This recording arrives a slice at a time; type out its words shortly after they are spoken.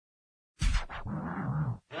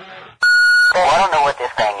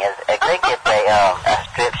this thing is. I think it's a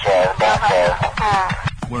strip show, dance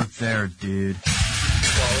show. Work there, dude.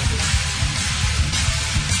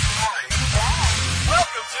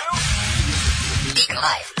 Welcome to Deacon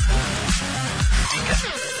Live.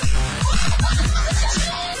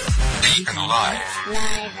 Deacon Live.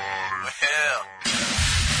 Live. Well,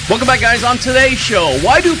 Welcome back, guys. On today's show,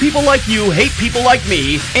 why do people like you hate people like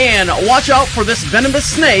me? And watch out for this venomous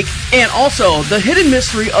snake. And also, the hidden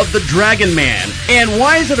mystery of the Dragon Man. And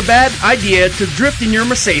why is it a bad idea to drift in your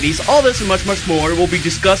Mercedes? All this and much, much more will be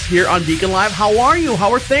discussed here on Deacon Live. How are you?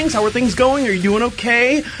 How are things? How are things going? Are you doing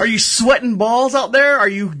okay? Are you sweating balls out there? Are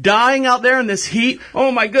you dying out there in this heat?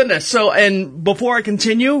 Oh, my goodness. So, and before I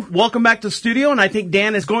continue, welcome back to the studio. And I think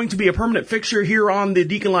Dan is going to be a permanent fixture here on the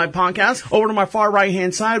Deacon Live podcast. Over to my far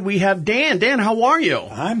right-hand side, we have Dan. Dan, how are you?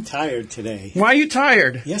 I'm tired today. Why are you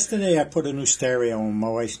tired? Yesterday I put a new stereo on my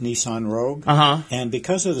wife's Nissan Rogue. Uh-huh. And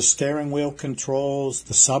because of the steering wheel controls,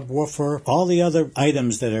 the subwoofer, all the other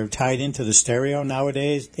items that are tied into the stereo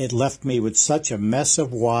nowadays, it left me with such a mess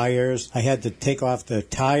of wires. I had to take off the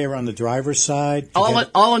tire on the driver's side. All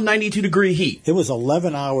in 92-degree heat. It was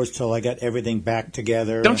 11 hours till I got everything back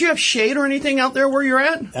together. Don't you have shade or anything out there where you're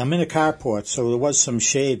at? I'm in a carport, so there was some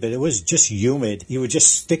shade, but it was just humid. You were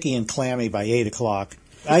just sticky and clammy by 8 o'clock.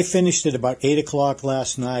 I finished it about 8 o'clock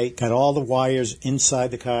last night, got all the wires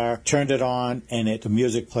inside the car, turned it on, and the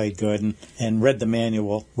music played good, and read the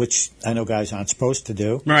manual, which I know guys aren't supposed to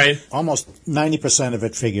do. Right. Almost 90% of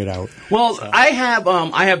it figured out. Well, so. I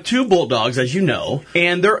have two bulldogs, as you know,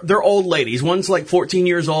 and they're old ladies. One's like 14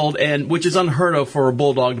 years old, and which is unheard of for a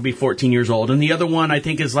bulldog to be 14 years old, and the other one I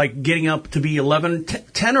think is like getting up to be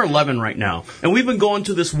 10 or 11 right now. And we've been going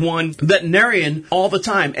to this one veterinarian all the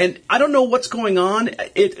time, and I don't know what's going on.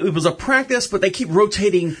 It was a practice, but they keep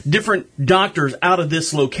rotating different doctors out of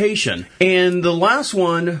this location. And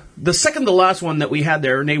the second to last one that we had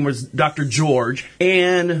there, her name was Dr. George.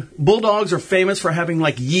 And bulldogs are famous for having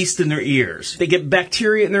like yeast in their ears. They get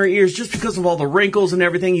bacteria in their ears just because of all the wrinkles and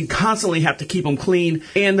everything. You constantly have to keep them clean.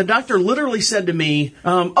 And the doctor literally said to me,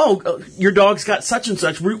 your dog's got such and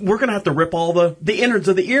such. We're going to have to rip all the innards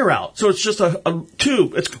of the ear out. So it's just a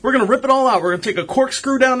tube. We're going to rip it all out. We're going to take a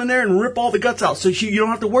corkscrew down in there and rip all the guts out so you don't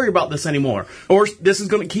have to worry about this anymore, or this is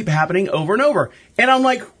going to keep happening over and over. And I'm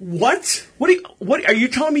like, what? What are you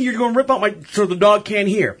telling me you're going to rip out so the dog can't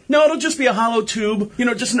hear? No, it'll just be a hollow tube,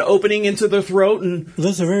 just an opening into the throat. And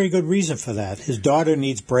there's a very good reason for that. His daughter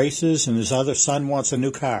needs braces, and his other son wants a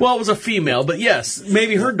new car. Well, it was a female, but yes,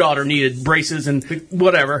 maybe her daughter needed braces and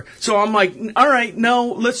whatever. So I'm like, all right, no,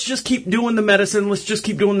 let's just keep doing the medicine. Let's just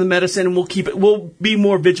keep doing the medicine, and we'll be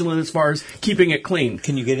more vigilant as far as keeping it clean.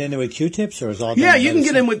 Can you get in with Q-tips, or is all? Yeah, you can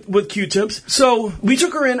get in with Q-tips. So we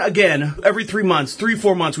took her in again every 3 months.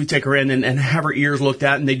 3-4 months we take her in and have her ears looked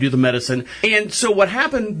at, and they do the medicine. And so what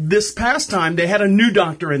happened this past time, they had a new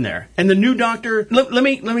doctor in there. And the new doctor, let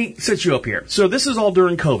me set you up here. So this is all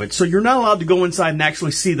during COVID. So you're not allowed to go inside and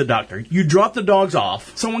actually see the doctor. You drop the dogs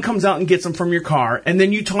off. Someone comes out and gets them from your car, and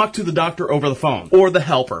then you talk to the doctor over the phone, or the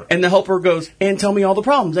helper. And the helper goes, and tell me all the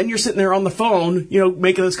problems. And you're sitting there on the phone,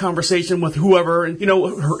 making this conversation with whoever, and,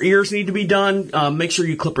 her ears need to be done. Make sure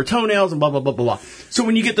you clip her toenails and blah, blah, blah, blah, blah. So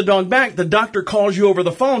when you get the dog back, the doctor calls you over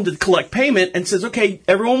the phone to collect payment and says, okay,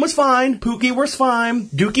 everyone was fine. Pookie was fine.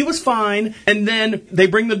 Dookie was fine. And then they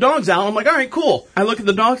bring the dogs out. I'm like, all right, cool. I look at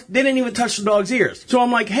the dogs. They didn't even touch the dog's ears. So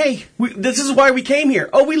I'm like, hey, this is why we came here.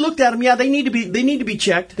 Oh, we looked at them. Yeah, they need to be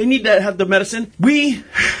checked. They need to have the medicine. We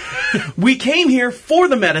came here for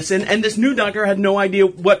the medicine, and this new doctor had no idea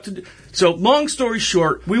what to do. So long story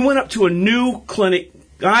short, we went up to a new clinic.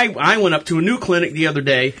 I went up to a new clinic the other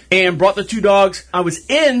day and brought the two dogs. I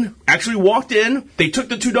actually walked in. They took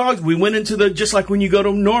the two dogs. We went into just like when you go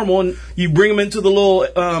to normal and you bring them into the little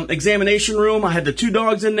examination room. I had the two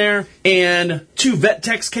dogs in there, and two vet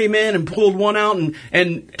techs came in and pulled one out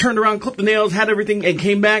and turned around, clipped the nails, had everything, and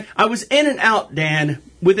came back. I was in and out, Dan,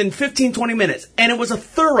 within 15, 20 minutes, and it was a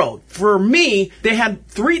thorough. For me, they had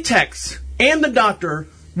 3 techs and the doctor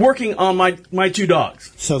working on my two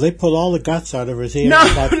dogs. So they pulled all the guts out of his ear. No,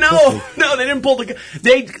 they didn't pull the.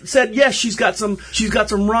 They said yes, she's got some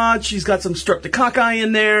rods, she's got some streptococci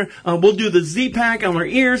in there. We'll do the Z-Pack on her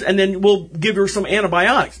ears, and then we'll give her some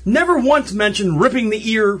antibiotics. Never once mentioned ripping the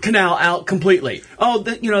ear canal out completely. Oh,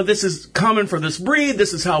 this is common for this breed.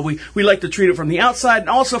 This is how we like to treat it from the outside and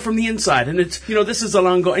also from the inside. And it's this is an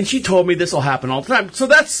ongoing. And she told me this will happen all the time. So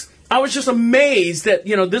I was just amazed that,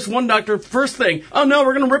 this one doctor, first thing, oh no,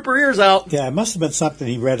 we're going to rip her ears out. Yeah, it must have been something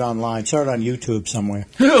he read online. Saw it on YouTube somewhere.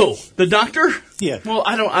 Who? The doctor? Yeah. Well,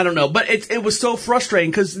 I don't know, but it was so frustrating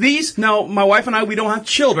because now my wife and I, we don't have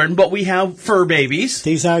children, but we have fur babies.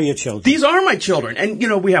 These are your children. These are my children. And,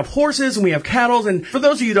 we have horses and we have cattle. And for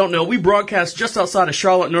those of you who don't know, we broadcast just outside of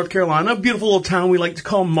Charlotte, North Carolina, a beautiful little town we like to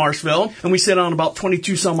call Marshville. And we sit on about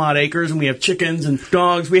 22 some odd acres and we have chickens and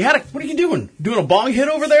dogs. What are you doing? Doing a bong hit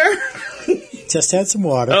over there? Just had some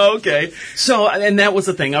water. Oh, okay. So, and that was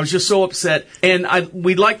the thing. I was just so upset. And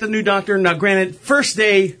we liked the new doctor. Now, granted, first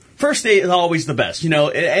day is always the best.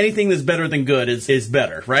 Anything that's better than good is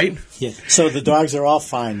better, right? Yeah. So the dogs are all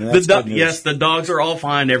fine. That's good news. Yes, the dogs are all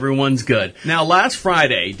fine. Everyone's good. Now, last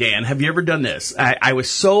Friday, Dan, have you ever done this? I was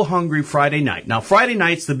so hungry Friday night. Now, Friday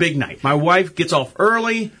night's the big night. My wife gets off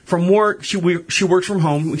early from work. She works from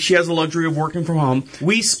home. She has the luxury of working from home.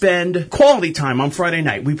 We spend quality time on Friday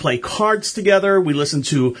night. We play cards together. We listen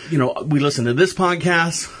to this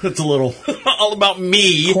podcast. It's a little all about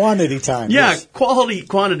me. Quantity time. Yeah, yes.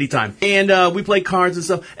 quantity time. And we play cards and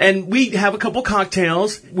stuff. And we have a couple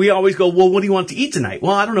cocktails. We always go, well, what do you want to eat tonight?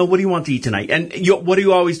 Well, I don't know. What do you want to eat tonight? And what do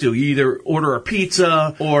you always do? You either order a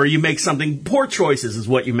pizza or you make something. Poor choices is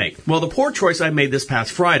what you make. Well, the poor choice I made this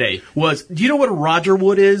past Friday was, do you know what a Roger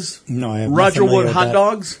Wood is? No, I am Roger Wood hot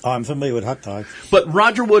dogs? Oh, I'm familiar with hot dogs. But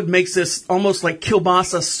Roger Wood makes this almost like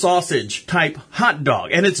kielbasa sausage type hot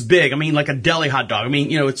dog. And it's big. I mean, like a deli hot dog. I mean,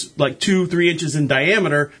 it's like 2-3 inches in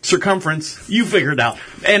diameter, circumference. You figure it out.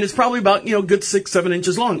 And it's probably about, good 6-7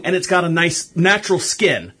 inches long. And it's got a nice natural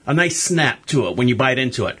skin, a nice snap to it when you bite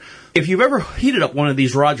into it. If you've ever heated up one of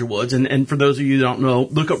these Roger Woods, and for those of you who don't know,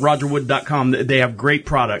 look up rogerwood.com. They have great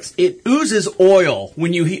products. It oozes oil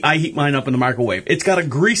when I heat mine up in the microwave. It's got a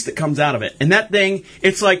grease that comes out of it. And that thing,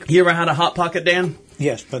 it's like, you ever had a Hot Pocket, Dan?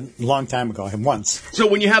 Yes, but a long time ago, and once. So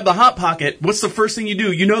when you have the Hot Pocket, what's the first thing you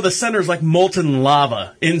do? The center's like molten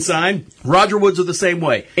lava inside. Roger Woods are the same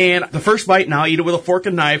way. And the first bite, now I eat it with a fork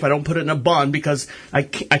and knife. I don't put it in a bun because I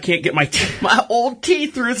can't get my old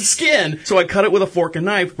teeth through the skin. So I cut it with a fork and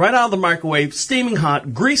knife right out of the microwave, steaming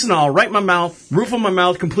hot, grease and all, right in my mouth, roof of my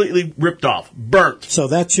mouth completely ripped off, burnt. So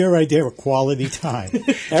that's your idea of quality time.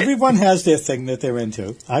 Everyone has their thing that they're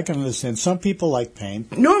into. I can understand. Some people like pain.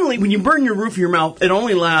 Normally, when you burn your roof of your mouth, it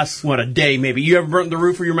only lasts, a day maybe. You ever burnt the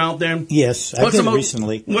roof of your mouth, Dan? Yes, I did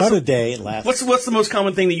recently. About a day it lasts. What's the most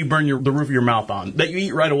common thing that you burn the roof of your mouth on? That you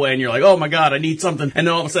eat right away and you're like, oh my God, I need something. And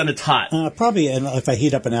then all of a sudden it's hot. Probably if I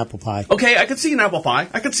heat up an apple pie. Okay, I could see an apple pie.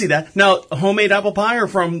 I could see that. Now, homemade apple pie or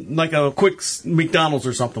from like a quick McDonald's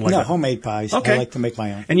or something like that? No, homemade pies. Okay. I like to make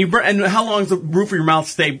my own. And and how long does the roof of your mouth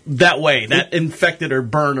stay that way, infected or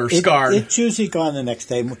burned or scarred? It's usually gone the next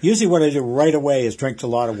day. Usually what I do right away is drink a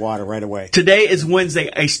lot of water right away. Today is Wednesday.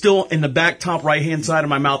 I still, in the back top right-hand side of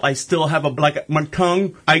my mouth, I still have my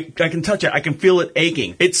tongue, I can touch it. I can feel it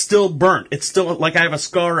aching. It's still burnt. It's still like I have a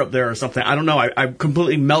scar up there or something. I don't know. I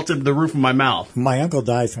completely melted the roof of my mouth. My uncle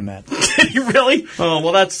died from that. Did he really? Oh,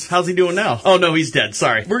 well, how's he doing now? Oh, no, he's dead.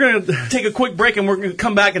 Sorry. We're going to take a quick break and we're going to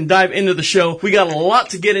come back and dive into the show. We got a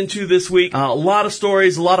lot to get into this week. A lot of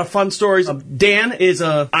stories, a lot of fun stories. Dan is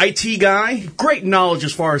a IT guy. Great knowledge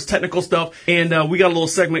as far as technical stuff. And we got a little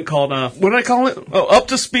segment called, what did I call it? Oh, Up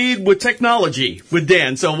to Speed with Technology with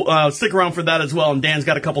Dan. So stick around for that as well. And Dan's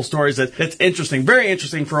got a couple stories that's interesting. Very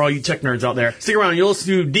interesting for all you tech nerds out there. Stick around. You'll listen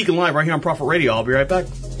to Deacon Live right here on Prophet Radio. I'll be right back.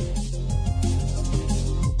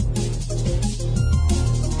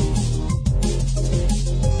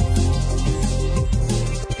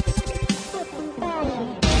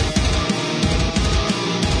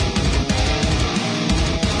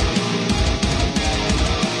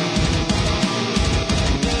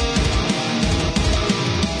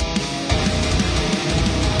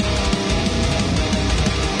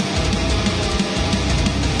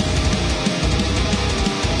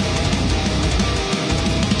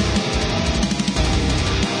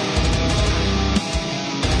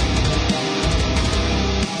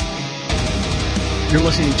 You're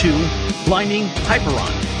listening to Blinding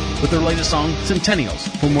Hyperon with their latest song, Centennials.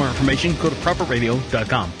 For more information, go to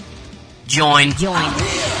ProphetRadio.com. Join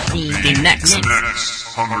the next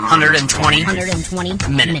 120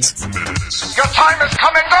 minutes. Your time is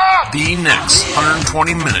coming up! The next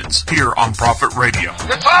 120 minutes here on Prophet Radio.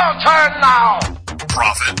 It's our turn now!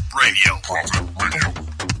 Prophet Radio. Prophet Radio.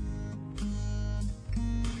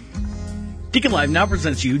 Deacon Live now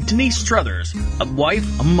presents you Denise Struthers, a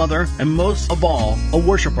wife, a mother, and most of all, a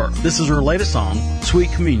worshiper. This is her latest song,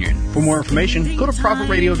 Sweet Communion. For more information, go to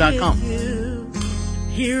ProphetRadio.com.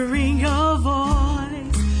 Hearing your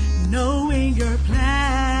voice, knowing your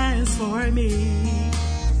plans for me.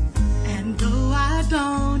 And though I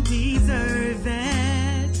don't deserve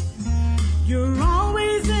it, you're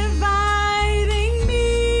always inviting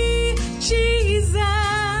me, Jesus,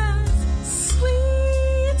 sweet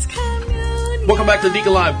Welcome back to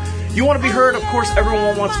Deacon Live. You want to be heard? Of course,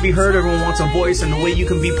 everyone wants to be heard. Everyone wants a voice. And the way you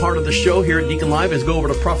can be part of the show here at Deacon Live is go over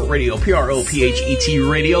to Prophet Radio, Prophet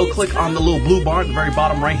Radio. Click on the little blue bar at the very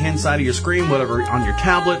bottom right-hand side of your screen, whatever on your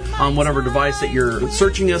tablet, on whatever device that you're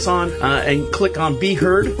searching us on, and click on Be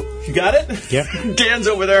Heard. You got it? Yep. Dan's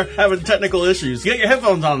over there having technical issues. You got your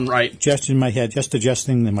headphones on, right? Just in my head, just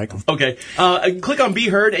adjusting the microphone. Okay. Click on Be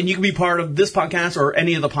Heard, and you can be part of this podcast or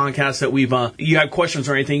any of the podcasts that we've, you have questions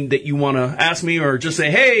or anything that you want to ask me, or just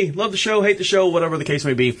say, hey, love the show, hate the show, whatever the case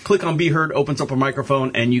may be. Click on Be Heard, opens up a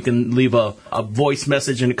microphone, and you can leave a voice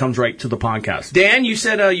message, and it comes right to the podcast. Dan, you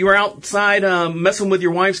said you were outside messing with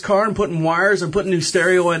your wife's car and putting wires and putting new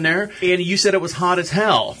stereo in there, and you said it was hot as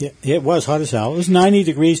hell. Yeah, it was hot as hell. It was 90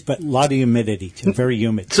 degrees, but a lot of humidity, too. Very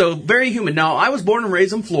humid. So, very humid. Now, I was born and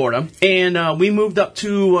raised in Florida, and we moved up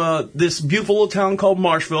to this beautiful little town called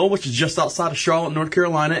Marshville, which is just outside of Charlotte, North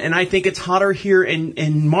Carolina, and I think it's hotter here in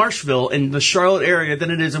Marshville, in the Charlotte area,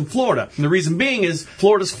 than it is in Florida. And the reason being is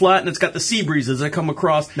Florida's flat, and it's got the sea breezes that come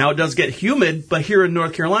across. Now, it does get humid, but here in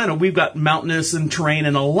North Carolina, we've got mountainous and terrain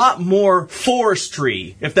and a lot more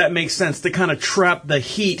forestry, if that makes sense, to kind of trap the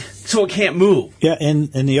heat so it can't move. Yeah,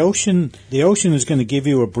 and the ocean is going to give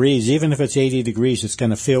you a breeze. Even if it's 80 degrees, it's going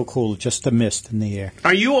to feel cool, just a mist in the air.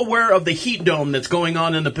 Are you aware of the heat dome that's going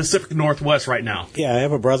on in the Pacific Northwest right now? Yeah, I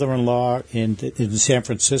have a brother-in-law in San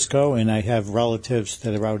Francisco, and I have relatives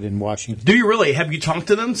that are out in Washington. Do you really? Have you talked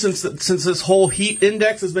to them since this whole heat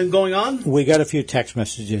index has been going on? We got a few text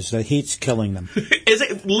messages. The heat's killing them. Is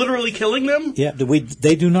it literally killing them? Yeah,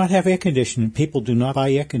 they do not have air conditioning. People do not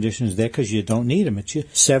buy air conditioners there because you don't need them. It's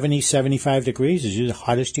 70, 75 degrees is the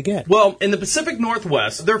hottest you get. Well, in the Pacific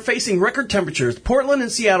Northwest, they're facing record temperatures. Portland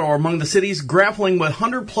and Seattle are among the cities grappling with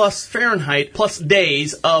 100-plus Fahrenheit plus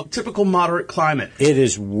days of typical moderate climate. It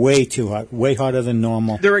is way too hot, way hotter than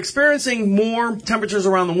normal. They're experiencing more temperatures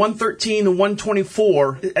around the 113 to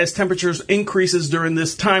 124 as temperatures increases during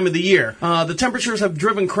this time of the year. The temperatures have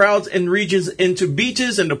driven crowds in regions into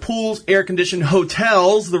beaches, into pools, air-conditioned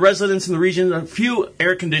hotels. The residents in the region, a few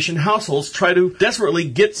air-conditioned households, try to desperately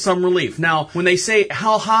get some relief. Now, when they say,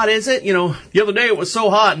 how hot is it? You know, the other day it was so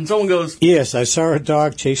hot, and someone goes, yes, I saw a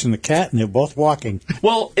dog chasing the cat, and they're both walking.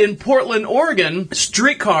 Well, in Portland, Oregon,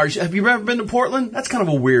 streetcars, have you ever been to Portland? That's kind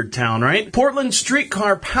of a weird town, right? Portland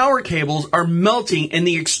streetcar power cables are melting in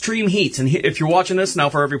the extreme heats. And if you're watching this now,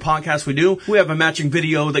 for every podcast we do, we have a matching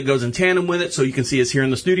video that goes in tandem with it, so you can see us here in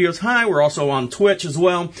the studios. Hi, we're also on Twitch as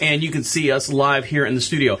well, and you can see us live here in the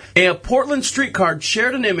studio. A Portland streetcar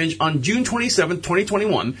shared an image on June 27,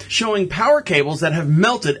 2021, showing power cables that have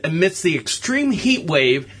melted amidst the extreme heat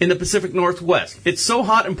wave in the Pacific Northwest. It's so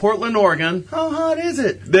hot in Portland, Oregon. How hot is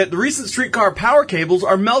it? That the recent streetcar power cables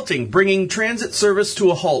are melting, bringing transit service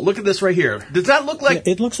to a halt. Look at this right here. Does that look like...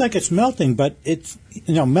 It looks like it's melting, but it's...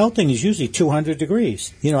 You know, melting is usually 200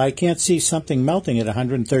 degrees. You know, I can't see something melting at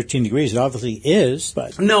 113 degrees. It obviously is,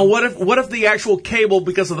 but... No, what if the actual cable,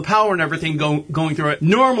 because of the power and everything going through it,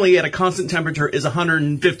 normally at a constant temperature is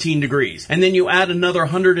 115 degrees. And then you add another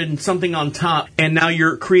 100 and something on top, and now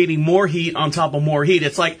you're creating more heat on top of more heat.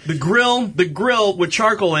 It's like the grill with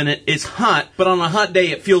charcoal in it is hot, but on a hot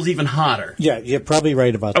day it feels even hotter. Yeah, you're probably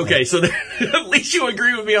right about that. Okay, so at least you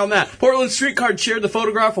agree with me on that. Portland Streetcar shared the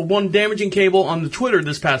photograph of one damaging cable on the Twitter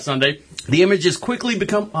this past Sunday. The image is quickly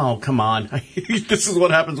become... Oh, come on. This is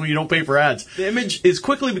what happens when you don't pay for ads. The image is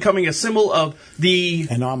quickly becoming a symbol of the...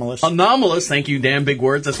 Anomalous, thank you, Dan, big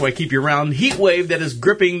words, that's why I keep you around, heat wave that is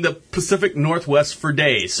gripping the Pacific Northwest for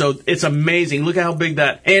days. So it's amazing. Look at how big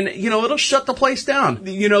that... And, you know, it'll shut the place down.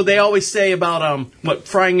 You know, they always say about,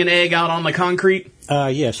 frying an egg out on the concrete?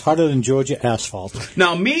 Yes, hotter than Georgia asphalt.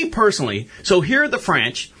 Now, me personally, so here at the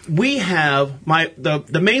French, we have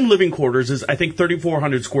the main living quarters is, I think,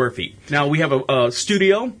 3,400 square feet. Now, we have a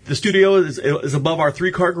studio. The studio is above our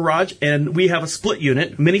 3-car garage, and we have a split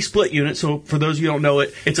unit, mini split unit. So for those of you who don't know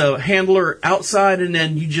it, it's a handler outside, and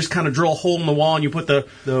then you just kind of drill a hole in the wall, and you put the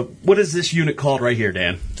what is this unit called right here,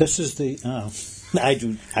 Dan? This is the... I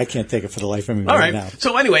can't take it for the life of me All right now.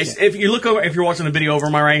 So anyways, if you look over, if you're watching the video over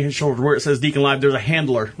my right hand shoulder where it says Deacon Live, there's a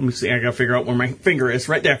handler. Let me see, I gotta figure out where my finger is.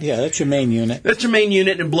 Right there. Yeah, that's your main unit. That's your main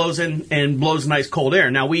unit, and blows nice cold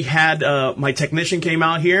air. Now we had my technician came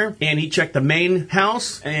out here and he checked the main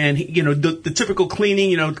house, and he, the typical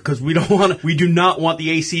cleaning, because we do not want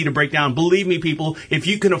the AC to break down. Believe me, people, if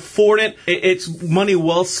you can afford it, it's money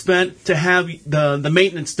well spent to have the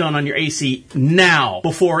maintenance done on your AC now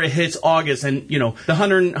before it hits August, and the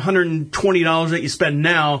 $120 that you spend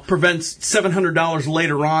now prevents $700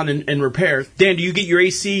 later on in repairs. Dan, do you get your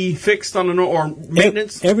AC fixed or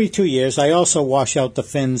maintenance? Every 2 years. I also wash out the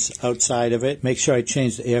fins outside of it, make sure I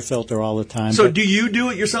change the air filter all the time. So do you do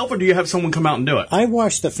it yourself, or do you have someone come out and do it? I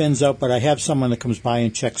wash the fins out, but I have someone that comes by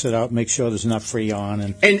and checks it out, makes sure there's enough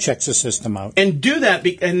Freon, and checks the system out. And do that,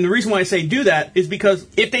 and the reason why I say do that is because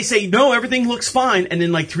if they say, no, everything looks fine, and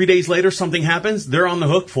then like 3 days later something happens, they're on the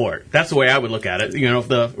hook for it. That's the way I would look at it. If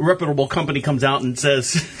the reputable company comes out and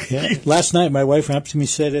says... Yeah. Last night my wife went up to me and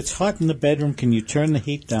said, it's hot in the bedroom, can you turn the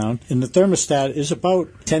heat down? And the thermostat is about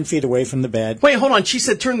 10 feet away from the bed. Wait, hold on. She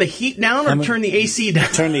said turn the heat down or turn the AC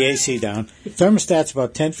down? Turn the AC down. The thermostat's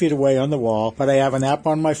about 10 feet away on the wall, but I have an app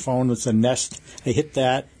on my phone. It's a Nest. I hit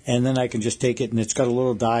that, and then I can just take it, and it's got a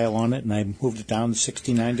little dial on it, and I moved it down to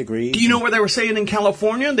 69 degrees. Do you know where they were saying in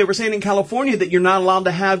California? They were saying in California that you're not allowed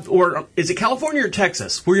to have, or is it California or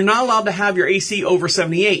Texas, where you're not allowed to have your AC over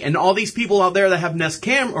 78, and all these people out there that have Nest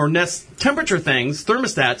Nest temperature things,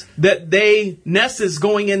 thermostats, Nest is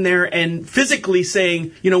going in there and physically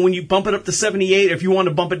saying, when you bump it up to 78, if you want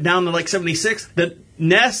to bump it down to like 76, that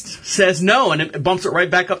Nest says no, and it bumps it right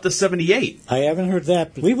back up to 78. I haven't heard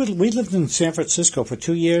that. But we lived in San Francisco for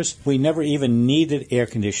 2 years. We never even needed air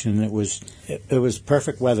conditioning. It was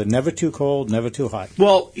perfect weather. Never too cold, never too hot.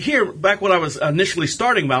 Well, here, back what I was initially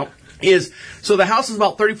starting about, so the house is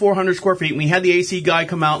about 3,400 square feet, and we had the AC guy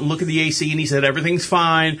come out and look at the AC, and he said everything's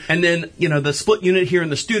fine. And then, the split unit here in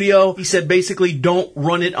the studio, he said basically don't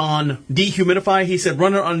run it on dehumidify. He said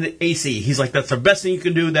run it on the AC. He's like, that's the best thing you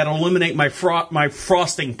can do. That'll eliminate my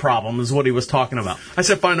frosting problem, is what he was talking about. I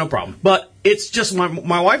said, fine, no problem. But it's just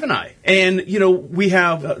my wife and I. And, we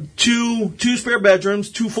have two spare bedrooms,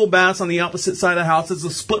 2 full baths on the opposite side of the house. It's a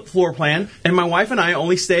split floor plan. And my wife and I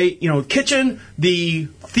only stay, kitchen, the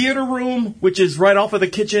theater room, which is right off of the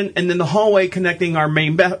kitchen, and then the hallway connecting our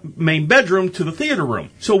main bedroom to the theater room.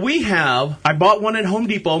 So I bought one at Home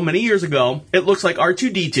Depot many years ago. It looks like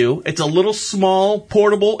R2-D2. It's a little small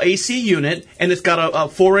portable AC unit, and it's got a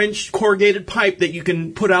 4-inch corrugated pipe that you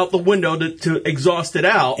can put out the window to exhaust it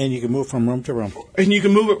out. And you can move from room to room. And you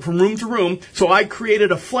can move it from room to room. So I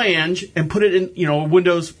created a flange and put it in,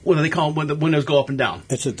 windows, what do they call them when the windows go up and down?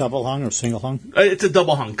 It's a double hung or single hung? It's a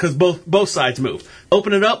double hung, because both sides move.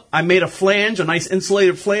 Open it up. I made a flange, a nice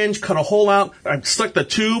insulated flange, cut a hole out. I stuck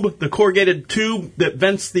the corrugated tube that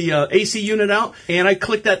vents the AC unit out, and I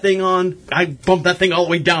clicked that thing on. I bumped that thing all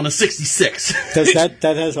the way down to 66. Does that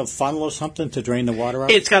has a funnel or something to drain the water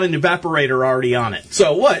out? It's got an evaporator already on it.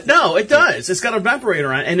 So what? No, it does. It's got an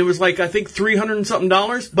evaporator on it, and it was like, I think, $300 and something.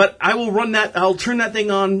 But I will I'll turn that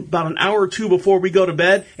thing on about an hour or two before we go to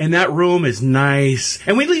bed, and that room is nice.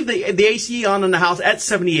 And we leave the AC on in the house at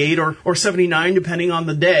 78 or 79, depending on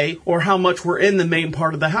the day, or how much we're in the main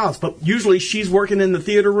part of the house. But usually she's working in the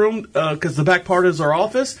theater room, because the back part is our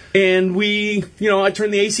office, and I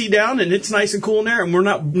turn the AC down, and it's nice and cool in there, and we're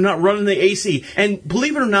not running the AC. And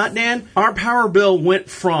believe it or not, Dan, our power bill went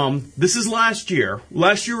from, this is last year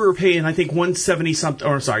we were paying, I think,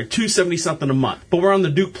 $270 something a month. But we're on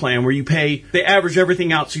the Duke plan where they average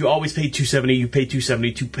everything out, so you always pay $270, you pay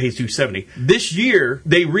 $270, pay $270. This year,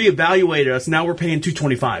 they reevaluated us. Now we're paying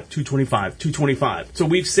 $225. So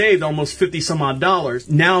we've saved almost $50 some odd dollars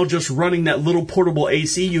now just running that little portable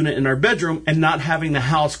AC unit in our bedroom and not having the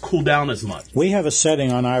house cool down as much. We have a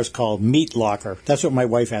setting on ours called Meat Locker. That's what my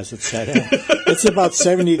wife has it set in. It's about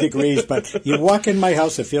 70 degrees, but you walk in my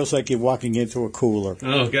house, it feels like you're walking into a cooler.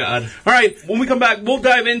 Oh, God. All right, when we come back, we'll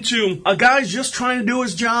dive into a guy's just trying to do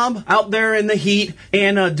his job out there in the heat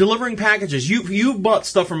and delivering packages. You bought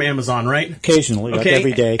stuff from Amazon, right? Occasionally, like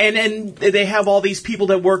every day. And they have all these people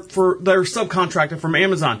that work they're subcontracted from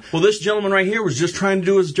Amazon. Well, this gentleman right here was just trying to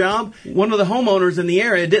do his job. One of the homeowners in the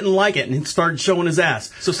area didn't like it and started showing his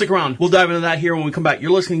ass. So stick around. We'll dive into that here when we come back.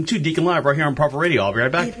 You're listening to Deacon Live right here on Prophet Radio. I'll be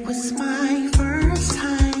right back. It was my first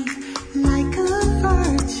time, like a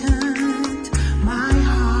virgin. My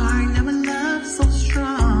heart never loved so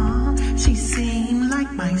strong. She seemed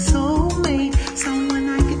like my soulmate, someone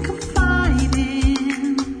I could confide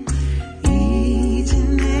in each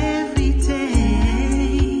and every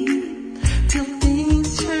day. Till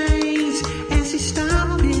things changed and she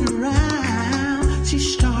stopped being around. She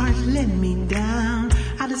started letting me down.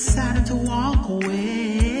 I decided to walk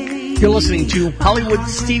away. You're listening to Hollywood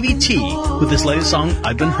Stevie T with his latest song,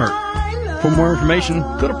 I've Been Hurt. For more information,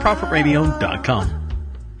 go to ProphetRadio.com.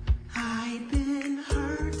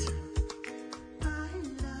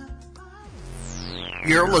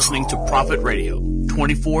 You're listening to Prophet Radio,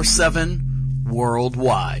 24/7,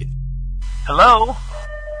 worldwide. Hello?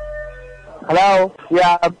 Hello.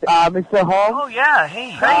 Yeah, Mr. Holmes. Oh, yeah.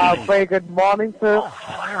 Hey. Very good morning, sir.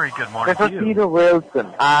 Oh, very good morning This to is you. Peter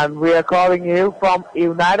Wilson, and we are calling you from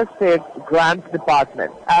United States Grants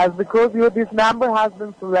Department. As because this number has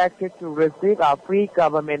been selected to receive our free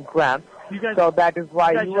government grants, so that is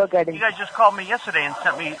why you are getting... You guys just called me yesterday and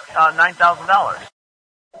sent me $9,000.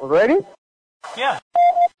 Ready? Yeah.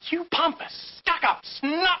 You pompous, stuck-up,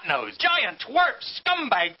 snot-nosed, giant, twerp,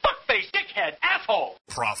 scumbag, fuckface, dickhead, asshole!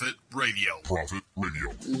 Prophet Radio. Prophet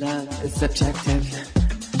Radio. Love is subjective.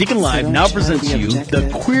 Deacon Live now presents you the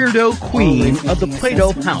Queerdo Queen of the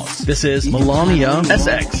Play-Doh House. This is Melania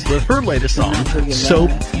SX with her latest song, Soap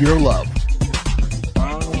Your Love.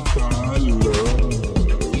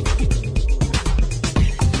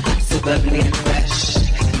 So bubbly and fresh,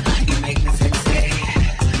 you make me sexy.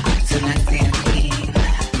 So nasty and clean,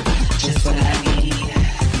 just what I need.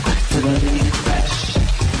 So bubbly and fresh.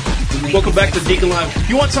 Welcome back to Deacon Live.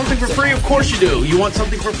 You want something for free? Of course you do. You want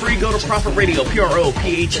something for free? Go to Prophet Radio,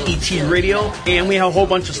 Prophet Radio, and we have a whole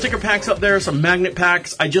bunch of sticker packs up there, some magnet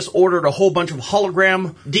packs. I just ordered a whole bunch of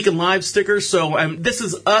hologram Deacon Live stickers, so this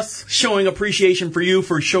is us showing appreciation for you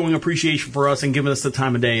for showing appreciation for us and giving us the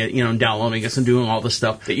time of day, and downloading us and doing all the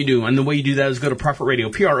stuff that you do. And the way you do that is go to Prophet Radio,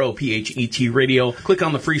 Prophet Radio, click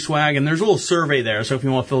on the free swag, and there's a little survey there, so if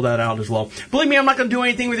you want to fill that out as well. Believe me, I'm not going to do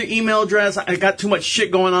anything with your email address. I got too much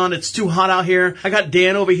shit going on. It's too hot out here. I got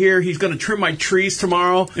Dan over here. He's going to trim my trees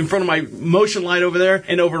tomorrow in front of my motion light over there,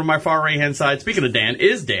 and over to my far right hand side. Speaking of Dan,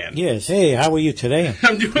 is Dan. Yes. Hey, how are you today?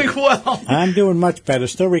 I'm doing well. I'm doing much better.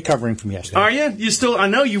 Still recovering from yesterday. Are you? You still? I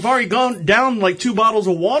know you've already gone down like 2 bottles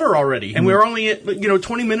of water already, and we're only at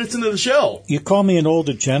 20 minutes into the show. You call me an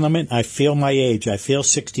older gentleman. I feel my age. I feel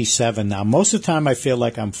 67 now. Most of the time, I feel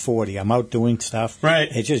like I'm 40. I'm out doing stuff. Right.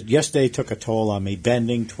 It just yesterday took a toll on me.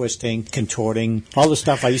 Bending, twisting, contorting, all the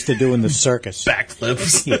stuff I used to do in the circus.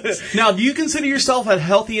 Backflips. Yes. Now, do you consider yourself a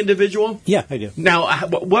healthy individual? Yeah, I do. Now,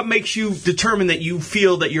 what makes you determine that you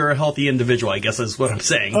feel that you're a healthy individual, I guess is what I'm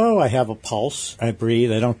saying. Oh, I have a pulse. I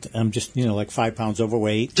breathe. I'm just, like 5 pounds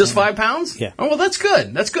overweight. Just 5 pounds? Yeah. Oh, well, that's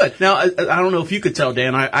good. That's good. Now, I don't know if you could tell,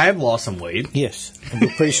 Dan, I have lost some weight. Yes.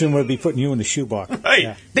 Pretty soon we'll be putting you in the shoebox. Right.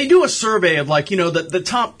 Yeah. They do a survey of the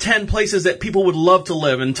top 10 places that people would love to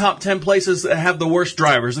live and top 10 places that have the worst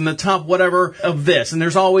drivers and the top whatever of this. And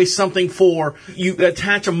there's always something for, you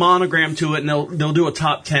attach a monogram to it and they'll do a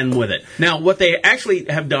top 10 with it. Now, what they actually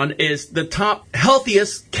have done is the top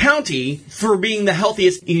healthiest county for being the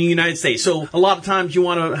healthiest in the United States. So a lot of times you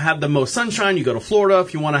want to have the most sunshine, you go to Florida.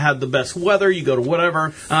 If you want to have the best weather, you go to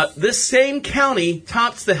whatever. This same county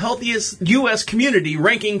tops the healthiest U.S. community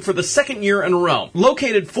ranking for the second year in a row.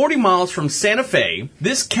 Located 40 miles from Santa Fe,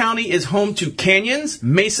 this county is home to canyons,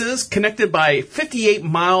 mesas, connected by 58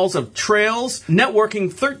 miles of trails,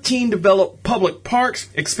 networking 13 developed public parks,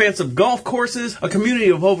 expansive golf courses, a community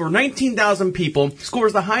of over 19,000 people,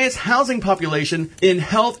 scores the highest housing population in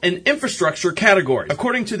health and infrastructure categories,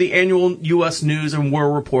 according to the annual U.S. News and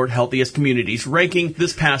World Report Healthiest Communities ranking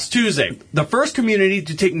this past Tuesday. The first community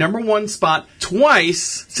to take number one spot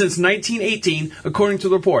twice since 1918, according to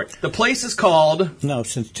the report. The place is called... No,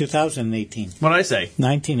 since 2018. What did I say?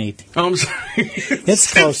 1918. Oh, I'm sorry.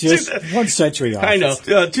 It's close. You're 1 century off. I know.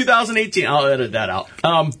 2018. I'll edit that out.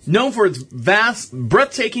 Known for its vast,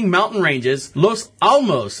 breathtaking mountain ranges, Los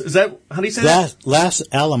Alamos. Is that, how do you say that? Los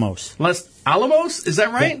Alamos. Los Alamos? Is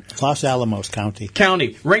that right? Los Alamos County.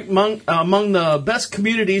 Ranked among the best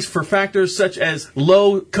communities for factors such as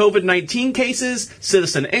low COVID-19 cases,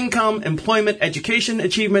 citizen income, employment, education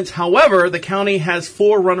achievements. However, the county has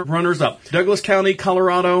 4 runners-up. Douglas County,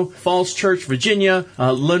 Colorado, Falls Church, Virginia,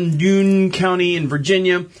 Loudoun County in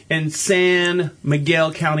Virginia, and San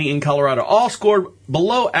Miguel County in Colorado. All scored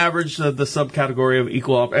below average of the subcategory of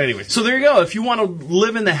equal. Anyway, so there you go. If you want to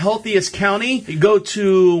live in the healthiest county, you go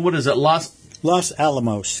to, what is it, Los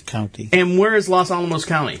Alamos County. And where is Los Alamos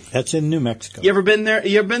County? That's in New Mexico. You ever been there?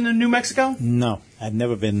 You ever been to New Mexico? No, I've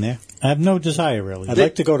never been there. I have no desire, really. I'd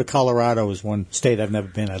like to go to Colorado is one state I've never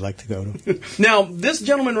been. I'd like to go to. Now, this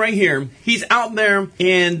gentleman right here, he's out there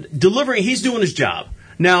and delivering, he's doing his job.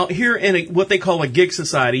 Now, here in what they call a gig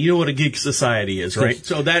society, you know what a gig society is, right? Yes.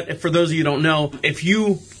 So that, for those of you who don't know, if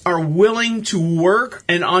you are willing to work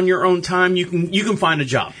and on your own time, you can find a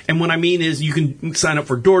job. And what I mean is you can sign up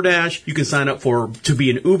for DoorDash, you can sign up to be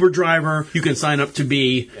an Uber driver, you can sign up to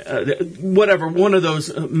be whatever, one of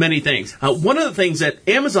those many things. One of the things that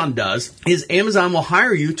Amazon does is Amazon will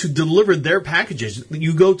hire you to deliver their packages.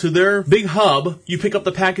 You go to their big hub, you pick up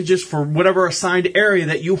the packages for whatever assigned area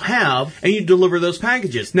that you have, and you deliver those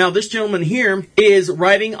packages. Now, this gentleman here is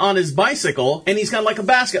riding on his bicycle, and he's got like a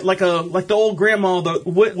basket, like the old grandma,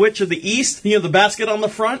 Scarlet Witch of the East, the basket on the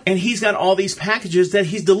front, and he's got all these packages that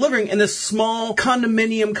he's delivering in this small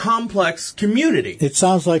condominium complex community. It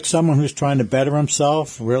sounds like someone who's trying to better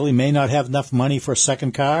himself, really may not have enough money for a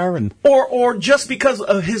second car, and Or just because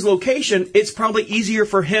of his location, it's probably easier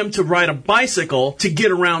for him to ride a bicycle to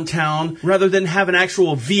get around town rather than have an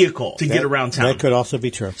actual vehicle to get around town. That could also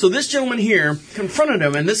be true. So this gentleman here confronted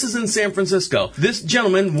him, and this is in San Francisco. This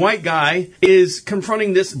gentleman, white guy, is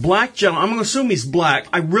confronting this black gentleman. I'm going to assume he's black.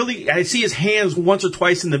 I see his hands once or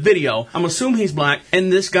twice in the video. I'm assuming he's black,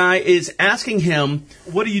 and this guy is asking him,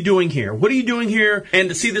 what are you doing here? What are you doing here? And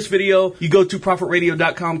to see this video, you go to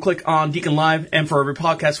ProfitRadio.com, click on Deacon Live, and for every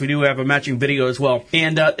podcast, we do have a matching video as well.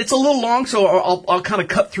 And it's a little long, so I'll kind of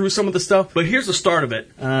cut through some of the stuff, but here's the start of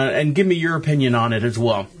it, and give me your opinion on it as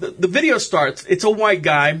well. The video starts, it's a white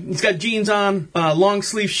guy, he's got jeans on, long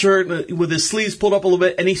sleeve shirt with his sleeves pulled up a little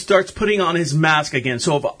bit, and he starts putting on his mask again.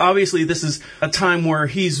 So obviously this is a time where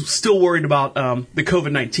he's still worried about the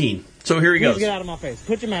COVID-19. So here he goes. Get out of my face.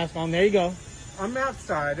 Put your mask on. There you go. I'm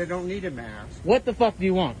outside. I don't need a mask. What the fuck do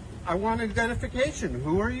you want? I want identification.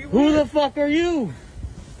 Who are you? Who the fuck are you?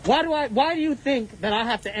 Why do you think that I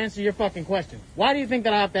have to answer your fucking question? Why do you think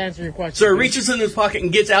that I have to answer your question? Sir reaches in his pocket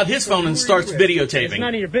and gets out his phone and starts videotaping. It's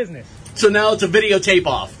none of your business. So now it's a videotape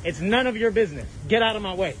off. It's none of your business. Get out of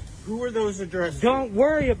my way. Who are those addressed? Don't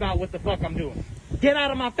worry about what the fuck I'm doing. Get out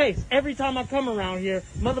of my face. Every time I come around here,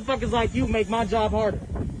 motherfuckers like you make my job harder.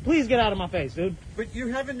 Please get out of my face, dude. But you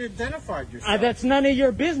haven't identified yourself. That's none of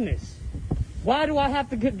your business. Why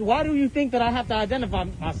do you think that I have to identify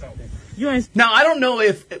myself? Now, I don't know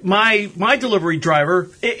if my delivery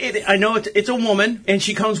driver, I know it's a woman, and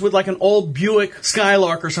she comes with like an old Buick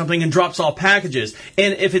Skylark or something and drops off packages.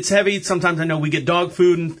 And if it's heavy, sometimes I know we get dog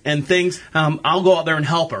food and things, I'll go out there and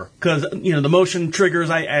help her. Because, the motion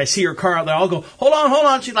triggers, I see her car out there, I'll go, hold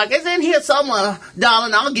on. She's like, it's in here somewhere,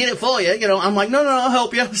 darling, I'll get it for you. I'm like, no, I'll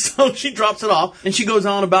help you. So she drops it off, and she goes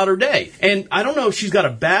on about her day. And I don't know if she's got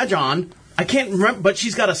a badge on. I can't remember, but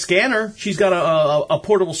she's got a scanner. She's got a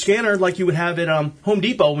portable scanner like you would have at Home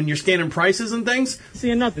Depot when you're scanning prices and things.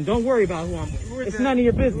 Seeing nothing. Don't worry about who I'm with. It's none of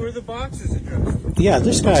your business. Who are the boxes addressed? Yeah,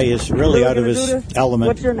 this guy is really out of his element.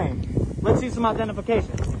 What's your name? Let's see some identification.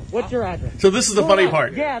 What's your address? So this is the funny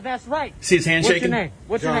part. Yeah, that's right. See his hand shaking?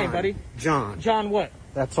 What's your name, buddy? John. John what?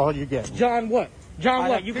 That's all you get. John what? John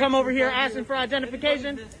what? You come over here asking for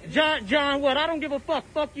identification? John what? I don't give a fuck.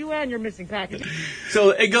 Fuck you and your missing package.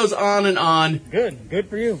 So it goes on and on. Good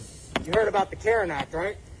for you. You heard about the Karen Act,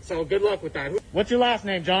 right? So good luck with that. What's your last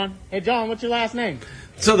name, John? Hey, John, what's your last name?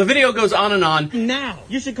 So the video goes on and on. Now,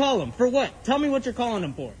 you should call him. For what? Tell me what you're calling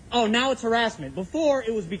him for. Oh, now it's harassment. Before,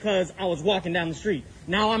 it was because I was walking down the street.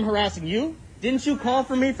 Now I'm harassing you? Didn't you call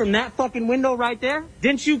for me from that fucking window right there?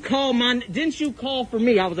 Didn't you call for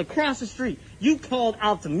me? I was across the street. You called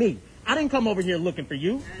out to me. I didn't come over here looking for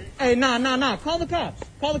you. Hey, nah. Call the cops.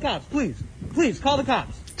 Call the cops, please. Please, call the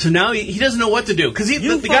cops. So now he doesn't know what to do because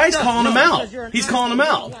the guy's calling him out. He's calling him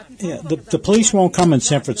out. Yeah, the police won't come in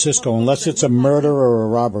San Francisco unless it's a murder or a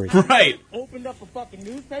robbery. Right. Opened up a fucking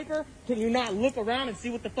newspaper. Can you not look around and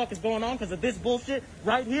see what the fuck is going on because of this bullshit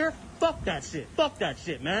right here? Fuck that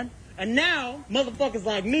shit, man. And now, motherfuckers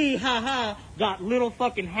like me, got little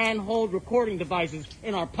fucking handhold recording devices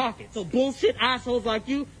in our pockets. So bullshit assholes like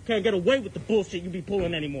you can't get away with the bullshit you be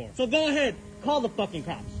pulling anymore. So go ahead, call the fucking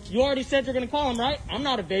cops. You already said you're gonna call them, right? I'm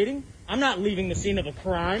not evading. I'm not leaving the scene of a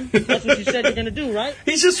crime. That's what you said you're gonna do, right?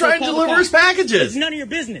 He's just trying to deliver his packages. It's none of your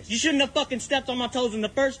business. You shouldn't have fucking stepped on my toes in the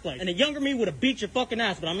first place. And a younger me would have beat your fucking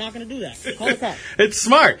ass, but I'm not gonna do that. Call the cops. It's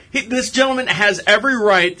smart. This gentleman has every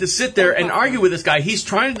right to sit there and argue with this guy. He's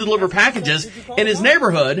trying to deliver packages in his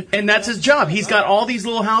neighborhood, and that's his job. He's got all these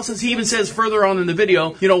little houses. He even says further on in the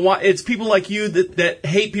video, it's people like you that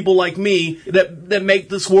hate people like me that make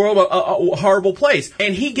this world a horrible place.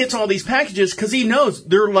 And he gets all these packages because he knows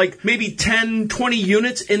there are like maybe 10, 20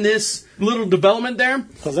 units in this little development there.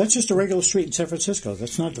 Well, that's just a regular street in San Francisco.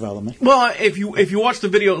 That's not development. Well, if you watch the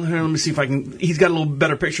video, let me see if I can. He's got a little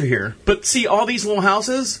better picture here. But see, all these little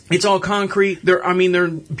houses, it's all concrete. They're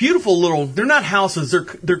beautiful little. They're not houses. They're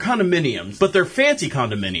condominiums, but they're fancy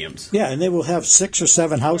condominiums. Yeah, and they will have 6 or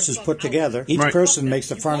 7 houses put together. Each person makes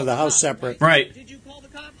the front of the house separate. Right. Did you call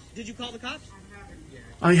the cops?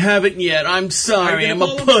 I haven't yet. I'm sorry. I'm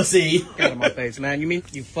a pussy. Get out of my face, man. You mean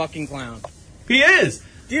you fucking clown? He is.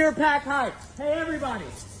 Dear Pack Heights. Hey, everybody.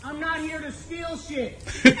 I'm not here to steal shit.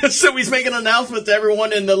 So he's making an announcement to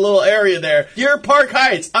everyone in the little area there. You're Park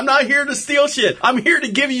Heights. I'm not here to steal shit. I'm here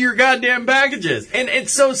to give you your goddamn packages. And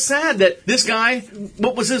it's so sad that this guy,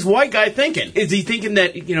 what was this white guy thinking? Is he thinking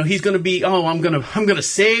that, he's going to be, I'm going to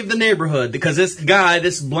save the neighborhood because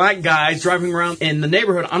this black guy is driving around in the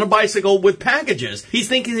neighborhood on a bicycle with packages. He's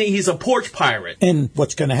thinking that he's a porch pirate. And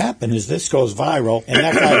what's going to happen is this goes viral and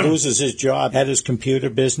that guy loses his job at his computer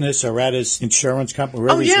business or at his insurance company,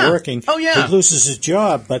 wherever he's working. Oh, yeah. He loses his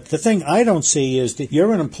job. But the thing I don't see is that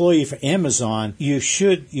you're an employee for Amazon. He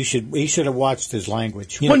should have watched his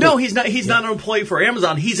language. No, he's not. He's not an employee for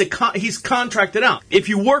Amazon. He's contracted out. If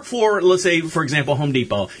you work for, let's say, for example, Home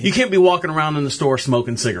Depot, you can't be walking around in the store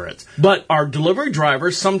smoking cigarettes. But our delivery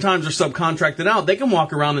drivers sometimes are subcontracted out. They can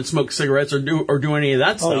walk around and smoke cigarettes or do any of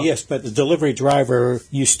that stuff. Oh yes, but the delivery driver,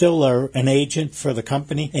 you still are an agent for the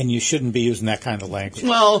company, and you shouldn't be using that kind of language.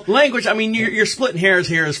 Well, language. I mean, you're splitting hairs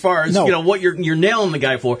here as far as what you're nailing the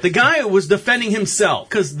guy for. The guy was defending himself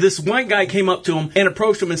because this white guy came up to him and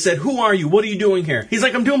approached him and said, "Who are you? What are you doing here?" He's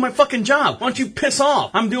like, "I'm doing my fucking job. Why don't you piss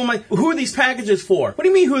off? Who are these packages for?" "What do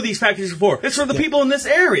you mean, who are these packages for?" "It's for the people in this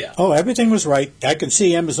area." Oh, everything was right. I could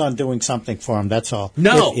see Amazon doing something for him. That's all.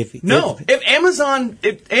 No. If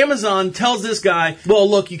Amazon tells this guy, "Well,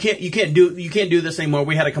 look, you can't do this anymore.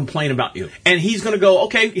 We had a complaint about you," and he's going to go,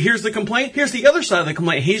 "Okay, here's the complaint. Here's the other side of the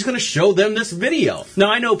complaint." He's going to show them this video.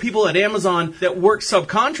 Now, I know people at Amazon that work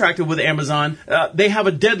subcontracted with Amazon. They have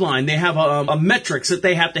a deadline. They have a metrics that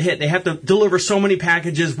they have to hit. They have to deliver so many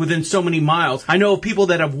packages within so many miles. I know of people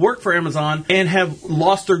that have worked for Amazon and have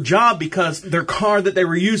lost their job because their car that they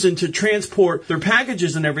were using to transport their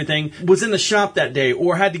packages and everything was in the shop that day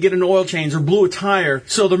or had to get an oil change or blew a tire.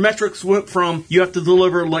 So their metrics went from you have to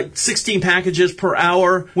deliver like 16 packages per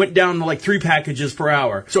hour, went down to like 3 packages per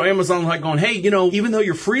hour. So Amazon's like going, "Hey, even though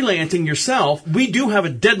you're freelancing yourself, we do have a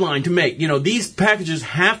deadline to make. These packages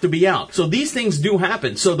have to be out." So these things do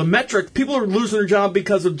happen. So the metric, people are losing their job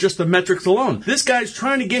because of just the metrics alone. This guy's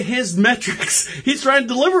trying to get his metrics. He's trying to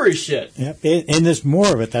deliver his shit. Yep. And there's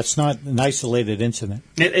more of it. That's not an isolated incident.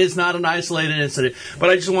 It is not an isolated incident. But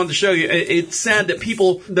I just wanted to show you, it's sad that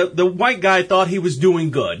people, the white guy thought he was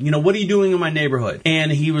doing good. What are you doing in my neighborhood?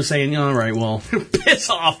 And he was saying, all right, well, piss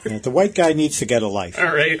off. Yeah, the white guy needs to get a life.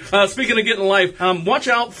 All right. Speaking of getting a life, watch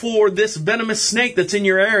out for this venomous snake that's in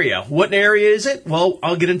your area. What area is it? Well,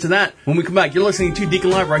 I'll get into that when we come back. You're listening to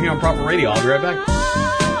Deacon Live right here on Prophet Radio. I'll be right back.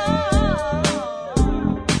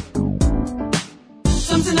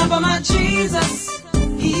 Something about my Jesus,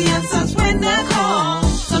 he answers when I call.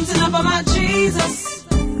 Something about my Jesus,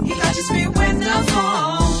 he catches me when I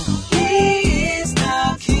fall. He is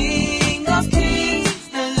the King of Kings,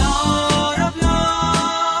 the Lord of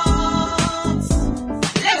Lords.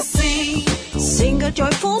 Let us sing a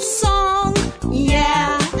joyful song,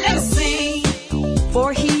 yeah. Let us sing,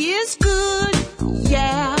 for he is good,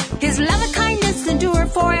 yeah. His love and kindness endure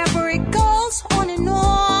forever, it goes on and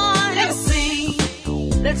on. Let us sing,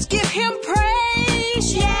 let's give him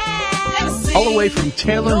praise, yeah. All the way from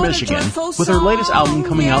Taylor, Michigan, with her latest album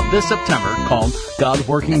coming out this September called God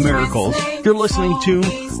Working Miracles, you're listening to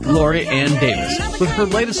Gloria Ann Davis with her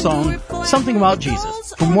latest song, Something About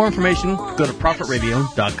Jesus. For more information, go to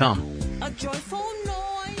prophetradio.com. I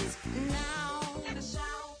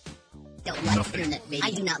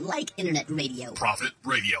do not like internet radio. Prophet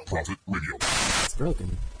Radio. Prophet Radio. It's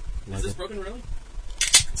broken. Is this broken, really? You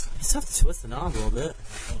just have to twist the knob a little bit.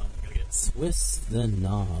 Hold on, I gotta get... Twist the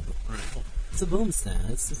knob. Right. It's a boom stand.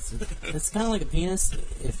 It's kind of like a penis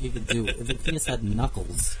if your penis had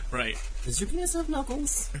knuckles. Right. Does your penis have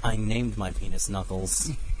knuckles? I named my penis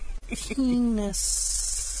Knuckles.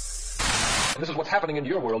 Penis. This is what's happening in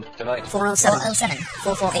your world tonight.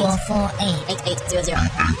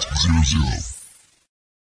 407-448-8800.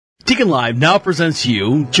 Deacon Live now presents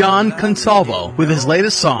you John Consalvo with his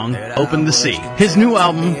latest song, Open the Sea. His new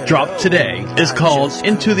album, dropped today, is called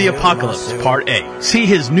Into the Apocalypse, Part A. See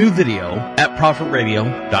his new video at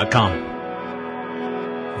prophetradio.com.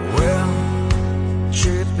 Well,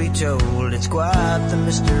 truth be told, it's quite the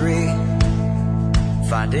mystery,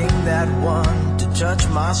 finding that one to touch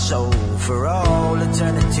my soul for all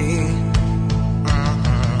eternity.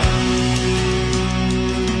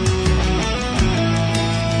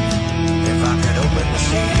 If I could open the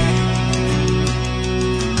sea,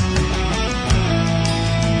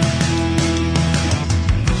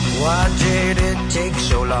 why did it take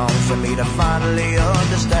so long for me to finally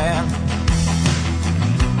understand?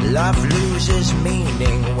 Life loses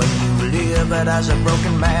meaning when you live it as a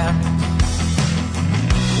broken man.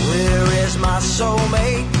 Where is my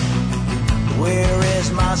soulmate? Where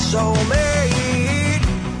is my soulmate?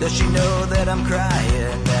 Does she know that I'm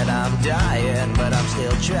crying, that I'm dying, but I'm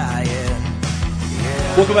still trying?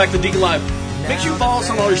 Yeah. Welcome back to Deacon Live. Make sure you follow us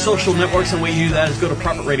on all your social networks, and the way you do that is go to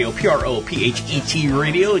Prophet Radio, Prophet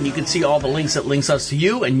Radio, and you can see all the links that links us to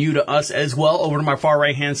you and you to us as well. Over to my far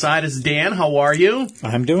right-hand side is Dan. How are you?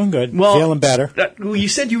 I'm doing good. Well, feeling better. You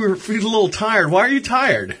said you were feeling a little tired. Why are you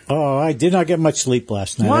tired? Oh, I did not get much sleep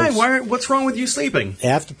last night. Why? What's wrong with you sleeping?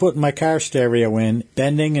 After putting my car stereo in,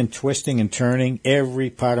 bending and twisting and turning,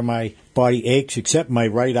 every part of my body aches except my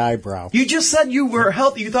right eyebrow. You just said you were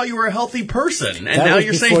healthy. You thought you were a healthy person, and that now was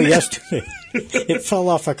you're before saying yesterday. It fell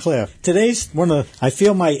off a cliff. Today's I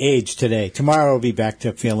feel my age today. Tomorrow I'll be back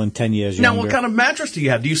to feeling 10 years younger. Now, what kind of mattress do you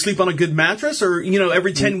have? Do you sleep on a good mattress? Or,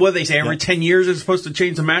 every 10, what do they say, every 10 years you're supposed to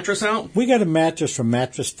change the mattress out? We got a mattress from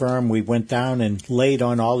Mattress Firm. We went down and laid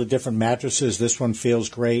on all the different mattresses. This one feels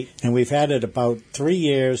great. And we've had it about 3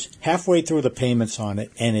 years, halfway through the payments on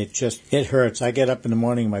it, and it hurts. I get up in the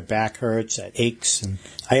morning, my back hurts, it aches, and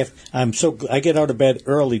I get out of bed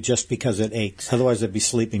early just because it aches. Otherwise, I'd be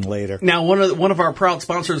sleeping later. Now, one of our proud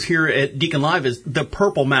sponsors here at Deacon Live is the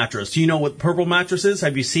Purple Mattress. Do you know what Purple Mattress is?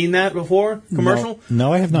 Have you seen that before? Commercial?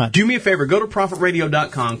 No, I have not. Do me a favor. Go to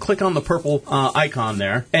ProphetRadio.com. Click on the purple icon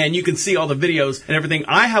there, and you can see all the videos and everything.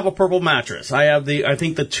 I have a Purple mattress. I have the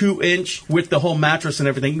 2-inch with the whole mattress and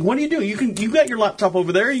everything. What do? You got your laptop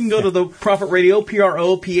over there. You can go to the Prophet Radio,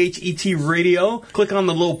 Prophet Radio. Click on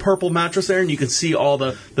the little purple mattress there, and you can see all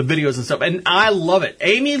the videos and stuff. And I love it.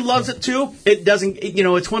 Amy loves it too. It doesn't,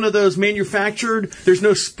 it's one of those manufactured. There's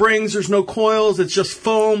no springs. There's no coils. It's just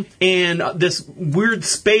foam and this weird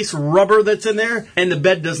space rubber that's in there. And the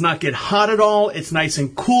bed does not get hot at all. It's nice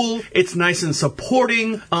and cool. It's nice and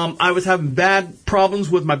supporting. I was having bad problems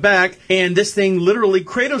with my back, and this thing literally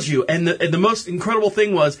cradles you. And the most incredible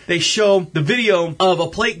thing was they show the video of a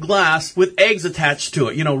plate glass with eggs attached to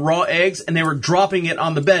it, raw eggs, and they were dropping it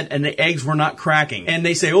on the bed, and the eggs were not cracking. And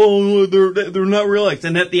they say, oh, they're not real eggs.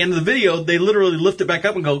 And at the end of the video, they literally lift it back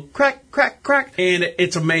up and go crack, crack, crack, and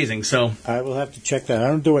it's amazing. So I will have to check that. I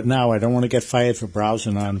don't do it now. I don't want to get fired for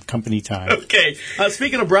browsing on company time. Okay.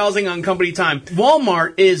 Speaking of browsing on company time,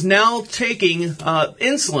 Walmart is now taking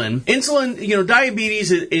insulin. Insulin,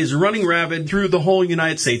 diabetes is running rapid through the whole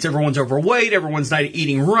United States. Everyone's overweight. Everyone's not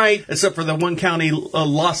eating right, except for the one county,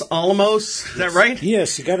 Los Alamos. Is that right?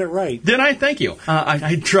 Yes, you got it right. Did I? Thank you.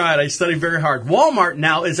 I tried. I studied very hard. Walmart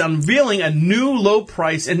now is unveiling a new low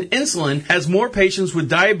price in insulin as more patients with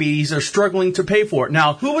diabetes are struggling to pay for it.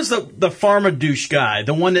 Now, who was the pharma douche guy?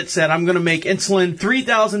 The one that said, I'm going to make insulin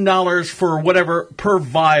 $3,000 for whatever per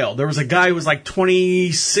vial. There was a guy who was like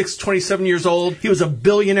 26, 27 years old. He was a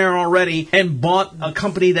billionaire already and bought a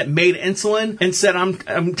company that made insulin and said,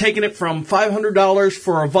 I'm taking it from $500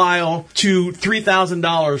 for a vial to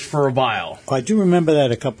 $3,000 for a vial. I do remember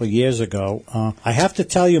that a couple of years ago. I have to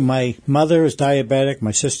tell you, my mother is diabetic,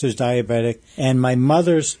 my sister's diabetic, and my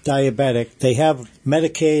mother's diabetic.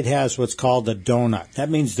 Medicaid has what's called a donut. That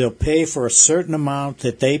means they'll pay for a certain amount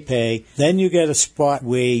that they pay. Then you get a spot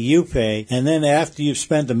where you pay, and then after you've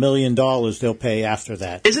spent $1 million, they'll pay after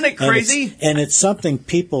that. Isn't it crazy? And it's something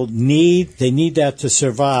people need. They need that to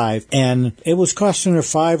survive. And it was costing her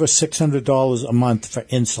 $500 or $600 a month for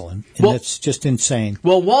insulin. And it's just insane.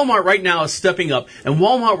 Well, Walmart right now is stepping up, and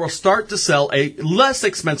Walmart will start to sell a less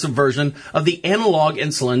expensive version of the analog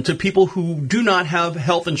insulin to people who do not have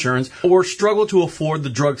health insurance or struggle to afford the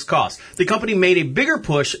drug's cost. The company made a bigger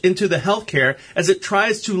push into the healthcare as it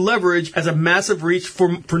tries to leverage as a massive reach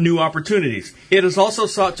for new opportunities. It has also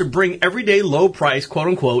sought to bring everyday low price, quote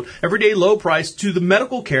unquote, everyday low price to the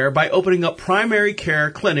medical care by opening up primary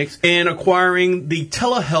care clinics and acquiring the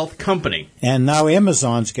telehealth company. And now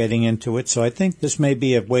Amazon's getting into it, so I think this may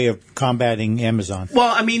be a way of combating Amazon.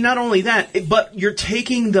 Well, I mean, not only that, but you're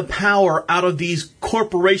taking the power out of these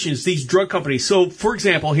corporations, these drug companies. So, for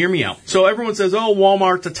example, hear me out. So everyone says, oh,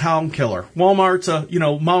 Walmart's a town killer. Walmart's a,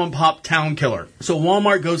 mom and pop town killer. So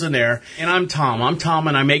Walmart goes in there, and I'm Tom,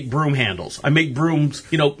 and I make broom handles. I make brooms,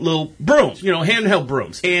 little brooms, handheld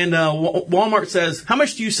brooms. And Walmart says, how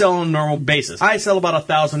much do you sell on a normal basis? I sell about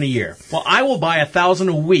 1,000 a year. Well, I will buy 1,000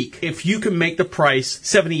 a week if you can make the price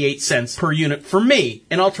 78 cents per unit for me,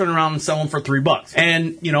 and I'll turn around and sell them for $3.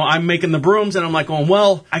 And, I'm making the brooms, and I'm like going,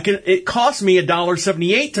 well, it costs me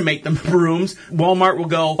 $1.78 to make the brooms. Walmart will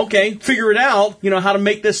go, okay, figure it out, how to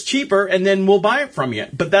make this cheaper, and then we'll buy it from you.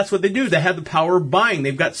 But that's what they do. They have the power of buying.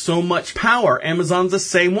 They've got so much power. Amazon's the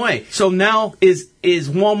same way. So now is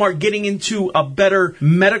Walmart getting into a better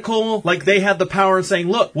medical, like they have the power of saying,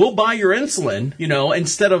 look, we'll buy your insulin,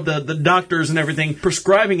 instead of the doctors and everything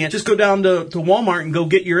prescribing it, just go down to Walmart and go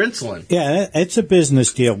get your insulin. Yeah, it's a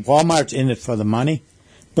business deal. Walmart's in it for the money,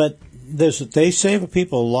 but they save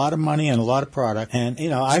people a lot of money and a lot of product. And,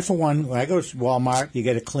 I, for one, when I go to Walmart, you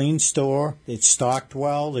get a clean store. It's stocked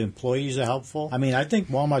well. The employees are helpful. I mean, I think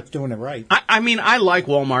Walmart's doing it right. I like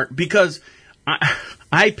Walmart because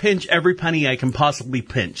I pinch every penny I can possibly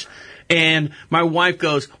pinch. And my wife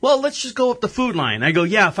goes, well, let's just go up the Food Lion. I go,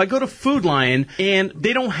 yeah, if I go to Food Lion and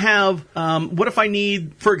they don't have, what if I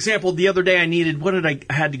need, for example, the other day I needed, what did I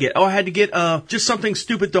had to get? Oh, I had to get, just something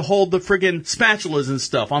stupid to hold the friggin' spatulas and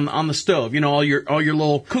stuff on the stove. All your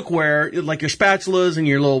little cookware, like your spatulas and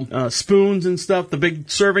your little, spoons and stuff, the big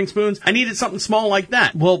serving spoons. I needed something small like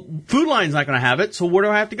that. Well, Food Lion's not going to have it, so where do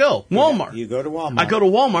I have to go? Walmart. You go to Walmart. I go to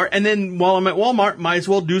Walmart, and then while I'm at Walmart, might as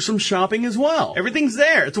well do some shopping as well. Everything's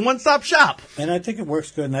there. It's a one-stop shop. And I think it works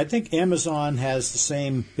good. And I think Amazon has the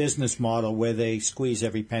same business model where they squeeze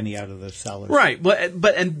every penny out of the sellers. Right, but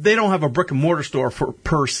they don't have a brick and mortar store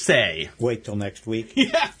per se. Wait till next week.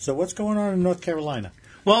 Yeah. So what's going on in North Carolina?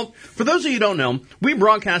 Well, for those of you who don't know, we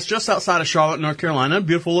broadcast just outside of Charlotte, North Carolina, a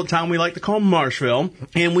beautiful little town we like to call Marshville.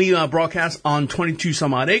 And we broadcast on 22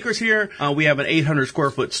 some odd acres here. We have an 800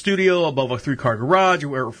 square foot studio above a 3-car garage.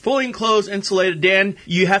 We're fully enclosed, insulated. Dan,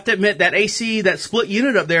 you have to admit that AC, that split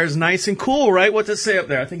unit up there is nice and cool, right? What's it say up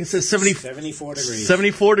there? I think it says 74 degrees.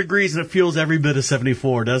 74 degrees, and it feels every bit of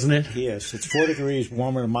 74, doesn't it? Yes, it's 4 degrees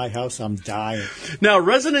warmer in my house. I'm dying. Now,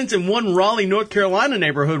 residents in one Raleigh, North Carolina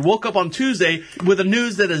neighborhood woke up on Tuesday with the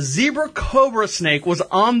news that a zebra cobra snake was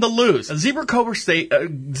on the loose. A zebra cobra snake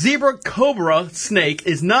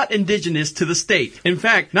is not indigenous to the state. In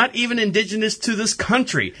fact, not even indigenous to this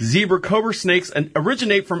country. Zebra cobra snakes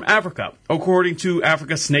originate from Africa, according to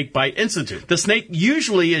Africa Snakebite Institute. The snake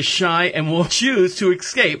usually is shy and will choose to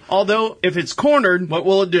escape, although if it's cornered, what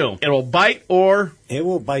will it do? It'll bite or... It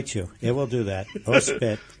will bite you. It will do that. Or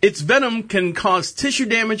spit. Its venom can cause tissue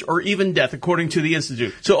damage or even death, according to the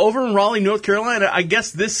Institute. So over in Raleigh, North Carolina, I guess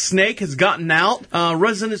this snake has gotten out.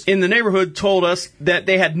 Residents in the neighborhood told us that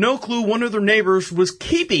they had no clue one of their neighbors was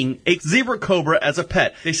keeping a zebra cobra as a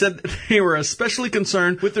pet. They said they were especially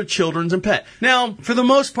concerned with their children and pet. Now, for the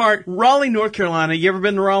most part, Raleigh, North Carolina, you ever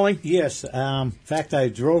been to Raleigh? Yes. In fact, I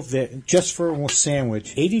drove there just for a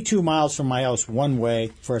sandwich. 82 miles from my house one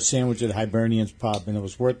way for a sandwich at Hibernian's Pub. And it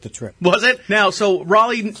was worth the trip. Was it? Now, so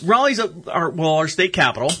Raleigh's our state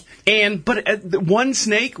capital, but one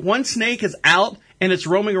snake is out and it's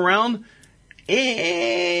roaming around. Are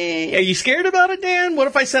you scared about it, Dan? What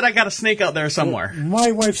if I said I got a snake out there somewhere? Well,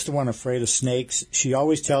 my wife's the one afraid of snakes. She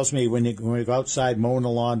always tells me when we go outside mowing the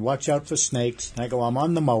lawn, watch out for snakes. And I go, I'm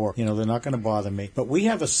on the mower. They're not going to bother me. But we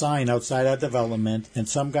have a sign outside our development, and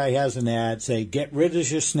some guy has an ad, say, get rid of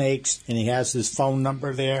your snakes, and he has his phone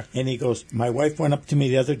number there. And he goes, my wife went up to me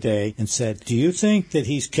the other day and said, do you think that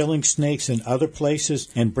he's killing snakes in other places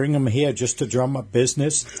and bring them here just to drum up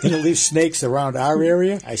business and leave snakes around our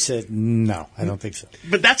area? I said, no. I don't think so.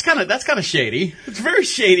 But that's kind of shady. It's very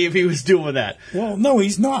shady if he was doing that. Well, no,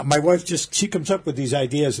 he's not. My wife she comes up with these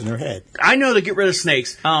ideas in her head. I know to get rid of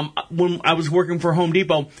snakes. When I was working for Home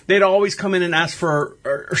Depot, they'd always come in and ask for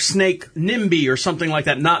a snake NIMBY or something like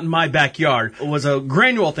that. Not in my backyard. It was a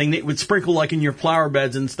granule thing that would sprinkle like in your flower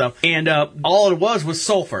beds and stuff. And all it was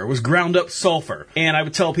sulfur. It was ground up sulfur. And I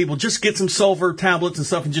would tell people, just get some sulfur tablets and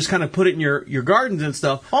stuff and just kind of put it in your gardens and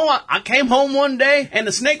stuff. Oh, I came home one day and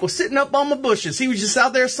the snake was sitting up on my bushes. He was just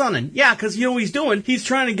out there sunning. Yeah, because you know what he's doing? He's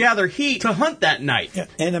trying to gather heat to hunt that night. Yeah,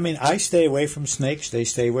 and I stay away from snakes. They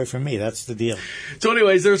stay away from me. That's the deal. So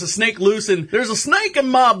anyways, there's a snake in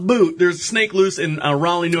my boot. There's a snake loose in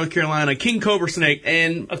Raleigh, North Carolina, king cobra snake,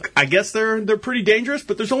 and I guess they're pretty dangerous,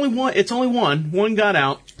 but there's only one. It's only one. One got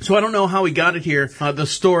out. So I don't know how he got it here. The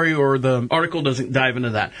story or the article doesn't dive into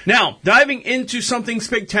that. Now, diving into something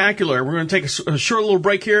spectacular, we're going to take a short little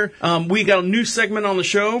break here. We got a new segment on the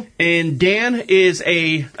show, and Dan is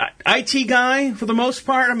a IT guy for the most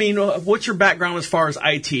part. I mean, what's your background as far as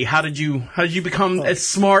IT? How did you become as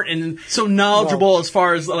smart and so knowledgeable as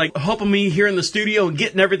far as like helping me here in the studio and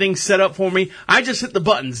getting everything set up for me? I just hit the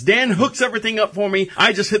buttons. Dan hooks everything up for me.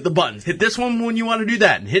 I just hit the buttons. Hit this one when you want to do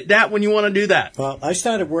that, and hit that when you want to do that. Well, I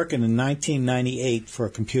started working in 1998 for a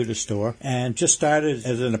computer store and just started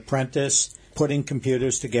as an apprentice, putting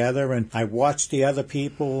computers together, and I watched the other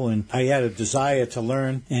people, and I had a desire to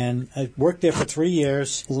learn, and I worked there for 3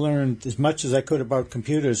 years, learned as much as I could about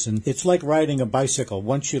computers, and it's like riding a bicycle.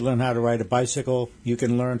 Once you learn how to ride a bicycle, you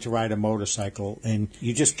can learn to ride a motorcycle, and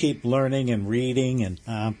you just keep learning and reading and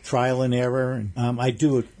trial and error, and I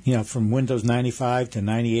do it, from Windows 95 to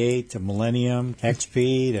 98 to Millennium,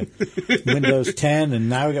 XP to Windows 10, and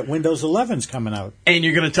now we got Windows 11's coming out. And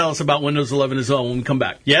you're going to tell us about Windows 11 as well when we come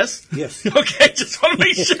back. Yes? Yes. Okay, just want to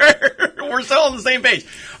make sure. We're still on the same page.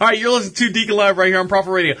 All right, you're listening to Deacon Live right here on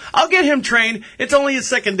Prophet Radio. I'll get him trained. It's only his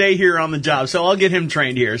second day here on the job, so I'll get him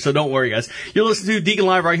trained here. So don't worry, guys. You're listening to Deacon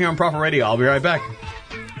Live right here on Prophet Radio. I'll be right back.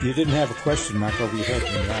 You didn't have a question mark over your head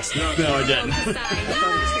when you asked me. No, I didn't.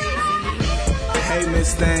 Hey,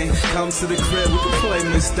 Miss Thing, come to the crib, we can play,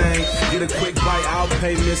 Miss Thing. Get a quick bite, I'll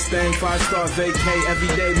pay, Miss Thing. 5-star vacay every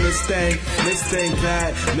day, Miss Thing. Miss Thing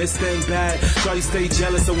bad, Miss Thing bad. Shawty stay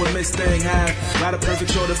jealous of what Miss Thing have. Got a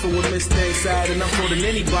perfect shoulder for what Miss Thing sad. And I'm holding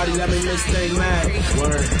anybody that make Miss Thing mad.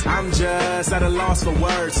 Word, I'm just at a loss for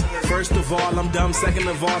words. First of all, I'm dumb. Second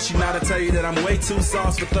of all, she not to tell you that I'm way too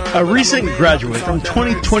sauce for third. A recent graduate from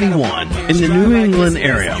 2021 in the New England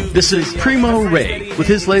area. This is Primo Ray with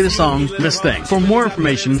his latest song, Miss Thing. For more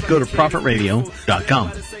information, go to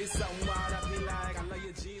ProphetRadio.com.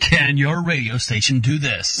 Can your radio station do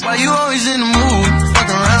this? Why you always in the mood? Fuck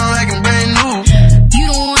around like I'm brand new. You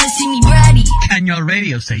don't wanna see me bratty. Can your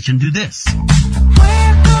radio station do this?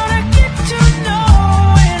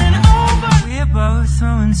 We're both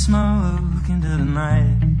throwing smoke into the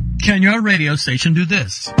night. Can your radio station do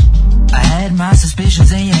this? I had my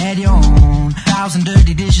suspicions and you had your own. 1,000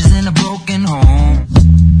 dirty dishes in a broken home.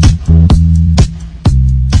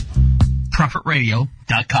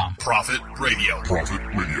 ProphetRadio.com. Prophet Radio. Prophet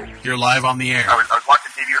Radio. You're live on the air. I was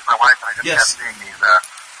watching TV with my wife, and I just kept seeing these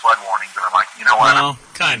flood warnings, and I'm like, you know what? No,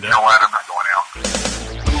 kind of. You know what? I'm not going out.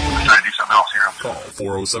 I'm trying to do something else here. Call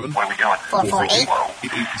 407. What are we doing?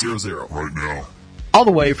 8800 right now. All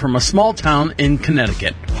the way from a small town in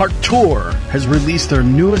Connecticut, Heart Tour has released their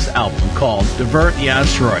newest album called Divert the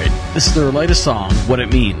Asteroid. This is their latest song, What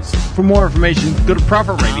It Means. For more information, go to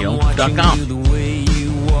ProphetRadio.com. The way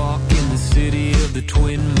you walk in the city of the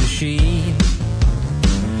twin machine.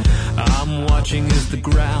 I'm watching as the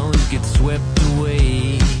ground gets swept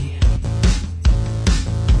away.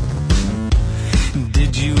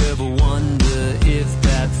 Did you ever wonder if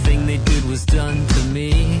that thing they did was done to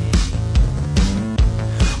me?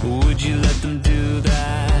 Would you let them do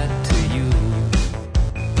that to you?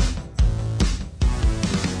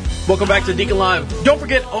 Welcome back to Deacon Live. Don't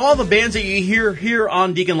forget all the bands that you hear here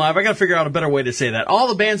on Deacon Live. I got to figure out a better way to say that. All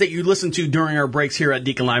the bands that you listen to during our breaks here at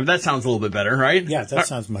Deacon Live. That sounds a little bit better, right? Yeah, that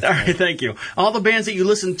sounds much better. better. All right, thank you. All the bands that you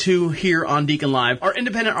listen to here on Deacon Live are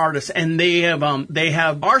independent artists, and they have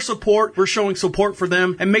our support. We're showing support for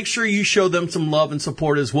them, and make sure you show them some love and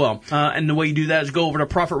support as well. And the way you do that is go over to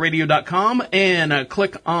ProphetRadio.com and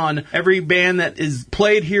click on every band that is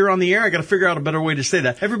played here on the air. I got to figure out a better way to say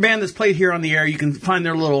that. Every band that's played here on the air, you can find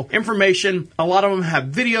their little information. A lot of them have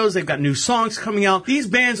videos. They've got new songs coming out. These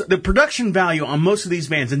bands, the production value on most of these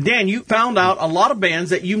bands, and Dan, you found out a lot of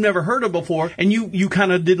bands that you've never heard of before, and you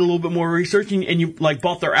kind of did a little bit more research, and you like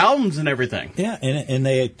bought their albums and everything. Yeah, and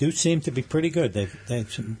they do seem to be pretty good. They've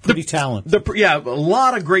some pretty talent. Yeah, a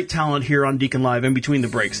lot of great talent here on Deacon Live in between the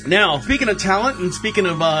breaks. Now, speaking of talent and speaking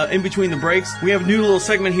of in between the breaks, we have a new little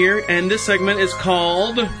segment here, and this segment is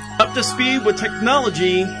called Up to Speed with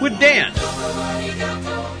Technology with Dan.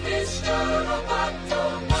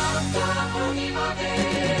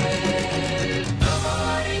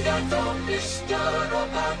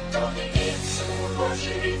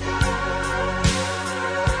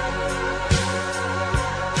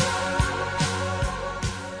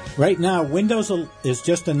 Right now, Windows is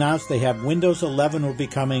just announced they have Windows 11 will be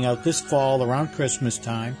coming out this fall around Christmas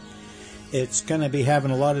time. It's going to be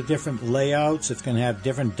having a lot of different layouts. It's going to have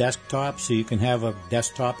different desktops, so you can have a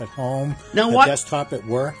desktop at home, desktop at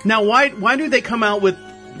work. Now, why do they come out with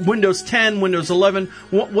Windows 10, Windows 11?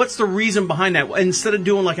 What's the reason behind that? Instead of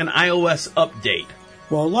doing like an iOS update?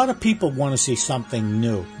 Well, a lot of people want to see something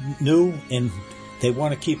new, and they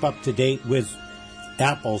want to keep up to date with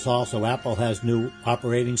Apple's also. Apple has new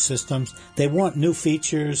operating systems. They want new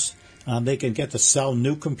features. They can get to sell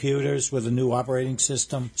new computers with a new operating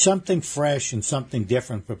system. Something fresh and something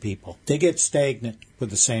different for people. They get stagnant with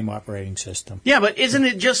the same operating system. Yeah, but isn't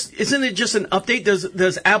it just an update?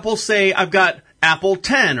 Does Apple say I've got Apple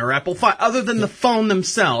 10 or Apple 5? Other than the phone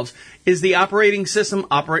themselves, is the operating system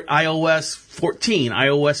iOS 14,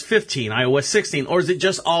 iOS 15, iOS 16, or is it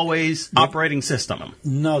just always operating system?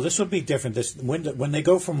 No, this will be different. When they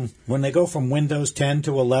go from Windows 10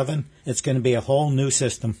 to 11, it's going to be a whole new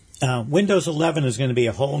system. Windows 11 is going to be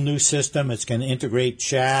a whole new system. It's going to integrate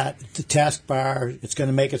chat, the taskbar. It's going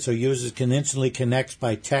to make it so users can instantly connect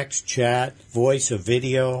by text, chat, voice, or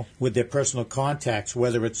video with their personal contacts,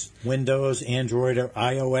 whether it's Windows, Android, or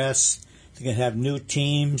iOS. They can have new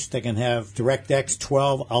Teams. They can have DirectX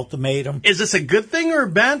 12 Ultimatum. Is this a good thing or a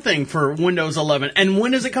bad thing for Windows 11? And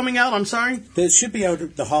when is it coming out? I'm sorry? It should be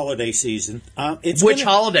out the holiday season. Which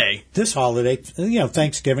holiday? This holiday.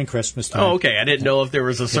 Thanksgiving, Christmas time. Oh, okay. I didn't know if there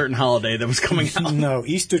was a certain holiday that was coming out. No,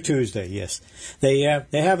 Easter Tuesday, yes. They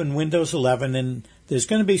have in Windows 11, and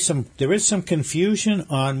there is some confusion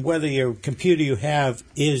on whether your computer you have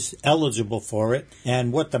is eligible for it,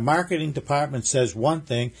 and what the marketing department says one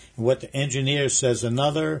thing, and what the engineer says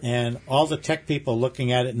another, and all the tech people looking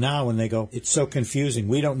at it now, and they go, it's so confusing.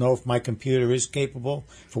 We don't know if my computer is capable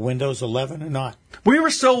for Windows 11 or not. We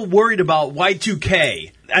were so worried about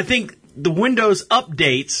Y2K. I think the Windows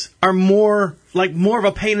updates are more of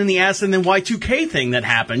a pain in the ass than the Y2K thing that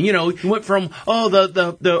happened. You went from,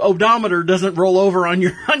 the odometer doesn't roll over on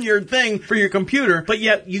your thing for your computer, but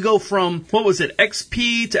yet you go from, what was it,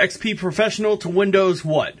 XP to XP Professional to Windows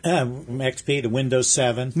what? XP to Windows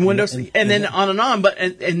 7. And then on and on, but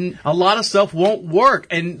and a lot of stuff won't work,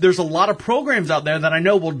 and there's a lot of programs out there that I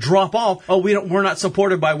know will drop off. Oh, we're not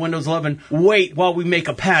supported by Windows 11. Wait while we make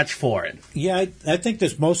a patch for it. Yeah, I think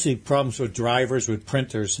there's mostly problems with drivers, with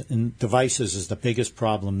printers, and devices is the biggest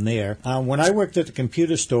problem there. When I worked at the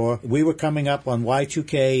computer store, we were coming up on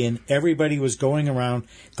Y2K, and everybody was going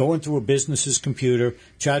through a business's computer,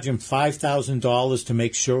 charging $5,000 to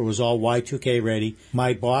make sure it was all Y2K ready.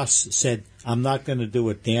 My boss said, I'm not going to do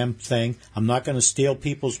a damn thing. I'm not going to steal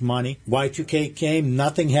people's money. Y2K came,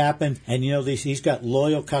 nothing happened, and he's got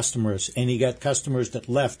loyal customers, and he got customers that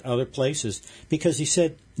left other places because he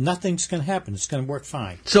said, nothing's going to happen. It's going to work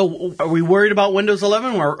fine. So are we worried about Windows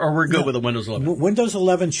 11, or we're good with the Windows 11? Windows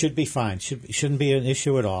 11 should be fine. Shouldn't be an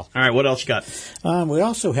issue at all. All right, what else you got? We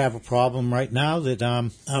also have a problem right now that I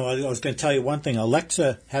was going to tell you one thing.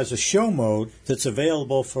 Alexa has a show mode that's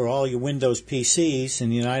available for all your Windows PCs in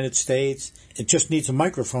the United States. It just needs a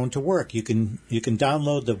microphone to work. You can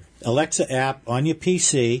download the Alexa app on your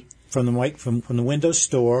PC from the Windows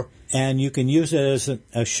Store, and you can use it as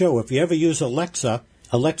a show. If you ever use Alexa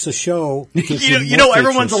Show.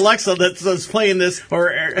 Everyone's Alexa that's playing this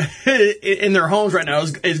or in their homes right now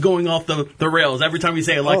is going off the rails. Every time you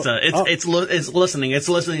say Alexa, it's listening. It's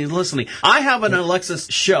listening. I have an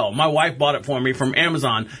Alexa Show. My wife bought it for me from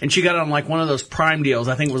Amazon, and she got it on like one of those Prime deals.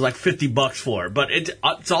 I think it was like $50 for it, but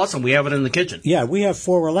it's awesome. We have it in the kitchen. Yeah, we have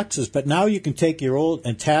 4 Alexas, but now you can take your old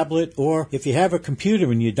tablet, or if you have a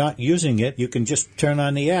computer and you're not using it, you can just turn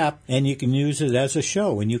on the app and you can use it as a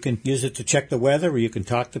show, and you can use it to check the weather, or you can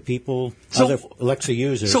talk to people, other Alexa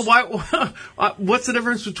users. So what's the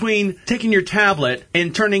difference between taking your tablet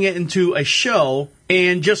and turning it into a show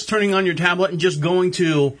and just turning on your tablet and just going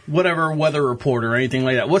to whatever weather report or anything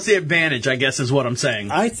like that? What's the advantage, I guess, is what I'm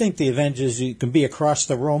saying? I think the advantage is you can be across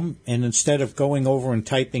the room, and instead of going over and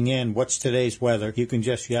typing in, what's today's weather, you can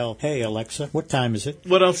just yell, hey, Alexa, what time is it?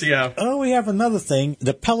 What else do you have? Oh, we have another thing.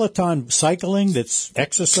 The Peloton cycling, that's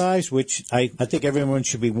exercise, which I think everyone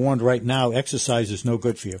should be warned right now, exercise is no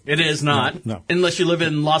good for you. It is not. No. Unless you live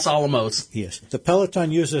in Los Alamos. Yes. The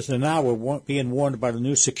Peloton users are now being warned about a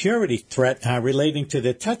new security threat relating to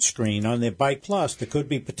their touchscreen on their Bike Plus that could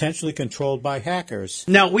be potentially controlled by hackers.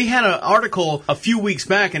 Now, we had an article a few weeks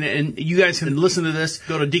back, and you guys can listen to this,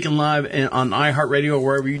 go to Deacon Live on iHeartRadio or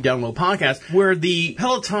wherever you download podcasts, where the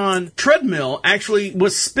Peloton treadmill actually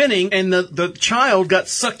was spinning and the child got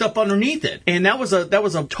sucked up underneath it. And that was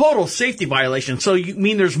a total safety violation. So you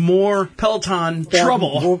mean there's more Peloton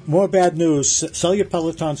trouble? More bad news. Sell your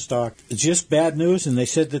Peloton stock. It's just bad news, and they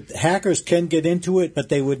said that hackers can get into it, but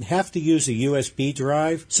they would have to use a USB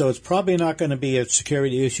drive. So it's probably not going to be a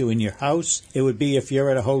security issue in your house. It would be if you're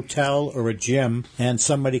at a hotel or a gym and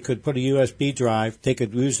somebody could put a USB drive. They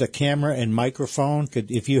could use the camera and microphone.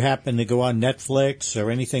 If you happen to go on Netflix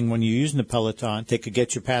or anything when you're using the Peloton, they could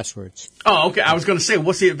get your passwords. Oh, okay. I was going to say,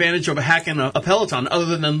 what's the advantage of hacking a Peloton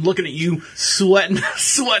other than looking at you sweating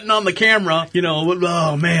on the camera?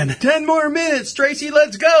 Oh man, 10 more minutes, Tracy,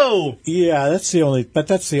 let's go. Yeah, that's the only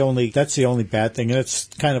bad thing, and it's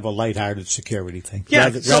kind of a lighthearted security thing. Yeah,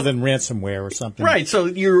 rather than ransomware or something. Right. So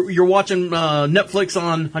you're watching Netflix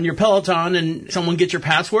on your Peloton, and someone gets your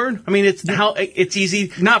password. I mean, it's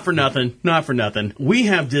easy. Not for nothing. We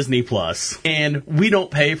have Disney Plus, and we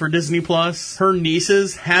don't pay for Disney Plus. Her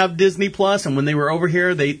nieces have Disney Plus, and when they were over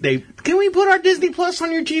here, they can we put our Disney Plus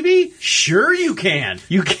on your TV? Sure you can.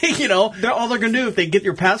 You can, all they're going to do if they get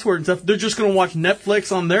your password and stuff, they're just going to watch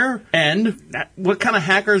Netflix on their end. What kind of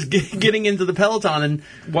hackers getting into the Peloton and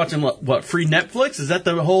watching what, free Netflix? Is that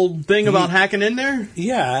the whole thing about hacking in there?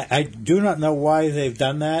 Yeah, I do not know why they've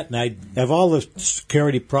done that. And of all the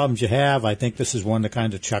security problems you have, I think this is one to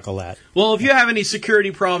kind of chuckle at. Well, if you have any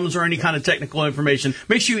security problems or any kind of technical information,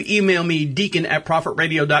 make sure you email me,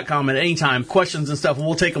 deacon@profitradio.com at any time, questions and stuff, and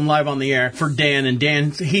we'll take them live on the air for Dan. And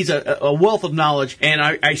Dan, he's a wealth of knowledge, and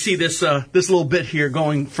I see this little bit here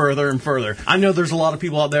going further and further. I know there's a lot of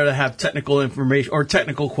people out there that have technical information or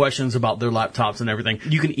technical questions about their laptops and everything.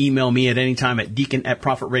 You can email me at any time at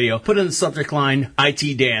deacon@profitradio. Put in the subject line,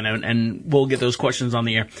 IT Dan, and we'll get those questions on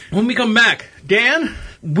the air. When we come back, Dan,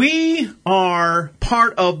 we are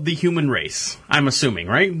part of the human race, I'm assuming,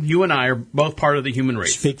 right? You and I are both part of the human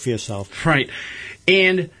race. Speak for yourself. Right.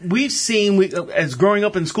 And we've seen, as growing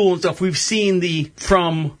up in school and stuff, we've seen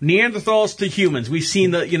from Neanderthals to humans. We've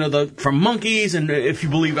seen from monkeys, and if you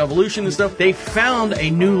believe evolution and stuff, they found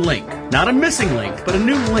a new link. Not a missing link, but a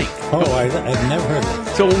new link. Oh, I've never heard of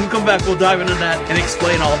that. So when we come back, we'll dive into that and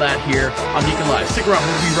explain all that here on Deacon Live. Stick around.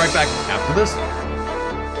 We'll be right back after this.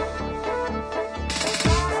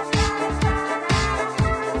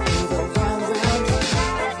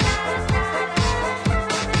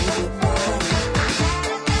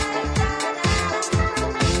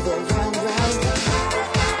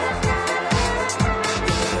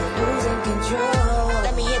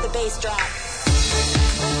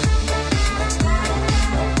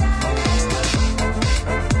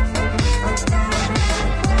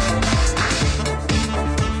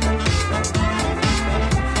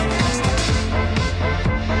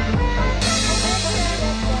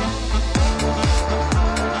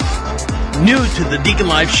 New to the Deacon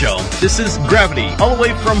Live show, this is Gravity, all the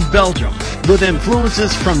way from Belgium, with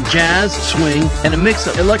influences from jazz, swing, and a mix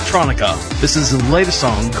of electronica. This is his latest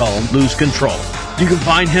song called Lose Control. You can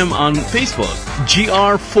find him on Facebook,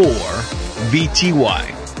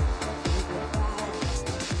 GR4VTY.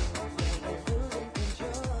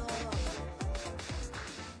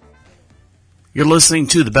 You're listening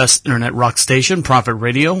to the best internet rock station, Prophet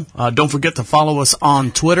Radio. Don't forget to follow us on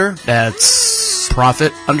Twitter. That's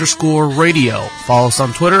Prophet_radio. Follow us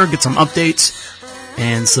on Twitter, get some updates,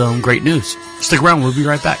 and some great news. Stick around, we'll be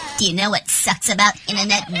right back. Do you know what sucks about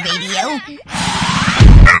internet radio?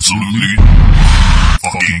 Absolutely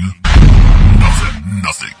fucking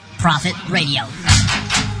nothing. Prophet Radio.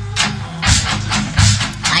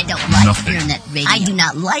 I don't like internet radio. I do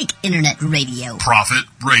not like internet radio. Prophet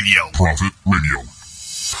Radio. Prophet Radio.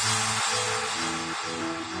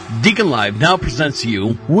 Deacon Live now presents to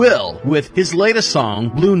you Will with his latest song,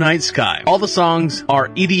 Blue Night Sky. All the songs are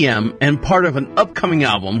EDM and part of an upcoming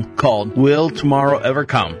album called Will Tomorrow Ever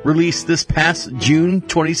Come, released this past June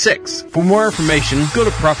 26th. For more information, go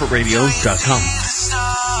to ProphetRadio.com.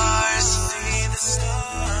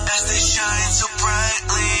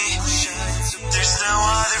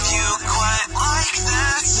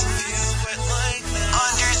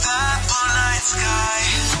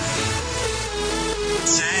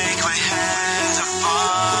 Take my hand and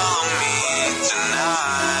follow me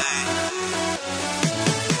tonight.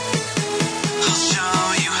 I'll show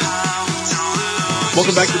you how to lose.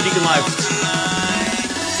 Welcome back to Deacon Live.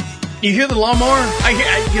 You hear the lawnmower?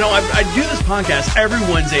 I do this podcast every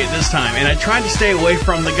Wednesday at this time, and I try to stay away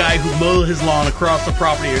from the guy who mows his lawn across the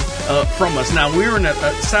property from us. Now, we're in a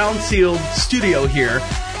sound-sealed studio here.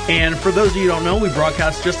 And for those of you who don't know, we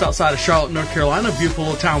broadcast just outside of Charlotte, North Carolina, a beautiful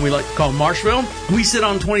little town we like to call Marshville. We sit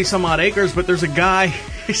on 20-some-odd acres, but there's a guy,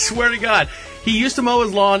 I swear to God, he used to mow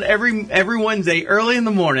his lawn every Wednesday early in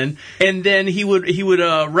the morning, and then he would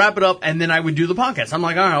wrap it up, and then I would do the podcast. I'm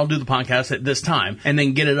like, all right, I'll do the podcast at this time, and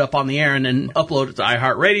then get it up on the air, and then upload it to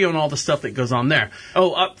iHeartRadio and all the stuff that goes on there.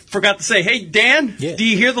 Oh, I forgot to say, hey, Dan, Do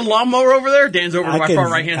you hear the lawnmower over there? Dan's over my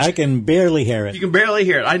far right hand. I can barely hear it. You can barely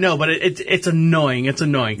hear it. I know, but it's annoying. It's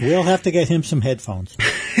annoying. We'll have to get him some headphones.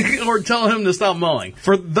 Or tell him to stop mowing.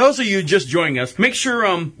 For those of you just joining us, make sure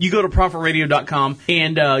you go to ProphetRadio.com,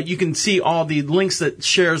 and you can see all the links that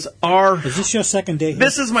shares our... Is this your second day here?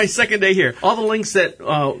 This is my second day here. All the links that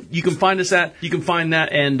you can find us at, you can find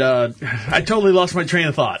that, and I totally lost my train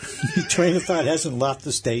of thought. Your train of thought hasn't left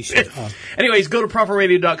the station. Anyways, go to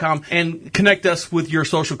ProphetRadio.com and connect us with your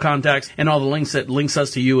social contacts and all the links that links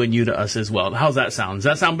us to you and you to us as well. How's that sound? Does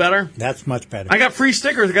that sound better? That's much better. I got free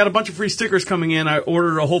stickers. I got a bunch of free stickers coming in. I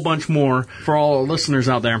ordered a whole bunch more for all our listeners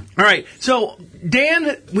out there. All right, so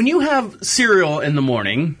Dan, when you have cereal in the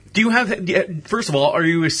morning, first of all, are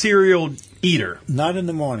you a cereal eater. Not in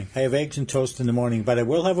the morning. I have eggs and toast in the morning, but I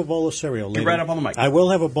will have a bowl of cereal later. Get right up on the mic. I will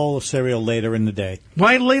have a bowl of cereal later in the day.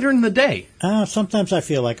 Why later in the day? Sometimes I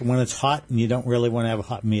feel like when it's hot and you don't really want to have a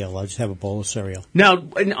hot meal, I'll just have a bowl of cereal. Now,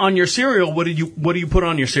 on your cereal, what do you put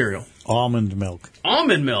on your cereal? Almond milk.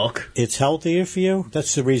 Almond milk? It's healthier for you.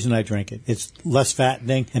 That's the reason I drink it. It's less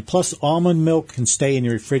fattening. And plus, almond milk can stay in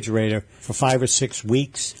your refrigerator for 5 or 6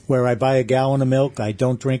 weeks. Where I buy a gallon of milk, I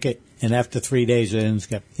don't drink it. And after 3 days, I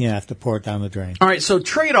have to pour it down the drain. All right, so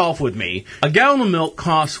trade off with me. A gallon of milk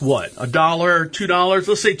costs what? $1, $2?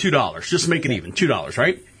 Let's say $2. Just to make it even. $2,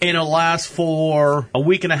 right? And it'll last for a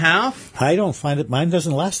week and a half? I don't find it. Mine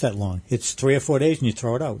doesn't last that long. It's 3 or 4 days and you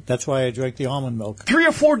throw it out. That's why I drink the almond milk. 3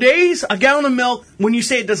 or 4 days? A gallon of milk, when you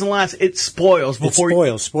say it doesn't last, it spoils before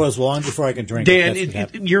spoils long before I can drink Dan,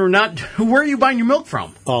 it. you're not. Where are you buying your milk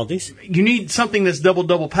from? Aldi's. You need something that's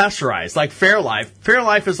double pasteurized, like Fairlife.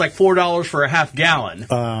 Fairlife is like $4 for a half gallon.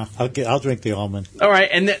 I'll drink the almond. All right,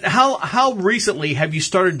 and then how recently have you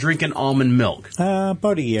started drinking almond milk?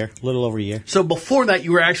 About a year, a little over a year. So before that,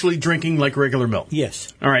 you were actually drinking like regular milk?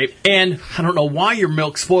 Yes. All right, and I don't know why your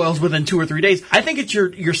milk spoils within 2 or 3 days. I think it's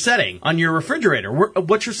your setting on your refrigerator.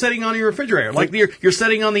 What's your setting on your refrigerator? Like your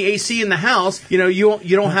setting on the AC in the house. You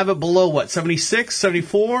don't have it below what, 76,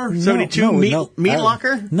 74, 72 meat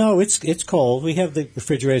locker? No, it's cold. We have the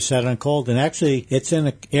refrigerator set on cold, and actually it's in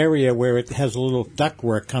an area where it has a little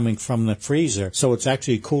ductwork coming from the freezer, so it's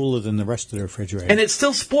actually cooler than the rest of the refrigerator. And it's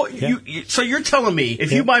still spoiled. Yeah. So you're telling me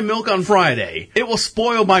if you buy milk on Friday, it will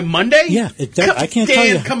spoil by Monday? Yeah, it does. I can't tell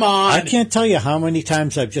you. Come on. I can't tell you how many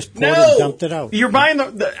times I've just poured and dumped it out. You're buying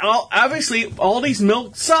obviously Aldi's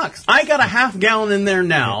milk sucks. I got a half gallon in there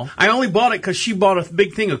now. I only bought it because she bought a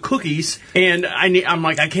big thing of cookies, and I'm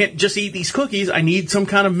like, I can't just eat these cookies. I need some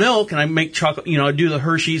kind of milk, and I make chocolate. I do the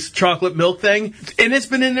Hershey's chocolate milk thing, and it's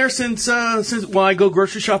been in there since I go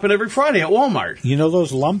grocery shopping every Friday at Walmart. You know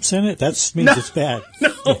those lumps in it? That means it's bad.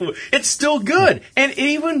 No, it's still good. And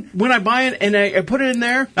even when I buy it and I put it in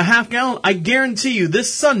there, a half gallon, I guarantee you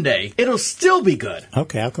this Sunday, it'll still be good.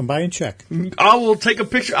 Okay, I'll come by and check. I will take a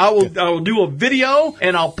picture. I will do a video,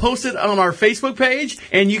 and I'll post it on our Facebook page,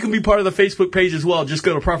 and you can be part of the Facebook page as well. Just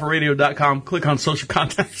go to prophetradio.com, click on social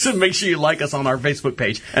contacts, and make sure you like us on our Facebook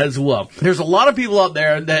page as well. There's a lot of people out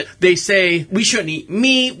there that they say we shouldn't eat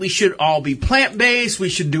meat, we should all be plant-based, we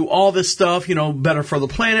should do all this stuff, better for the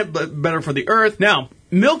planet, but better for the earth. Now,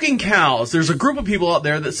 milking cows, there's a group of people out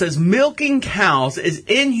there that says milking cows is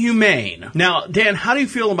inhumane. Now, Dan, how do you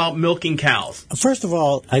feel about milking cows? First of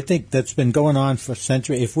all, I think that's been going on for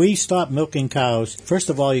centuries. If we stop milking cows, first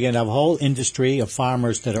of all, you're going to have a whole industry of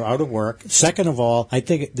farmers that are out of work. Second of all, I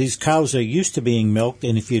think these cows are used to being milked,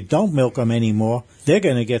 and if you don't milk them anymore, they're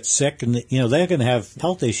going to get sick, and they're going to have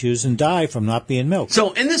health issues and die from not being milked.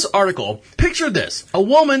 So in this article, picture this. A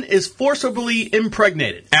woman is forcibly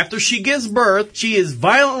impregnated. After she gives birth, she is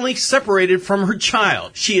violently separated from her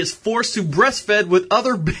child. She is forced to breastfeed with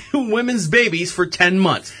other women's babies for 10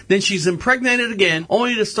 months. Then she's impregnated again,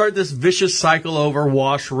 only to start this vicious cycle over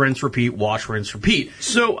wash, rinse, repeat, wash, rinse, repeat.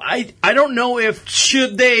 So I don't know if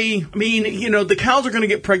the cows are going to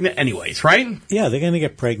get pregnant anyways, right? Yeah, they're going to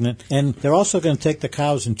get pregnant, and they're also going to take the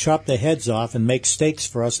cows and chop their heads off and make steaks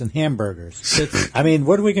for us and hamburgers.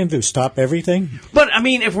 What are we going to do? Stop everything? But,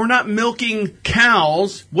 if we're not milking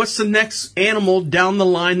cows, what's the next animal down the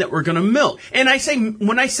line that we're going to milk? And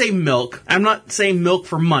when I say milk, I'm not saying milk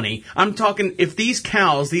for money. I'm talking if these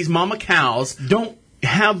cows, these mama cows, don't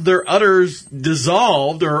have their udders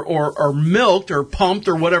dissolved or milked or pumped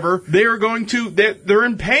or whatever, they're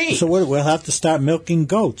in pain. So we'll have to start milking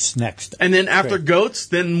goats next. And then after goats,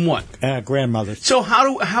 then what? Grandmothers. So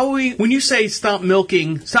when you say stop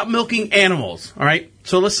milking animals, all right?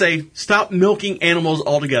 So let's say stop milking animals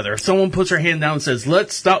altogether. If someone puts their hand down and says,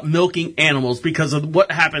 let's stop milking animals because of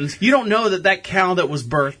what happens, you don't know that cow that was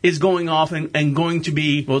birthed is going off and going to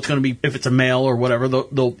be, it's going to be, if it's a male or whatever,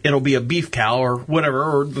 it'll be a beef cow or whatever,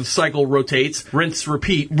 or the cycle rotates, rinse,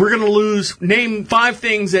 repeat. We're going to name 5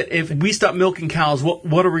 things that if we stop milking cows,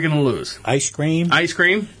 what are we going to lose? Ice cream.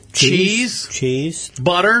 Cheese.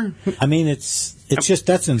 Butter. It's just,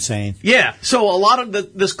 that's insane. Yeah. So a lot of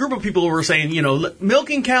this group of people were saying,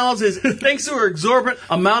 milking cows is, thanks to her exorbitant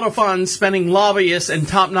amount of funds spending lobbyists and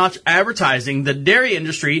top-notch advertising, the dairy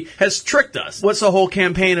industry has tricked us. What's the whole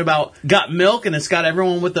campaign about? Got milk, and it's got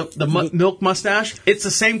everyone with the milk mustache. It's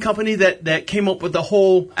the same company that came up with the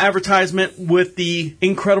whole advertisement with the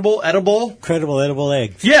incredible edible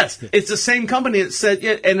eggs. Yes. It's the same company that said,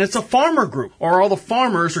 and it's a farmer group, or all the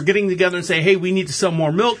farmers are getting together and say, hey, we need to sell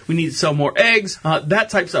more milk, we need to sell more eggs. That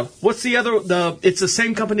type of stuff. What's the other? It's the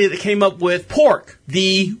same company that came up with pork.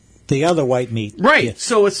 The The other white meat. Right. Yes.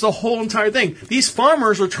 So it's the whole entire thing. These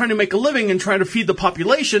farmers are trying to make a living and trying to feed the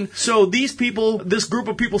population. So these people, this group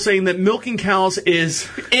of people saying that milking cows is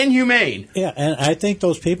inhumane. Yeah, and I think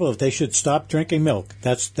those people, if they should stop drinking milk,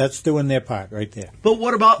 that's doing their part right there. But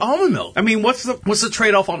what about almond milk? I mean, what's the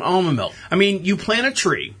trade-off on almond milk? I mean, you plant a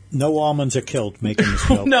tree. No almonds are killed making this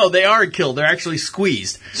milk. No, they aren't killed. They're actually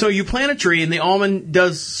squeezed. So you plant a tree and the almond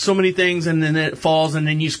does so many things and then it falls and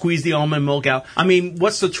then you squeeze the almond milk out. I mean,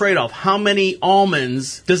 what's the trade-off? How many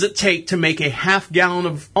almonds does it take to make a half gallon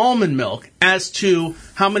of almond milk as to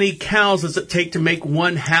how many cows does it take to make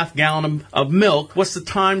 1/2 gallon of milk? What's the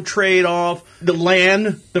time trade-off? The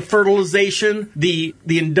land, the fertilization, the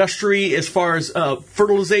industry as far as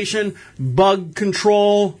fertilization, bug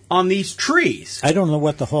control on these trees. I don't know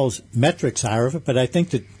what the whole metrics are of it, but I think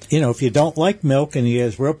that, if you don't like milk and you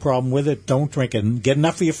have a real problem with it, don't drink it. And get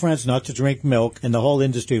enough of your friends not to drink milk, and the whole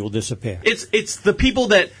industry will disappear. It's the people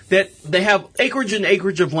that they have acreage and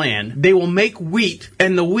acreage of land. They will make wheat,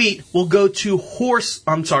 and the wheat will go to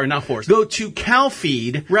go to cow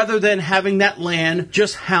feed rather than having that land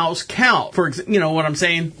just house cow. You know what I'm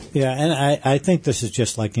saying? Yeah, and I think this is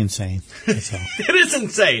just like insane. That's all. It is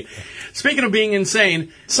insane. Speaking of being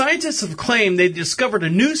insane, scientists have claimed they discovered a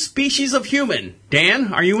new species of human.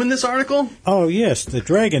 Dan, are you in this article? Oh, yes, the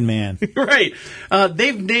Dragon Man. Right.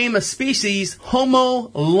 They've named a species Homo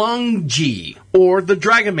longi, or the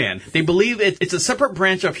Dragon Man. They believe it's a separate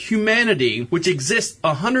branch of humanity which exists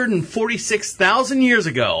 146,000 years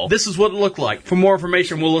ago. This is what it looked like. For more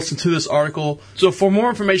information, we'll listen to this article. So for more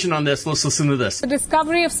information on this, let's listen to this. The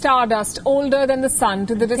discovery of stardust older than the sun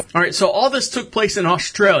to the... All right, so all this took place in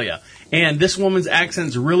Australia, and this woman's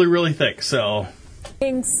accent's really, really thick, so...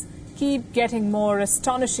 Things keep getting more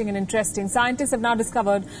astonishing and interesting. Scientists have now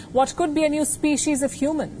discovered what could be a new species of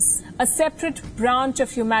humans, a separate branch of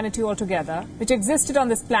humanity altogether, which existed on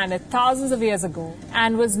this planet thousands of years ago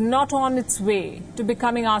and was not on its way to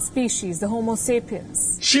becoming our species, the Homo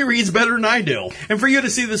sapiens. She reads better than I do. And for you to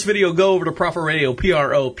see this video, go over to Prophet Radio,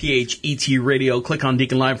 PROPHET Radio. Click on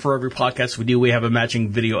Deacon Live. For every podcast we do, we have a matching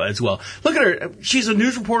video as well. Look at her. She's a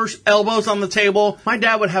news reporter, elbows on the table. My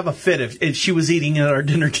dad would have a fit if she was eating at our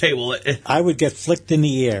dinner table. I would get flicked in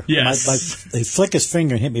the ear. Yes. He'd flick his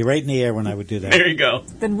finger and hit me right in the ear when I would do that. There you go.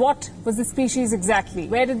 Then what was the species exactly?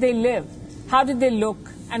 Where did they live? How did they look?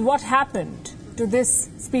 And what happened to this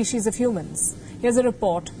species of humans? Here's a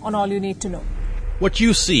report on all you need to know. What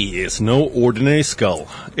you see is no ordinary skull.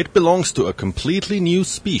 It belongs to a completely new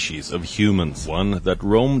species of humans, one that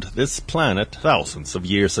roamed this planet thousands of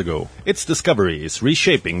years ago. Its discovery is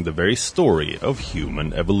reshaping the very story of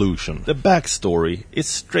human evolution. The backstory is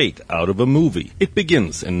straight out of a movie. It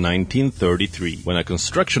begins in 1933, when a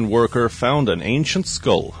construction worker found an ancient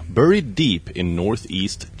skull buried deep in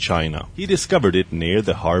northeast China. He discovered it near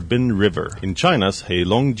the Harbin River, in China's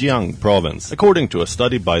Heilongjiang province. According to a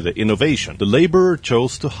study by The Innovation, the laborer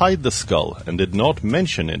chose to hide the skull and did not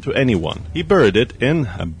mention it to anyone. He buried it in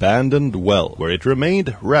an abandoned well, where it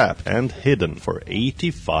remained wrapped and hidden for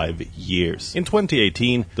 85 years. In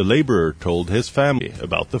 2018, the laborer told his family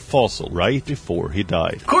about the fossil right before he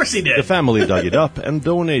died. Of course he did. The family dug it up and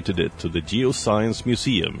donated it to the Geoscience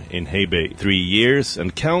Museum in Hebei. 3 years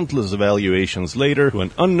and countless evaluations later, to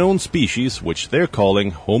an unknown species which they're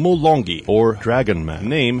calling Homo longi, or Dragon Man,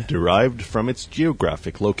 name derived from its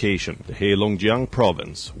geographic location, the Heilongjiang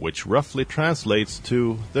province, which roughly translates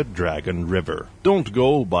to the Dragon River. Don't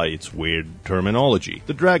go by its weird terminology.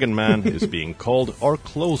 The Dragon Man is being called our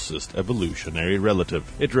closest evolutionary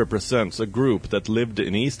relative. It represents a group that lived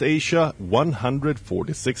in East Asia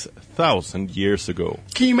 146,000 years ago.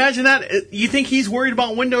 Can you imagine that? You think he's worried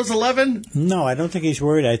about Windows 11? No, I don't think he's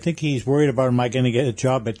worried. I think he's worried about, am I going to get a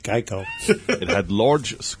job at Geico? It had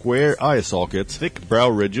large square eye sockets, thick brow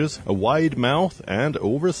ridges, a wide mouth, and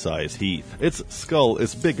oversized teeth. Its skull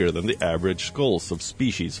is bigger than the average skulls of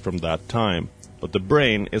species from that time, but the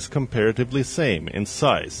brain is comparatively same in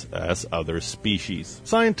size as other species.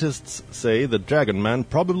 Scientists say the Dragon Man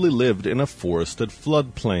probably lived in a forested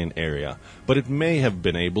floodplain area, but it may have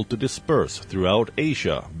been able to disperse throughout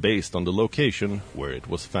Asia based on the location where it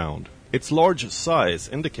was found. Its large size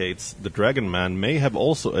indicates the Dragon Man may have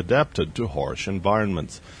also adapted to harsh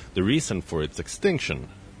environments. The reason for its extinction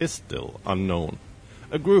is still unknown.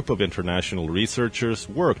 A group of international researchers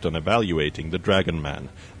worked on evaluating the Dragon Man.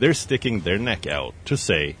 They're sticking their neck out to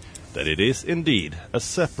say that it is indeed a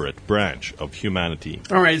separate branch of humanity.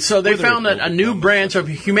 All right, so they found a new branch of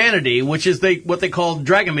humanity, which is what they call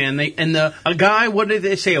Dragon Man. A guy, what did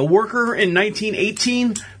they say, a worker in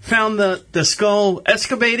 1918 found the skull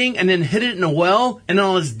excavating and then hid it in a well, and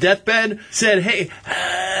on his deathbed said, hey,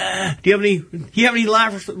 Do you have any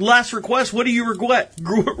last requests? What do you regret?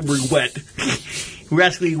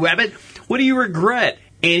 Rascally Rabbit, what do you regret?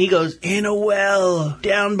 And he goes, in a well,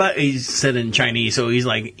 down by... He said in Chinese, so he's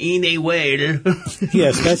like, in a well.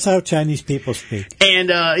 Yes, that's how Chinese people speak.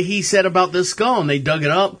 And he said about this skull, and they dug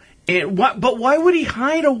it up. And but why would he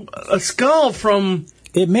hide a skull from...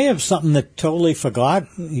 It may have something that totally forgot,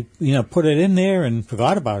 put it in there and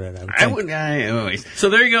forgot about it. Anyways. So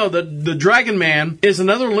there you go. The Dragon Man is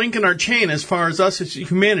another link in our chain as far as us as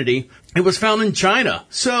humanity. It was found in China.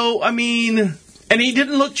 So, I mean, and he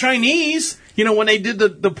didn't look Chinese. You know, when they did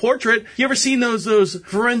the portrait, you ever seen those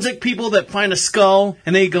forensic people that find a skull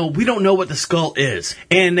and they go, we don't know what the skull is.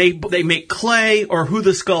 And they make clay or who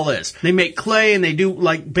the skull is. They make clay and they do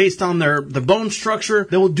like based on the bone structure,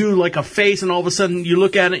 they will do like a face and all of a sudden you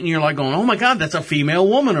look at it and you're like going, oh my God, that's a female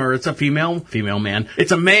woman or it's a female man.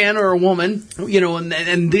 It's a man or a woman, you know,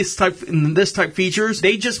 and this type features.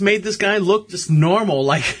 They just made this guy look just normal.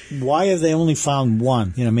 Like, why have they only found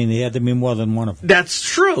one? You know, I mean, they had to be more than one of them. That's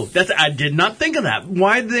true. I did not think of that.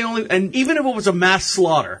 Why did they only... And even if it was a mass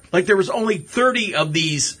slaughter, like there was only 30 of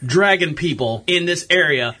these dragon people in this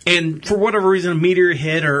area, and for whatever reason, a meteor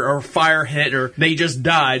hit or fire hit, or they just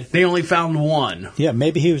died, they only found one. Yeah,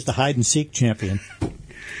 maybe he was the hide-and-seek champion.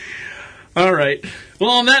 All right. Well,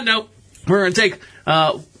 on that note, we're going to take...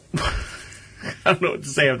 I don't know what to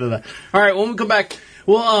say after that. All right, when we come back...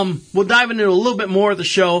 We'll dive into a little bit more of the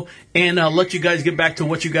show and let you guys get back to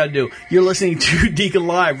what you got to do. You're listening to Deacon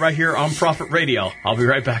Live right here on Prophet Radio. I'll be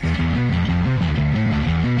right back.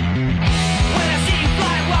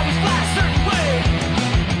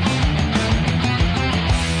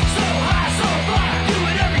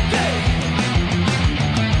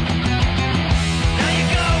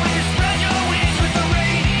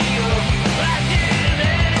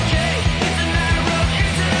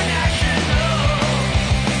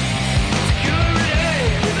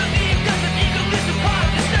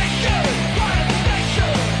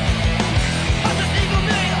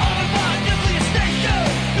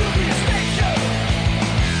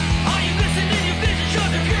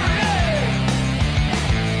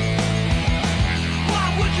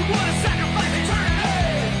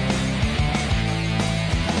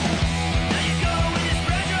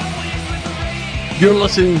 You're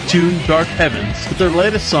listening to Dark Heavens with their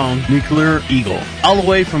latest song, Nuclear Eagle, all the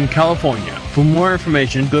way from California. For more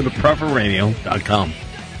information, go to ProphetRadio.com.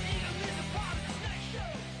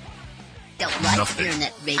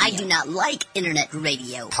 I do not like internet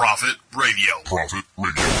radio. Prophet Radio. Prophet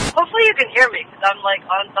Radio. Hopefully you can hear me, because I'm like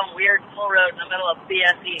on some weird full road in the middle of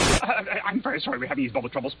BSE. I'm very sorry we're having these double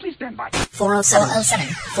troubles. Please stand by.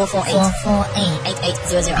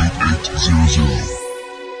 407-448-8800.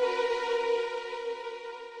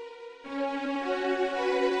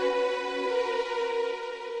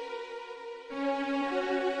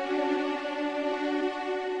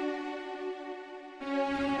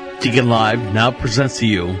 Deacon Live now presents to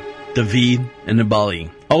you David and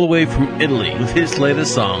Nabali, all the way from Italy, with his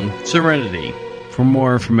latest song, Serenity. For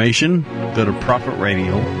more information, go to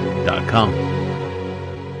ProphetRadio.com.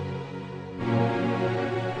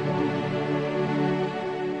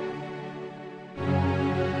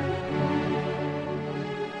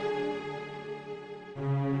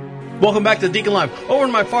 Welcome back to Deacon Live. Over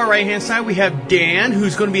on my far right-hand side, we have Dan,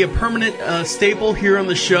 who's going to be a permanent staple here on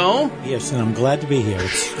the show. Yes, and I'm glad to be here.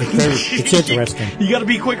 It's interesting. You got to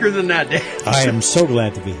be quicker than that, Dan. I am so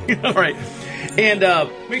glad to be here. All right. And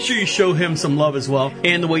make sure you show him some love as well.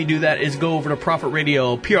 And the way you do that is go over to Prophet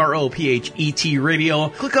Radio, Prophet Radio.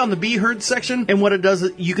 Click on the Be Heard section. And what it does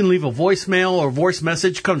is you can leave a voicemail or voice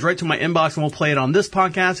message. Comes right to my inbox and we'll play it on this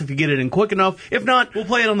podcast if you get it in quick enough. If not, we'll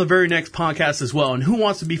play it on the very next podcast as well. And who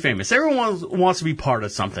wants to be famous? Everyone wants to be part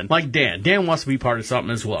of something. Like Dan. Dan wants to be part of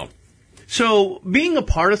something as well. So, being a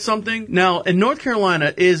part of something, now, in North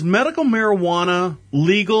Carolina, is medical marijuana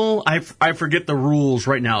legal? I forget the rules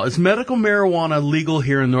right now. Is medical marijuana legal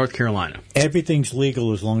here in North Carolina? Everything's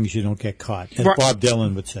legal as long as you don't get caught, as Bob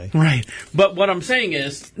Dylan would say. Right. But what I'm saying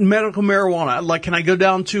is, medical marijuana, like, can I go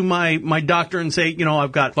down to my doctor and say, you know,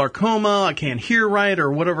 I've got glaucoma, I can't hear right, or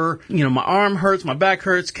whatever, you know, my arm hurts, my back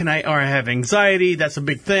hurts, or I have anxiety, that's a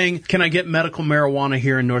big thing. Can I get medical marijuana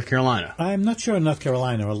here in North Carolina? I'm not sure in North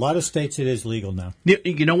Carolina. A lot of states it is legal now.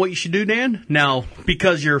 You know what you should do, Dan? Now,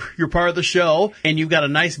 because you're part of the show and you've got a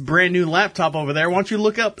nice brand new laptop over there, why don't you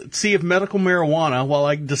look up, see if medical marijuana, while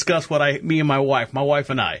I discuss me and my wife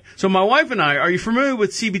and I. So my wife and I, are you familiar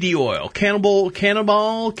with CBD oil? Cannabis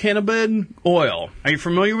oil. Are you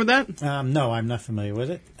familiar with that? No, I'm not familiar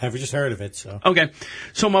with it. I've just heard of it, so. Okay.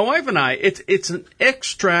 So my wife and I, it's an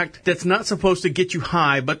extract that's not supposed to get you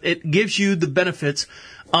high, but it gives you the benefits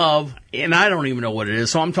of, and I don't even know what it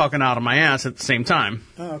is, so I'm talking out of my ass at the same time.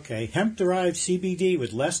 Okay. Hemp-derived CBD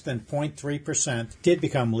with less than 0.3% did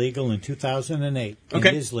become legal in 2008. Okay.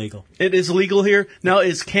 It is legal. It is legal here. Now,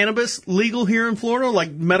 is cannabis legal here in Florida,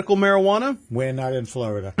 like medical marijuana? We're not in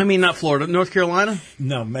Florida. I mean, not Florida, North Carolina?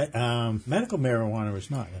 No, medical marijuana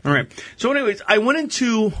is not. All right. So anyways, I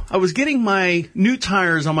was getting my new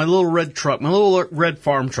tires on my little red truck, my little red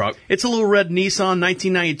farm truck. It's a little red Nissan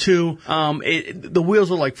 1992. The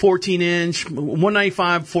wheels are like 14-inch,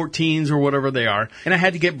 195 14s or whatever they are. And I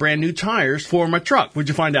had to get brand new tires for my truck. What'd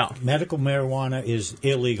you find out? Medical marijuana is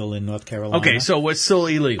illegal in North Carolina. Okay, so it's still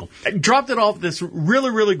illegal. I dropped it off at this really,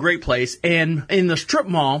 really great place. And in the strip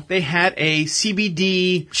mall, they had a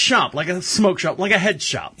CBD shop, like a smoke shop, like a head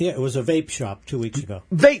shop. Yeah, it was a vape shop 2 weeks ago.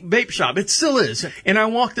 Vape shop. It still is. And I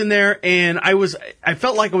walked in there and I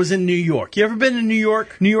felt like I was in New York. You ever been in New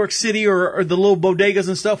York City or the little bodegas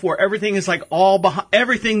and stuff where everything is like all behind,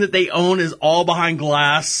 everything that they own is all behind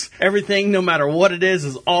glass. Everything, no matter what it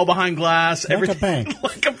is all behind glass. Like a bank.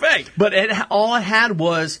 Like a bank. But all it had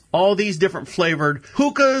was all these different flavored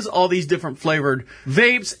hookahs, all these different flavored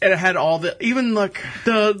vapes, and it had even like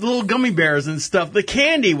the little gummy bears and stuff. The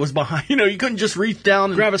candy was behind, you couldn't just reach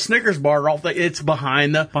down and grab a Snickers bar off it's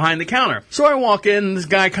behind the counter. So I walk in, and this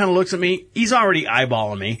guy kind of looks at me. He's already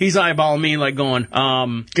eyeballing me. He's eyeballing me like going,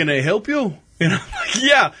 can I help you? And I'm like,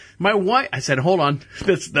 yeah. My wife, I said, hold on.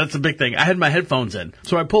 That's a big thing. I had my headphones in.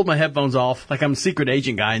 So I pulled my headphones off like I'm a secret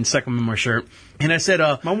agent guy and stuck them in my shirt. And I said,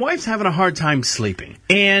 my wife's having a hard time sleeping.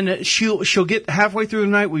 And she'll get halfway through the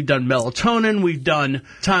night. We've done melatonin. We've done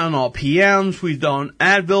Tylenol PMs. We've done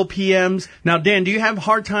Advil PMs. Now, Dan, do you have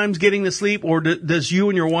hard times getting to sleep? Or does you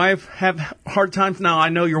and your wife have hard times? Now, I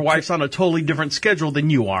know your wife's on a totally different schedule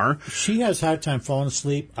than you are. She has a hard time falling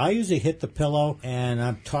asleep. I usually hit the pillow and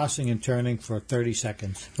I'm tossing and turning for 30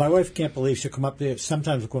 seconds. My wife can't believe she'll come up there.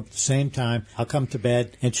 Sometimes we'll come up at the same time. I'll come to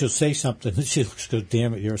bed and she'll say something and she looks, goes,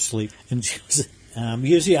 damn it, you're asleep. And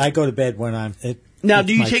usually I go to bed when I'm... Now,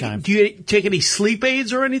 do you take any sleep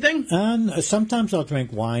aids or anything? Sometimes I'll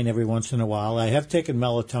drink wine every once in a while. I have taken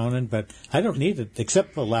melatonin, but I don't need it,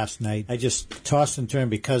 except for last night. I just tossed and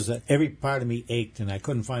turned because every part of me ached, and I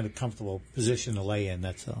couldn't find a comfortable position to lay in,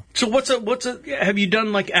 that's all. So have you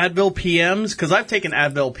done like Advil PMs? Because I've taken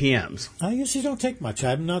Advil PMs. I usually don't take much.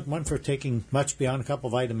 I'm not one for taking much beyond a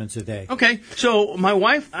couple vitamins a day. Okay, so my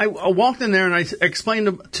wife, I walked in there and I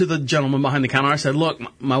explained to the gentleman behind the counter, I said, look,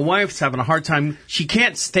 my wife's having a hard time. She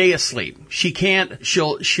can't stay asleep. She'll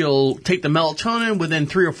take the melatonin within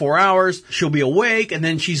 3 or 4 hours. She'll be awake, and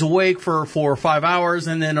then she's awake for 4 or 5 hours,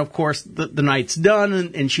 and then, of course, the night's done,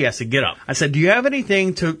 and she has to get up. I said, do you have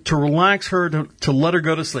anything to relax her, to let her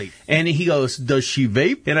go to sleep? And he goes, does she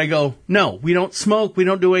vape? And I go, no, we don't smoke. We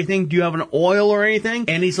don't do anything. Do you have an oil or anything?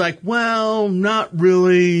 And he's like, well, not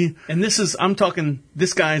really. And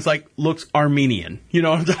this guy's like, looks Armenian. You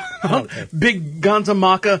know what I'm talking about? Okay. Big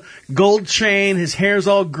Ganzamaka, gold chain, his hair's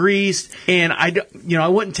all greased, and I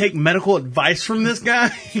wouldn't take medical advice from this guy,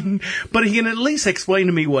 but he can at least explain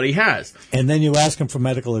to me what he has. And then you ask him for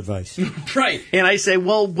medical advice. Right. And I say,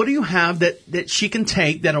 well, what do you have that she can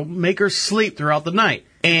take that'll make her sleep throughout the night?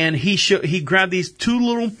 And he grabbed these two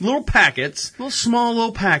little packets,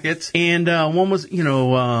 little packets, and one was,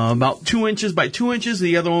 about 2 inches by 2 inches.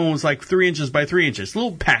 The other one was like 3 inches by 3 inches.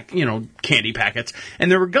 Little candy packets.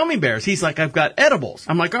 And there were gummy bears. He's like, I've got edibles.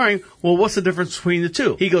 I'm like, all right, well, what's the difference between the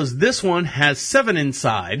two? He goes, this one has 7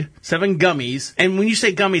 inside, 7 gummies. And when you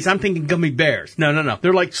say gummies, I'm thinking gummy bears. No.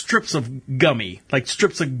 They're like strips of gummy, like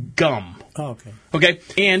strips of gum. Oh, okay. Okay,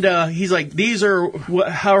 and he's like, these are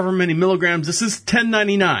however many milligrams. This is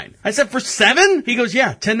 $10.99. I said, for 7? He goes,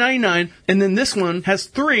 yeah, $10.99. And then this one has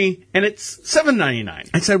 3, and it's $7.99.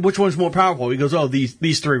 I said, which one's more powerful? He goes, oh,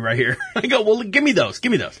 these 3 right here. I go, well, give me those.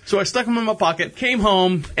 So I stuck them in my pocket, came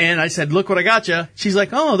home, and I said, look what I got you. She's like,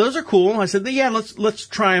 oh, those are cool. I said, yeah, let's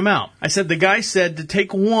try them out. I said, the guy said to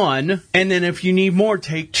take 1, and then if you need more,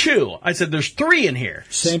 take 2. I said, there's 3 in here.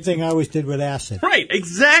 Same thing I always did with acid. Right,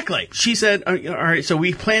 exactly. She said, all right, so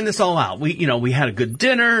we planned this all out. We had a good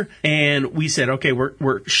dinner, and we said, okay,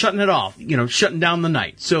 we're shutting it off, shutting down the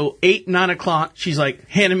night. So 8, 9 o'clock, she's like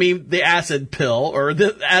handing me the acid pill or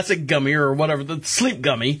the acid gummy or whatever, the sleep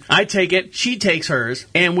gummy. I take it, she takes hers,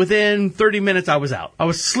 and within 30 minutes I was out. I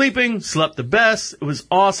was sleeping, slept the best. It was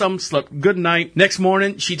awesome, slept good night. Next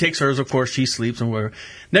morning, she takes hers, of course, she sleeps and whatever.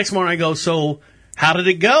 Next morning I go, so how did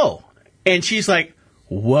it go? And she's like,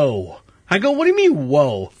 whoa. I go, what do you mean,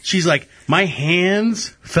 whoa? She's like, my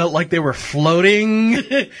hands felt like they were floating,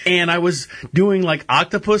 and I was doing like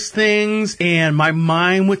octopus things, and my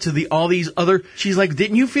mind went to all these other... She's like,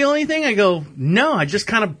 didn't you feel anything? I go, no, I just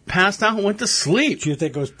kind of passed out and went to sleep. Do you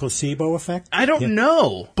think it was placebo effect? I don't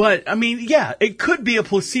know, but I mean, yeah, it could be a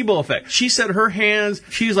placebo effect. She said her hands,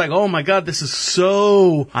 she was like, oh my God, this is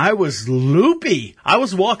so... I was loopy. I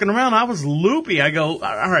was walking around, I was loopy. I go,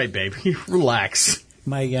 all right, babe, relax.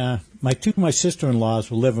 My two of my sister-in-laws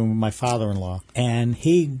were living with my father-in-law, and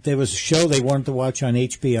there was a show they wanted to watch on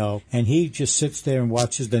HBO, and he just sits there and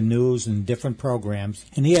watches the news and different programs,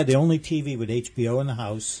 and he had the only TV with HBO in the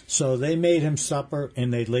house, so they made him supper,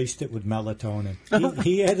 and they laced it with melatonin.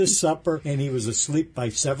 He had his supper, and he was asleep by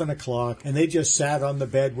 7 o'clock, and they just sat on the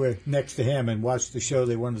bed next to him and watched the show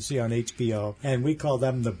they wanted to see on HBO, and we call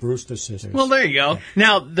them the Brewster Sisters. Well, there you go.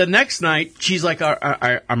 Now, the next night, she's like,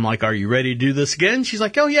 I'm like, are you ready to do this again? She's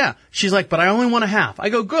like, oh, yeah. She's like, but I only want a half. I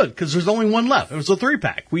go, good, because there's only one left. It was a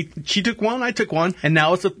 3-pack. She took one, I took one, and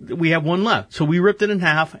now we have one left. So we ripped it in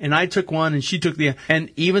half, and I took one, and she took and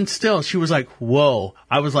even still, she was like, whoa.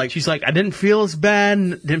 She's like, I didn't feel as bad,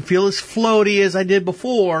 didn't feel as floaty as I did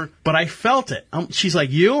before, but I felt it. She's like,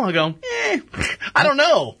 you? I go, I don't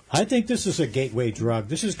know. I think this is a gateway drug.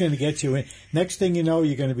 This is going to get you in. Next thing you know,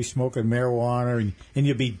 you're going to be smoking marijuana, and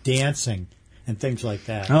you'll be dancing and things like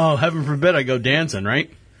that. Oh, heaven forbid I go dancing, right?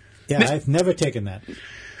 Yeah, I've never taken that.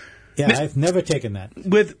 I've never taken that.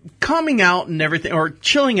 With coming out and everything, or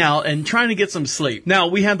chilling out and trying to get some sleep. Now,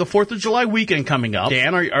 we have the 4th of July weekend coming up.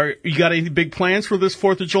 Dan, are you got any big plans for this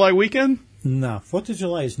 4th of July weekend? No, 4th of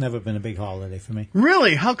July has never been a big holiday for me.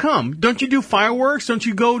 Really? How come? Don't you do fireworks? Don't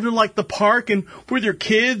you go to, like, the park and with your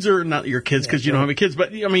kids, or not your kids because you don't have any kids,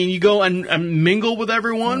 but, I mean, you go and mingle with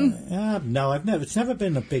everyone? No, it's never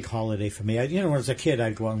been a big holiday for me. When I was a kid,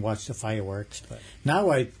 I'd go out and watch the fireworks, but now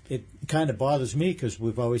it kind of bothers me because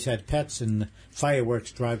we've always had pets, and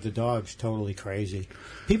fireworks drive the dogs totally crazy.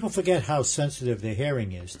 People forget how sensitive their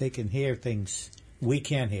hearing is. They can hear things we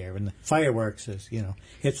can't hear, and the fireworks is,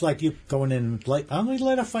 it's like you going in and I'm going to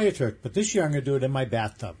light a fire truck, but this year I'm going to do it in my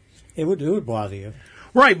bathtub. It would bother you.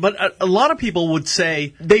 Right, but a lot of people would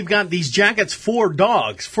say they've got these jackets for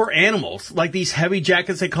dogs, for animals, like these heavy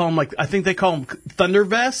jackets. They call them, I think they call them thunder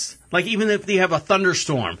vests. Like even if they have a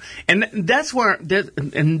thunderstorm. And that's where,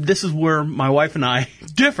 and this is where my wife and I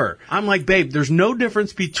differ. I'm like, babe, there's no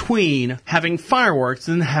difference between having fireworks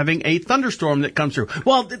and having a thunderstorm that comes through.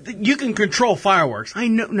 Well, you can control fireworks. I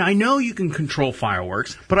know you can control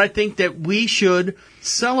fireworks, but I think that we should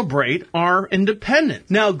celebrate our independence.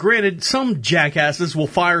 Now, granted, some jackasses will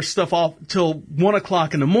fire stuff off till 1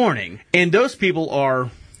 o'clock in the morning, and those people are...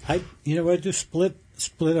 I just split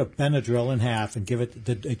a Benadryl in half and give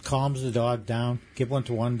it calms the dog down. Give one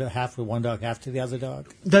to half to one dog, half to the other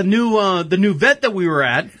dog. The new vet that we were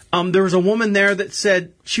at, there was a woman there that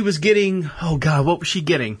said she was getting, oh God, what was she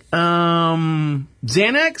getting?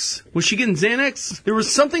 Xanax? Was she getting Xanax? There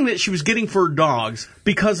was something that she was getting for her dogs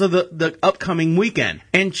because of the upcoming weekend.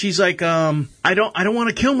 And she's like, I don't want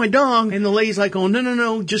to kill my dog. And the lady's like, oh,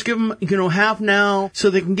 no, just give them, half now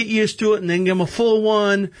so they can get used to it and then give them a full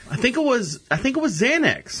one. I think it was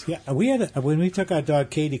Xanax. Yeah, when we took our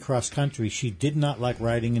dog Katie cross country, she did not like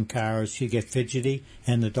riding in cars. She'd get fidgety.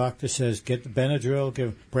 And the doctor says, get the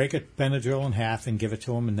Benadryl, break a Benadryl in half and give it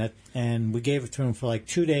to him. And we gave it to him for like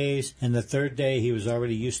 2 days. And the third day, he was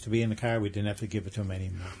already used to being in the car. We didn't have to give it to him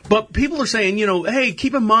anymore. But people are saying, hey,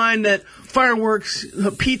 keep in mind that fireworks,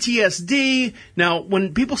 PTSD. Now,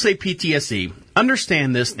 when people say PTSD,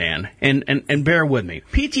 understand this, Dan, and bear with me.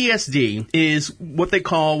 PTSD is what they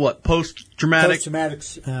call, post-traumatic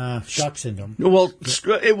shock syndrome. Well,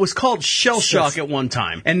 it was called shell shock at one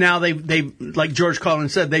time. And now they like George Carlin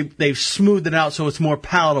said, they've smoothed it out so it's more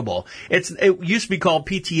palatable. It used to be called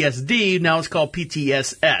PTSD, now it's called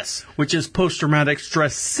PTSS, which is post-traumatic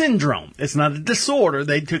stress syndrome. It's not a disorder.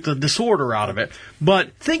 They took the disorder out of it.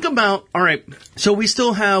 But think about, all right, so we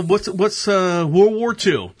still have, what's World War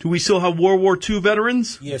II? Do we still have World War II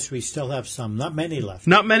veterans? Yes, we still have some. Not many left.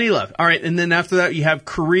 Not many left. All right, and then after that you have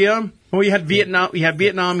Korea. Well, you had Vietnam. You had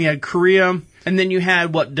Vietnam. You had Korea, and then you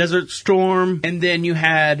had Desert Storm, and then you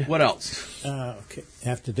had what else? Okay.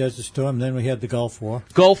 After Desert Storm, then we had the Gulf War.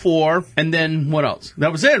 Gulf War, and then what else?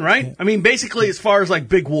 That was it, right? I mean, basically, as far as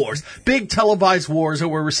big wars, big televised wars that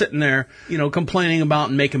we were sitting there, complaining about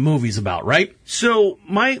and making movies about, right? So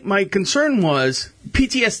my concern was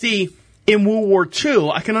PTSD. in World War II,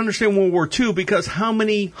 I can understand World War II because how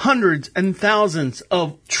many hundreds and thousands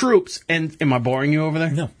of troops, and am I boring you over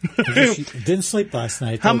there? No. Didn't sleep last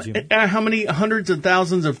night, I told you. How many hundreds of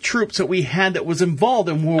thousands of troops that we had that was involved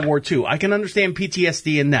in World War II? I can understand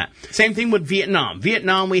PTSD in that. Same thing with Vietnam.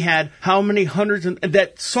 Vietnam, we had how many hundreds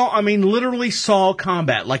that saw, literally saw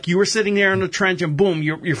combat. Like you were sitting there in the trench and boom,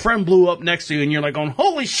 your friend blew up next to you and you're like going,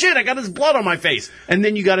 holy shit, I got his blood on my face. And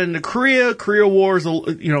then you got into Korea. Korea War is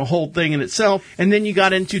a whole thing in itself. And then you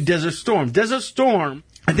got into Desert Storm. Desert Storm,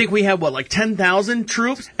 I think we had, like 10,000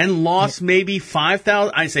 troops and lost maybe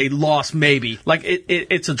 5,000. I say lost maybe. Like,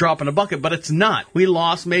 it's a drop in a bucket, but it's not. We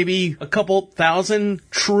lost maybe a couple thousand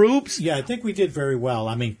troops. Yeah, I think we did very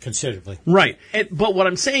well. Considerably. Right. But what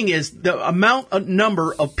I'm saying is the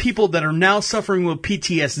number of people that are now suffering with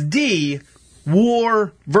PTSD,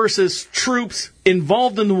 war versus troops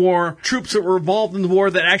involved in the war, troops that were involved in the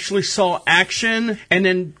war that actually saw action, and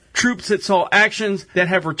then troops that saw actions that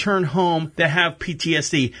have returned home that have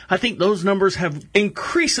PTSD. I think those numbers have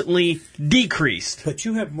increasingly decreased. But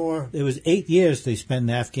you have more. It was 8 years they spent in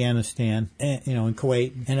Afghanistan, in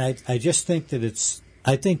Kuwait, and I just think that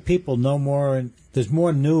I think people know more, and there's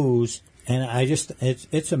more news. And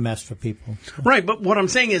it's a mess for people. Right, but what I'm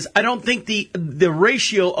saying is I don't think the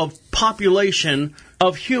ratio of population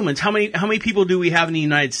of humans, how many people do we have in the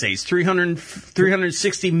United States?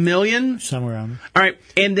 360 million? Somewhere around there. All right,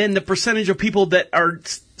 and then the percentage of people that are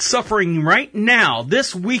suffering right now,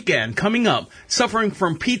 this weekend, coming up, suffering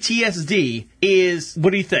from PTSD is,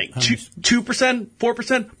 what do you think? 2%?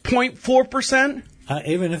 4%? 0.4%?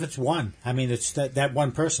 Even if it's one. It's that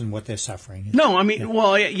one person what they're suffering. No,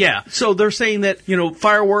 well, yeah. So they're saying that,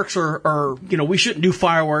 fireworks are we shouldn't do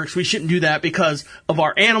fireworks. We shouldn't do that because of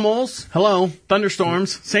our animals. Hello,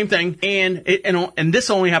 thunderstorms, same thing. And this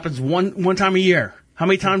only happens one time a year. How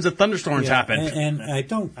many times have thunderstorms happened? And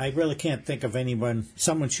I really can't think of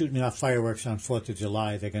someone shooting off fireworks on 4th of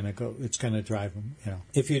July, it's going to drive them,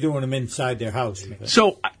 if you're doing them inside their house.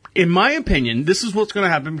 So, in my opinion, this is what's going to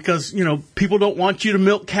happen because, people don't want you to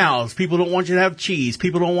milk cows. People don't want you to have cheese.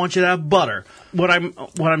 People don't want you to have butter. What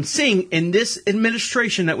I'm seeing in this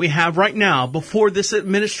administration that we have right now, before this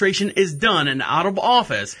administration is done and out of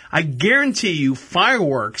office, I guarantee you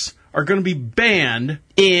fireworks are going to be banned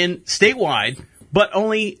statewide. But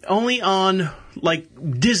only on, like,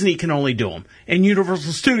 Disney can only do them, and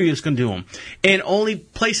Universal Studios can do them, and only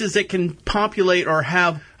places that can populate or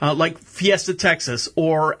have, like Fiesta Texas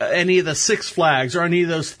or any of the Six Flags or any of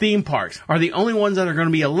those theme parks are the only ones that are going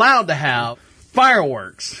to be allowed to have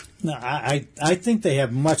fireworks. No, I think they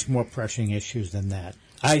have much more pressing issues than that.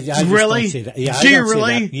 I just really? Don't see that. Yeah, do I you don't see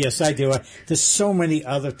really? that. Yes, I do. There's so many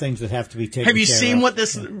other things that have to be taken care of. Have you seen what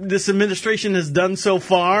this administration has done so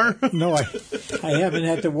far? No, I haven't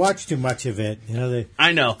had to watch too much of it.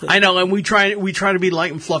 I know, and we try to be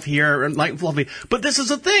light and fluffy here, and light and fluffy. But this is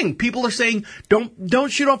the thing: people are saying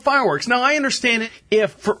don't shoot off fireworks. Now I understand it.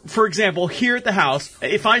 If, for example, here at the house,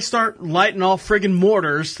 if I start lighting off friggin'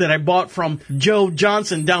 mortars that I bought from Joe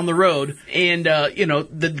Johnson down the road, and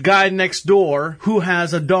the guy next door who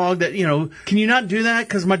has a dog that, can you not do that?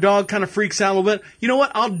 Because my dog kind of freaks out a little bit. You know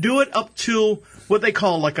what? I'll do it up to what they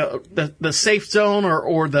call like the safe zone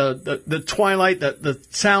or the twilight, the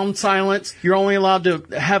sound silence. You're only allowed to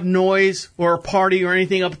have noise or a party or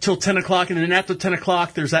anything up until 10 o'clock. And then after 10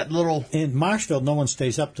 o'clock, there's that little... In Marshville, no one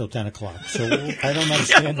stays up till 10 o'clock. So I don't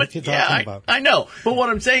understand what you're talking about. I know. But what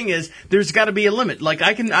I'm saying is there's got to be a limit. Like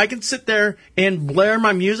I can sit there and blare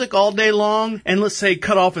my music all day long and let's say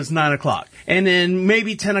cut off is 9 o'clock. And then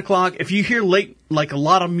maybe 10 o'clock, if you hear late, like a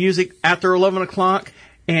lot of music after 11 o'clock,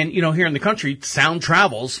 and, here in the country, sound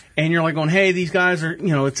travels, and you're like going, hey, these guys are,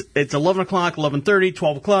 it's 11 o'clock, 11:30,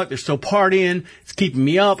 12 o'clock, they're still partying, it's keeping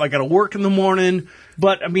me up, I gotta work in the morning,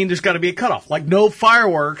 but, there's gotta be a cutoff, like no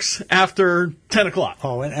fireworks after 10 o'clock.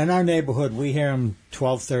 Oh, in our neighborhood, we hear them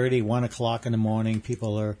 12:30, 1 o'clock in the morning,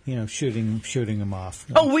 people are, shooting them off.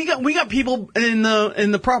 Oh, we got people in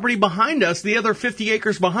the property behind us, the other 50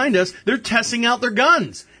 acres behind us, they're testing out their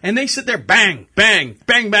guns. And they sit there, bang, bang,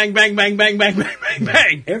 bang, bang, bang, bang, bang, bang, bang, bang,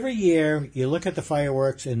 bang. Every year, you look at the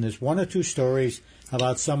fireworks, and there's one or two stories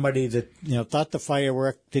about somebody that, thought the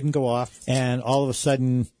firework didn't go off, and all of a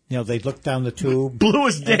sudden, they looked down the tube. Blew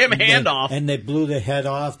his damn hand off. And they blew the head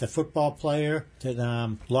off. The football player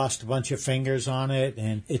that lost a bunch of fingers on it.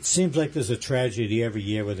 And it seems like there's a tragedy every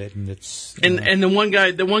year with it. And it's... And the one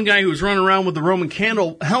guy who was running around with the Roman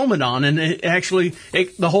candle helmet on, and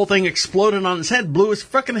the whole thing exploded on his head, blew his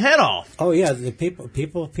fucking head off. Oh, yeah. The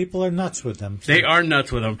people are nuts with them. So. They are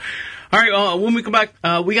nuts with them. All right, when we come back,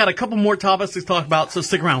 we got a couple more topics to talk about, so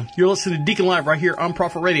stick around. You're listening to Deacon Live right here on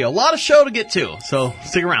Prophet Radio. A lot of show to get to, so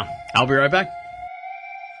stick around. I'll be right back.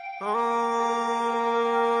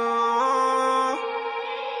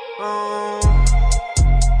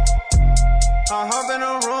 I hop in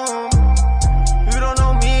a room, you don't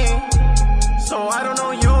know me, so I don't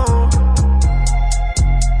know you.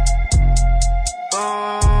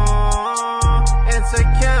 It's a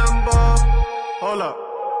Campbell. Hold up.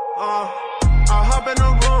 I hop in a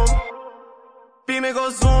room, beam it go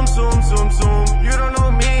zoom, zoom, zoom, zoom. You don't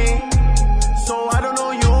know me, so I don't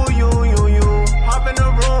know you. Hop in the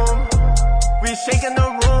room, we shaking the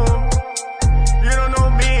room. You don't know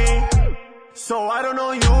me, so I don't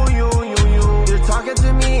know you. You're talking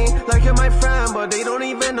to me like you're my friend, but they don't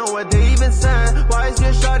even know what they even said. Why is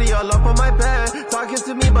your shawty all up on my bed? Talking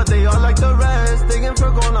to me, but they all like the rest. Digging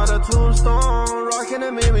for gold, not a tombstone. Rocking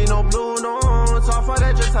a Mary, no blue notes. Off white,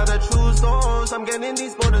 I just had to choose those. I'm getting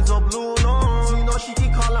these buttons, no blue notes. You know she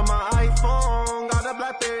keep calling my iPhone. Got a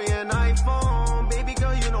BlackBerry and iPhone. Baby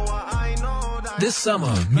girl, you know what I know. This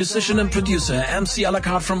summer, musician and producer MC à la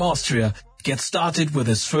carte from Austria gets started with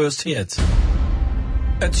his first hit.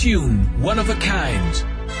 A tune, one of a kind.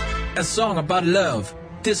 A song about love,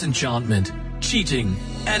 disenchantment, cheating,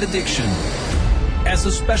 and addiction. As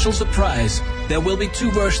a special surprise, there will be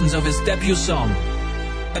 2 versions of his debut song.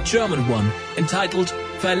 A German one, entitled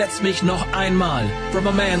Verletz mich noch einmal, from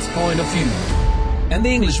a man's point of view. And the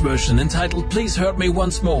English version, entitled Please Hurt Me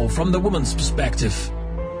Once More, from the woman's perspective.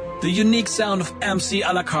 The unique sound of MC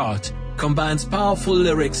à la carte combines powerful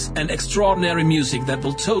lyrics and extraordinary music that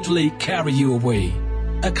will totally carry you away.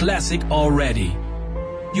 A classic already.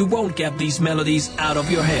 You won't get these melodies out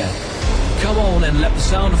of your head. Come on and let the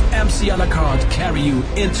sound of MC à la carte carry you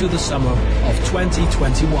into the summer of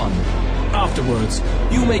 2021. Afterwards,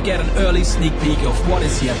 you may get an early sneak peek of what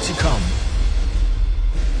is yet to come.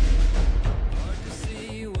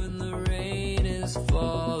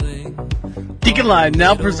 Deacon Live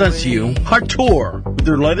now presents to you Hartour with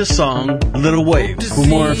their latest song, Little Waves. For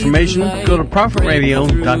more information, go to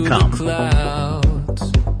ProphetRadio.com.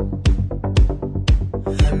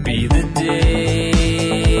 Be the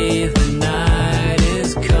day the night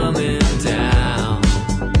is coming down.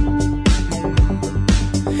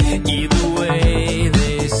 Either way,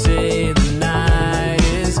 they say the night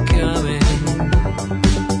is coming.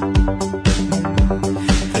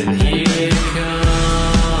 Then here it comes.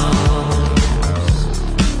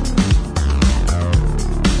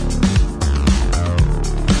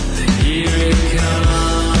 Then here it comes.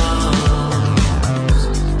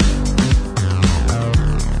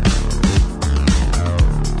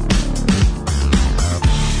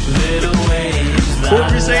 What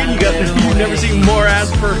were you saying? You've never seen more ads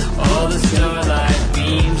for all the starlight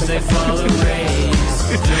beams, they follow rays.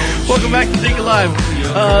 Welcome back to Deacon Live.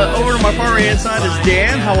 Over to my far right hand side is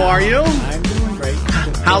Dan. How are you? I'm doing great.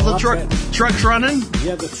 How's the truck's running?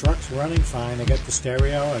 Yeah, the truck's running fine. I got the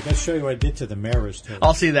stereo. I got to show you what I did to the mirrors, too.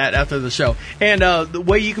 I'll see that after the show. And the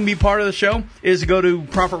way you can be part of the show is to go to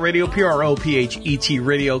Prophet Radio, PROPHET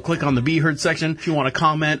Radio. Click on the Be Heard section if you want to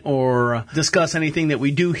comment or discuss anything that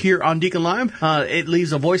we do here on Deacon Live. It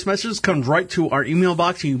leaves a voice message, comes right to our email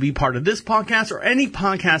box. You can be part of this podcast or any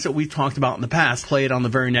podcast that we've talked about in the past. Play it on the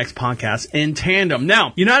very next podcast in tandem.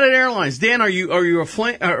 Now, United Airlines. Dan, are you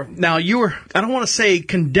a now you were, I don't want to say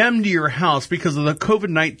condemned to your house because of the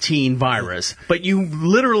COVID-19 virus, but you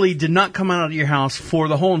literally did not come out of your house for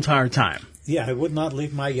the whole entire time. Yeah, I would not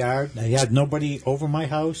leave my yard. I had nobody over my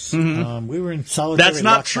house. Mm-hmm. We were in solitary That's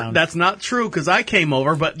not lockdown. true. That's not true because I came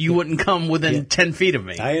over, but you wouldn't come within 10 feet of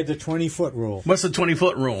me. I had the 20-foot rule. What's the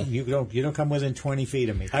 20-foot rule? You don't come within 20 feet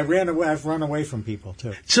of me. I've run away from people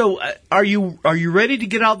too. So, are you ready to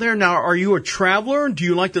get out there now? Are you a traveler? Do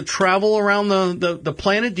you like to travel around the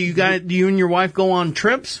planet? Do you and your wife go on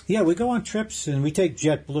trips? Yeah, we go on trips and we take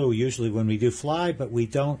JetBlue usually when we do fly, but we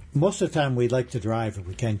don't. Most of the time, we like to drive if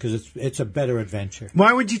we can because it's a better adventure.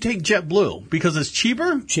 Why would you take JetBlue? Because it's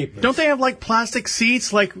cheaper? Cheaper. Don't they have like plastic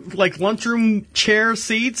seats, like lunchroom chair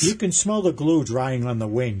seats? You can smell the glue drying on the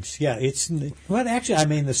wings. Yeah, actually, I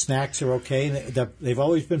mean, the snacks are okay. They've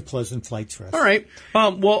always been pleasant flights for us. All right.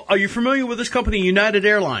 Well, are you familiar with this company, United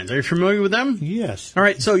Airlines? Are you familiar with them? Yes. All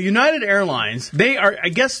right. So United Airlines, they are, I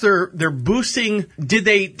guess they're boosting. Did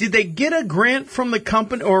they get a grant from the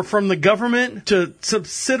company or from the government to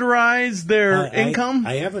subsidize their income?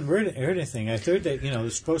 I haven't heard anything. I heard that, they're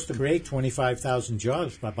supposed to create 25,000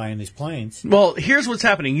 jobs by buying these planes. Well, here's what's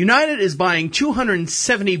happening. United is buying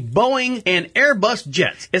 270 Boeing and Airbus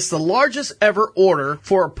jets. It's the largest ever order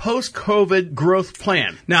for a post-COVID growth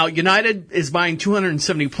plan. Now, United is buying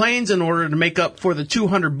 270 planes in order to make up for the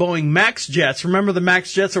 200 Boeing MAX jets. Remember the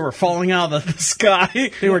MAX jets that were falling out of the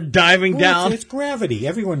sky? They were diving down. It's gravity.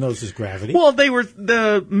 Everyone knows it's gravity. Well,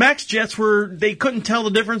 the MAX jets they couldn't tell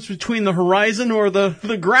the difference between the horizon or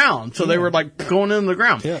the ground. So they were like going in the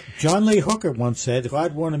ground. Yeah. John Lee Hooker once said, if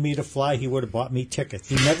God wanted me to fly, he would have bought me tickets.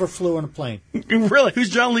 He never flew on a plane. Really? Who's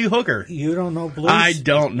John Lee Hooker? You don't know Blues? I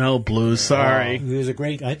don't know Blues. Sorry. He was a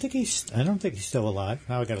great. I don't think he's still alive.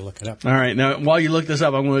 Now I got to look it up. All right. Now, while you look this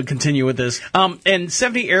up, I'm going to continue with this. And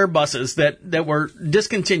 70 Airbuses that were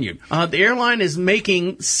discontinued. The airline is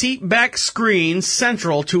making seat back screens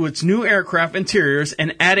central to its new aircraft interiors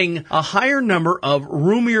and adding a higher number of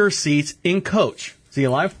roomier seats in coach. Is he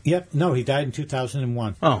alive? Yep. No, he died in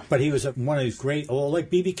 2001. Oh. But he was one of these great, like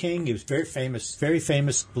B.B. King, he was very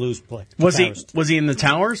famous blues player. Was he in the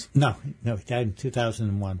Towers? No, he died in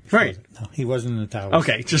 2001. Right. No, he wasn't in the Towers.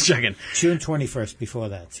 Okay, just checking. June 21st before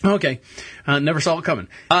that. Okay. Never saw it coming.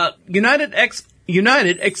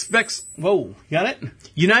 United expects... Whoa, got it?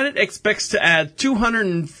 United expects to add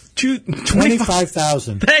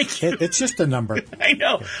 25,000. Thank you. It's just a number. I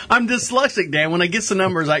know. I'm dyslexic, Dan. When I get the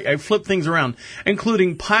numbers, I flip things around,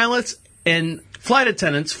 including pilots and flight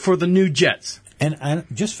attendants for the new jets. And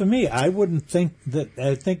just for me, I wouldn't think that.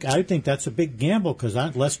 I think that's a big gamble because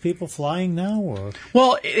aren't less people flying now? Or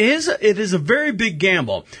well, it is a very big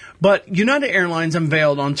gamble. But United Airlines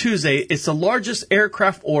unveiled on Tuesday it's the largest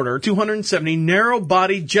aircraft order, 270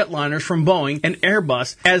 narrow-body jetliners from Boeing and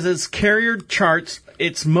Airbus, as its carrier charts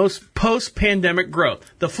its most post-pandemic growth.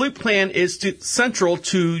 The fleet plan is central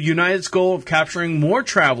to United's goal of capturing more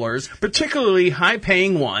travelers, particularly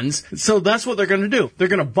high-paying ones. So that's what they're going to do. They're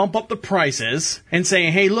going to bump up the prices and say,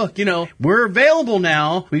 hey, look, we're available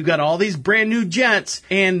now. We've got all these brand new jets,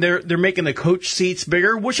 and they're making the coach seats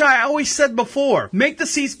bigger, which I always said before. Make the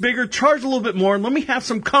seats bigger, charge a little bit more, and let me have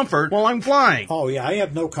some comfort while I'm flying. Oh, yeah, I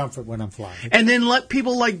have no comfort when I'm flying. And then let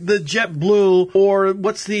people like the JetBlue or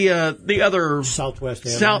what's the other... Southwest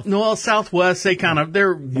Southwest,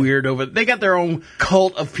 they're weird over there. They got their own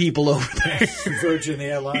cult of people over there. Virgin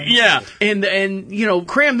Airlines. Yeah. And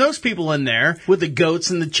cram those people in there with the goats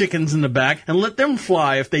and the chickens in the back and let them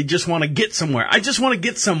fly if they just want to get somewhere. I just want to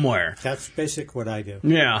get somewhere. That's basically what I do.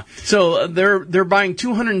 Yeah. So they're buying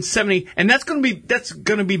 270 and that's going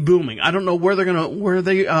to be booming. I don't know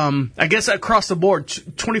I guess across the board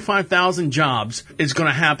 25,000 jobs is going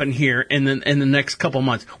to happen here in the next couple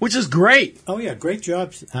months, which is great. Oh yeah, great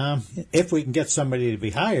jobs. If we can get somebody to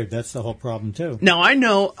be hired, that's the whole problem too. Now I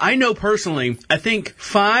know personally, I think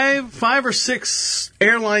five or six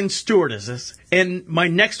airline stewardesses, and my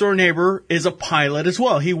next door neighbor is a pilot as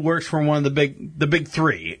well. He works for one of the big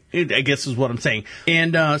three, I guess is what I'm saying.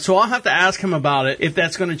 And so I'll have to ask him about it if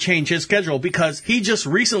that's going to change his schedule because he just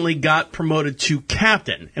recently got promoted to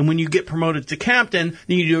captain. And when you get promoted to captain,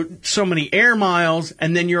 you do so many air miles,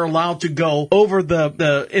 and then you're allowed to go over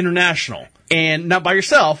the international. And not by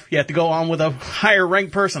yourself. You have to go on with a higher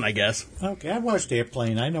ranked person, I guess. Okay, I watched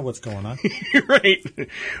Airplane. I know what's going on. Right.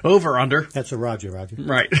 Over, under. That's a Roger.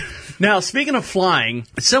 Right. Now, speaking of flying,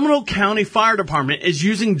 Seminole County Fire Department is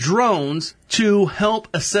using drones to help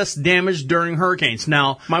assess damage during hurricanes.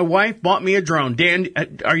 Now, my wife bought me a drone. Dan,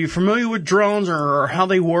 are you familiar with drones or how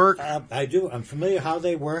they work? I do. I'm familiar how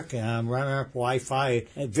they work. I'm running up Wi-Fi.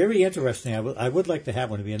 Very interesting. I would like to have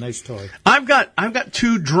one. It'd be a nice toy. I've got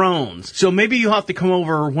 2 drones. So maybe you'll have to come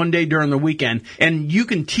over one day during the weekend and you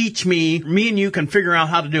can teach me and you can figure out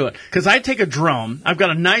how to do it. Because I take a drone. I've got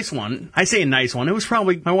a nice one. I say a nice one. It was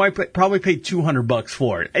my wife probably paid $200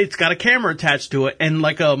 for it. It's got a camera attached to it and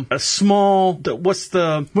like a small, what's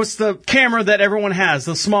the camera that everyone has?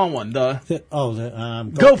 The small one.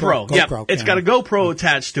 GoPro. GoPro. It's got a GoPro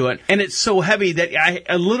attached to it, and it's so heavy that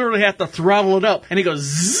I literally have to throttle it up, and it goes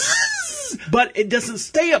zzz. But it doesn't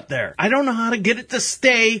stay up there. I don't know how to get it to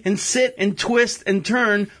stay and sit and twist and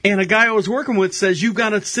turn. And a guy I was working with says you've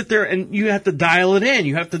got to sit there and you have to dial it in.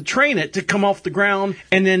 You have to train it to come off the ground.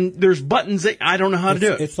 And then there's buttons that I don't know how to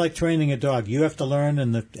do it. It's like training a dog. You have to learn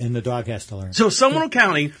and the dog has to learn. So Seminole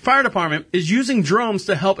County Fire Department is using drones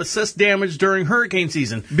to help assess damage during hurricane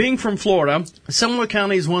season. Being from Florida, Seminole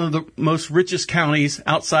County is one of the most richest counties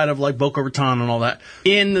outside of like Boca Raton and all that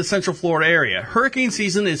in the Central Florida area. Hurricane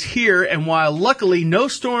season is here and and while luckily no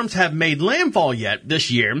storms have made landfall yet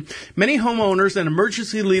this year, many homeowners and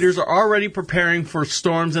emergency leaders are already preparing for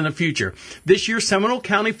storms in the future. This year, Seminole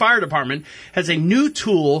County Fire Department has a new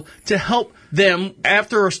tool to help them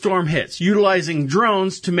after a storm hits, utilizing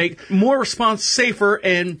drones to make more response safer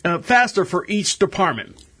and faster for each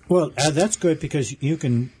department. Well, that's good because you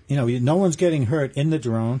can, no one's getting hurt in the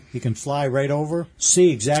drone. You can fly right over,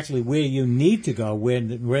 see exactly where you need to go, where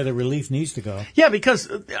the relief needs to go. Yeah,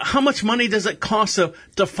 because how much money does it cost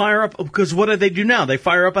to fire up? Because what do they do now? They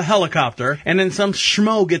fire up a helicopter, and then some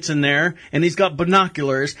schmo gets in there, and he's got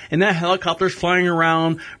binoculars, and that helicopter's flying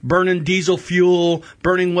around, burning diesel fuel,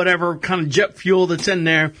 burning whatever kind of jet fuel that's in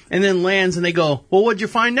there, and then lands, and they go, well, what'd you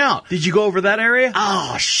find out? Did you go over that area?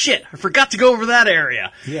 Oh, shit, I forgot to go over that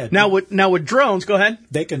area. Yeah. Now with drones, go ahead.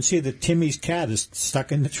 They can see that Timmy's cat is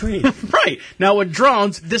stuck in the tree. Right. Now with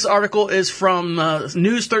drones, this article is from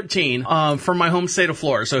News 13 from my home state of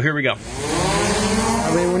Florida. So here we go.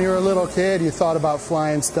 I mean, when you were a little kid, you thought about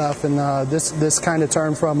flying stuff, and this kind of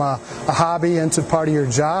turned from a hobby into part of your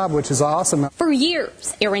job, which is awesome. For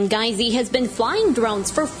years, Aaron Geisey has been flying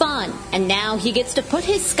drones for fun, and now he gets to put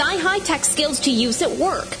his sky-high tech skills to use at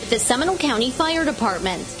work at the Seminole County Fire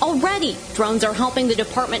Department. Already, drones are helping the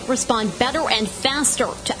department respond better and faster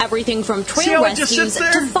to everything from trail rescues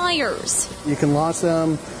to fires. You can launch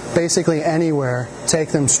them basically anywhere, take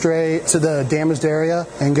them straight to the damaged area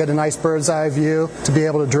and get a nice bird's eye view to be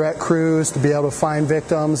able to direct crews, to be able to find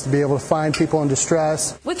victims, to be able to find people in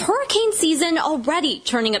distress. With hurricane season already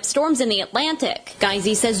turning up storms in the Atlantic,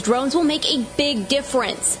 Geisey says drones will make a big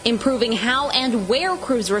difference, improving how and where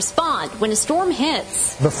crews respond when a storm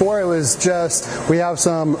hits. Before it was just, we have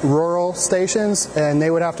some rural stations and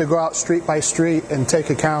they would have to go out street by street and take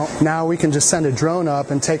account. Now we can just send a drone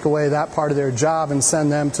up and take away that part of their job and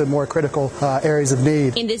send them to more critical areas of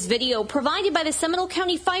need. In this video provided by the Seminole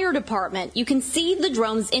County Fire Department, you can see the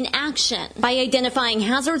drones in action. By identifying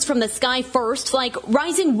hazards from the sky first, like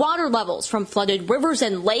rising water levels from flooded rivers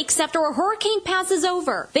and lakes after a hurricane passes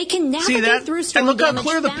over, they can navigate through storm damage. And look how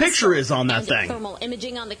clear the picture is on that thing. Thermal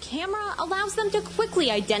imaging on the camera allows them to quickly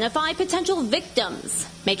identify potential victims,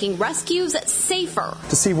 making rescues safer.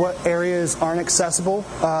 To see what areas aren't accessible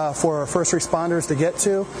for first responders to get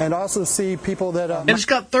to, and also see people that... and it's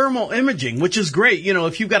got thermal imaging, which is great.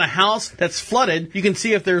 If you've got a house that's flooded, you can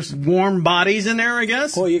see if there's warm bodies in there, I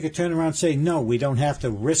guess. Or you could turn around and say, no, we don't have to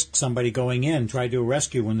risk somebody going in, try to do a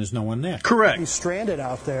rescue when there's no one there. Correct. Stranded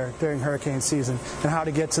out there during hurricane season, and how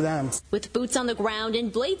to get to them. With boots on the ground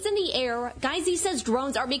and blades in the air, Geisey says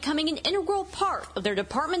drones are becoming an integral part of their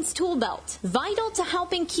department's tool belt, vital to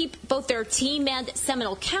helping keep both their team and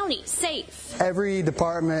Seminole County safe. Every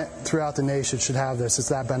department throughout the nation should have this. It's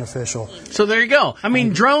that beneficial. So there you go.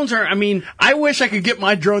 Drones are, I wish I could get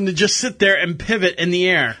my drone to just sit there and pivot in the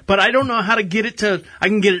air, but I don't know how to get it to, I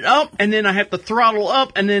can get it up, and then I have to throttle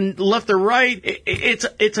up, and then left or right.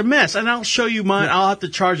 It's a mess, and I'll show you mine. I'll have to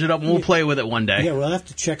charge it up, and we'll play with it one day. Yeah, we'll have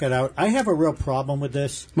to check it out. I have a real problem with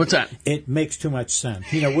this. What's that? It makes too much sense.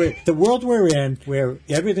 The world we're in, where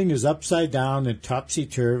everything is upside down and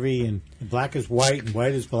topsy-turvy, and black is white and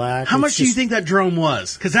white is black. How much do you think that drone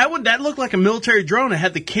was? Because that looked like a military drone. It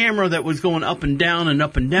had the camera that was going up and down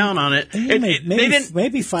on it.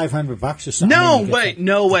 Maybe $500 or something.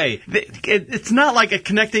 No way. It's not like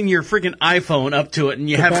connecting your freaking iPhone up to it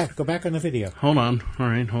and go back on the video. Hold on. All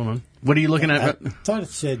right, hold on. What are you looking at? I thought it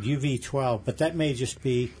said UV12, but that may just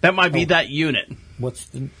be... That might be that unit. What's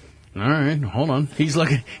the... All right, hold on. He's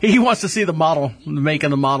looking. He wants to see the model, making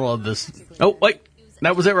the model of this. Oh, wait.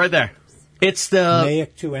 That was it right there. It's the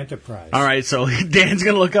Mavic 2 Enterprise. All right, so Dan's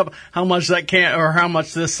going to look up how much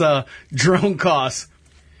this drone costs.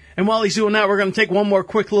 And while he's doing that, we're going to take one more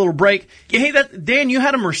quick little break. Hey, Dan, you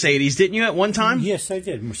had a Mercedes, didn't you, at one time? Yes, I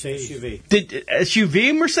did. Mercedes SUV.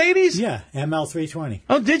 SUV Mercedes? Yeah, ML320.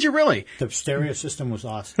 Oh, did you really? The stereo system was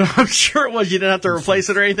awesome. I'm sure it was. You didn't have to replace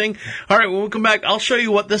it or anything. All right, when we come back, I'll show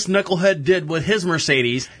you what this knucklehead did with his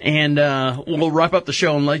Mercedes, and we'll wrap up the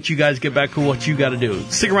show and let you guys get back to what you got to do.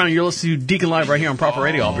 Stick around. You're listening to Deacon Live right here on Prophet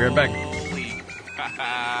Radio. I'll be right back.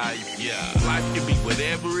 Yeah, life can be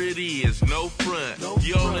whatever it is, no front.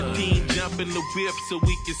 You on the team, jump in the whip so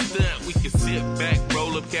we can stunt. We can sit back,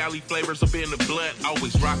 roll up Cali flavors up in the blunt.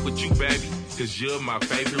 Always rock with you, baby, cause you're my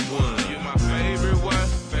favorite one. You're my favorite one,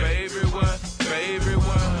 favorite one, favorite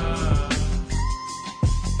one.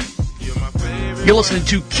 You're my favorite. You're listening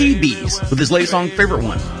to Key Bees with his latest song, Favorite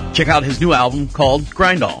One. Check out his new album called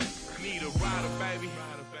Grind All.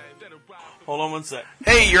 Hold on one sec.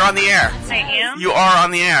 Hey, you're on the air. I am? You are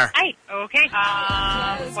on the air. Okay.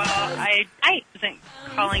 wasn't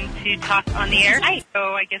calling to talk on the air. Hi. So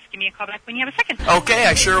I guess give me a call back when you have a second. Okay,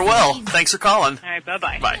 I sure will. Thanks for calling. All right,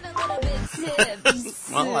 bye-bye. Bye.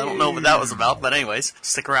 Well, I don't know what that was about, but anyways,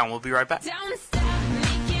 stick around. We'll be right back.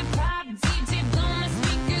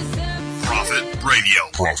 Prophet Radio.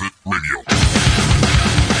 Prophet Radio.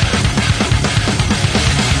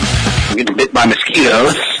 I'm getting bit by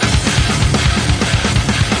mosquitoes.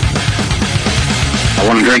 I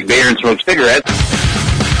want to drink beer and smoke cigarettes.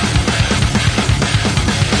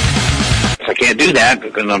 I can't do that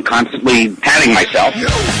because I'm constantly patting myself.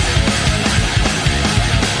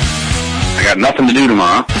 I got nothing to do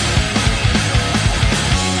tomorrow.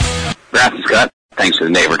 Grass is cut. Thanks to the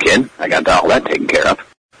neighbor kid. I got all that taken care of.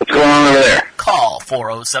 What's going on over there? Call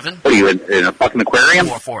 407. What are you, in a fucking aquarium?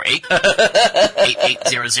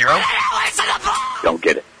 448-8800. Don't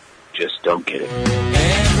get it. Just don't get it.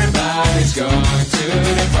 Everybody's going to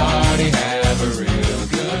the party, have a real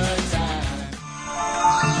good time.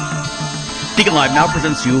 Deacon Live now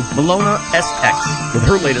presents you Malona SX with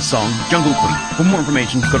her latest song, Jungle Queen. For more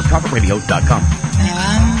information, go to ProphetRadio.com. Now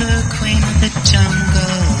I'm the queen of the jungle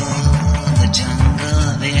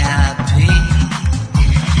VIP,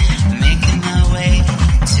 making my way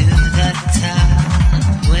to the top,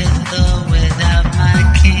 with or without my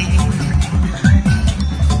king.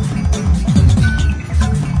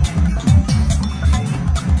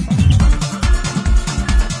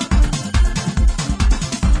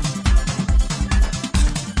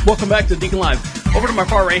 Welcome back to Deacon Live. Over to my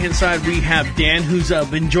far right-hand side, we have Dan, who's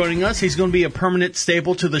been joining us. He's going to be a permanent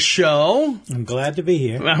staple to the show. I'm glad to be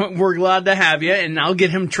here. We're glad to have you, and I'll get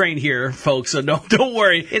him trained here, folks, so don't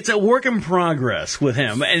worry. It's a work in progress with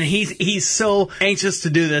him, and he's so anxious to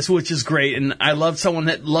do this, which is great, and I love someone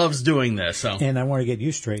that loves doing this. So. And I want to get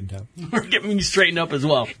you straightened up. We're getting you straightened up as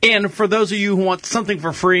well. And for those of you who want something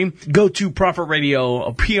for free, go to Prophet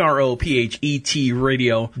Radio, PROPHET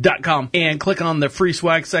radio.com, and click on the free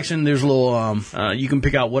swag section. There's a little, you can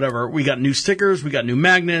pick out whatever. We got new stickers, we got new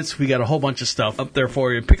magnets, we got a whole bunch of stuff up there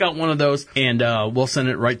for you. Pick out one of those, and we'll send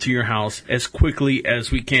it right to your house as quickly as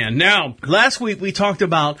we can. Now, last week we talked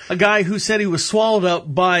about a guy who said he was swallowed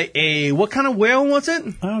up by a, what kind of whale was it?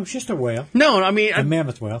 Oh, it was just a whale. No, I mean... A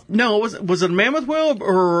mammoth whale. No, was it a mammoth whale,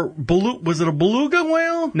 or was it a beluga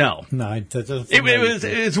whale? No. No,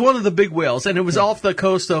 it's one of the big whales, and it was off the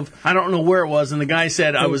coast of, I don't know where it was, and the guy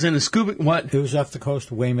said, I was in a scuba... What? It was off the coast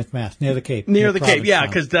of Weymouth, Mass, near the Cape. Near the Cape, yeah,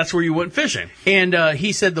 because that's where you went fishing. And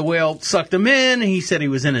he said the whale sucked him in. He said he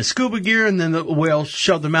was in his scuba gear, and then the whale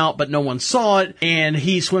shoved him out, but no one saw it. And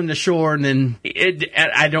he swam to shore, and then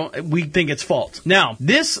we think it's false. Now,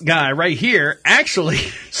 this guy right here actually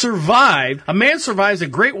survived. A man survives a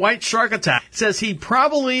great white shark attack. Says he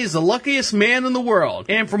probably is the luckiest man in the world.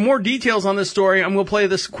 And for more details on this story, I'm going to play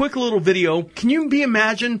this quick little video. Can you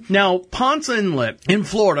imagine? Now, Ponce Inlet in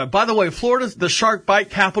Florida. By the way, Florida's the shark bite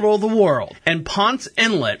capital of the world. And Ponce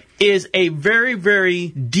Inlet is a very, very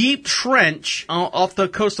deep trench off the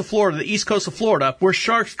coast of Florida, the east coast of Florida, where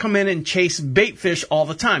sharks come in and chase bait fish all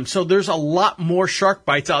the time. So there's a lot more shark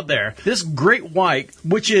bites out there. This great white,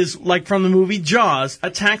 which is like from the movie Jaws,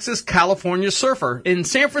 attacks this California surfer. In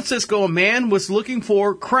San Francisco, a man was looking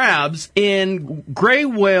for crabs in Gray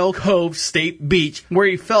Whale Cove State Beach, where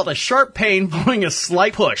he felt a sharp pain following a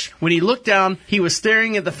slight push. When he looked down, he was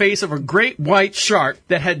staring at the face of a great white shark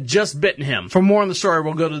that had just bitten him. For more on the story,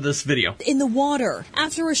 we'll go to this video. In the water,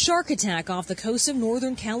 after a shark attack off the coast of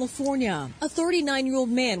Northern California, a 39-year-old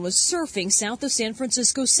man was surfing south of San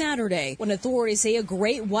Francisco Saturday when authorities say a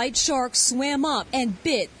great white shark swam up and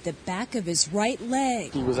bit the back of his right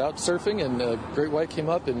leg. He was out surfing and a great white came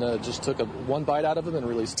up and just took one bite out of him and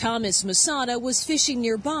released him. Thomas Masada was fishing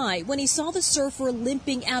nearby when he saw the surfer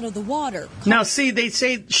limping out of the water. Now, see, they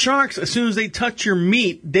say sharks, as soon as they touch your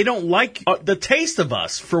meat, they don't like the taste of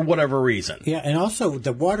us for whatever reason. Yeah, and also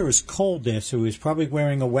the water is cold there, so he was probably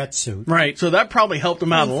wearing a wetsuit. Right, so that probably helped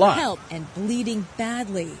him out a lot. Help and bleeding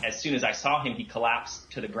badly. As soon as I saw him, he collapsed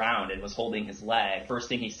to the ground and was holding his leg. First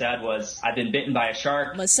thing he said was, "I've been bitten by a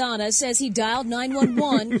shark." Masada says he dialed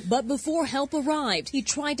 911, but before help arrived, he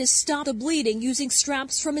tried to stop the bleeding using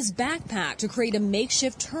straps from his backpack to create a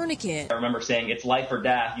makeshift tourniquet. I remember saying, "It's life or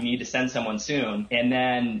death. You need to send someone soon." And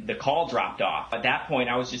then the call dropped off. At that point,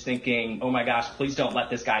 I was just thinking, oh my gosh, please don't let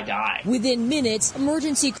this guy die. Within minutes,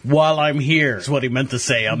 emergency... While I'm here is what he meant to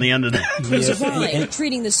say on the end of that. Arrived,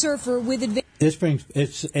 treating the surfer with advantage.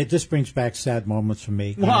 This brings back sad moments for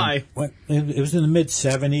me. Why? It was in the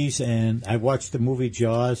mid-'70s, and I watched the movie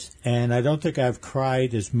Jaws, and I don't think I've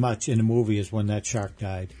cried as much in a movie as when that shark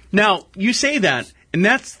died. Now, you say that, And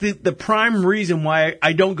that's the prime reason why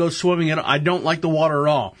I don't go swimming and I don't like the water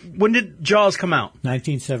at all. When did Jaws come out?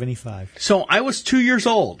 1975. So I was 2 years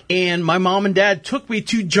old, and my mom and dad took me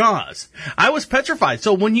to Jaws. I was petrified.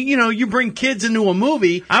 So when you bring kids into a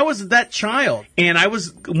movie, I was that child, and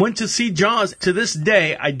went to see Jaws. To this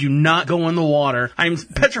day, I do not go in the water. I'm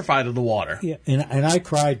petrified of the water. Yeah, and I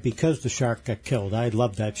cried because the shark got killed. I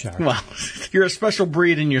love that shark. Well, you're a special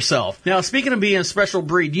breed in yourself. Now, speaking of being a special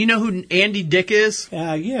breed, do you know who Andy Dick is?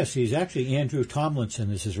 Yes, he's actually Andrew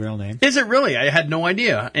Tomlinson is his real name. Is it really? I had no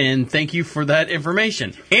idea, and thank you for that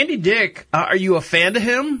information. Andy Dick, are you a fan of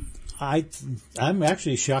him? I'm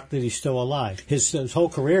actually shocked that he's still alive. His whole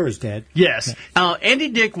career is dead. Yes. Andy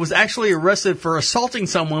Dick was actually arrested for assaulting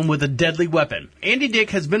someone with a deadly weapon. Andy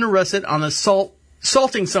Dick has been arrested on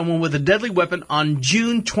assaulting someone with a deadly weapon on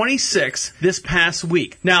June 26th this past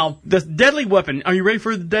week. Now, the deadly weapon, are you ready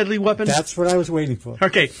for the deadly weapon? That's what I was waiting for.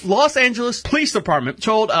 Okay. Los Angeles Police Department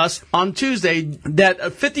told us on Tuesday that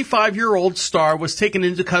a 55-year-old star was taken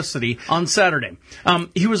into custody on Saturday.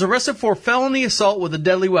 He was arrested for felony assault with a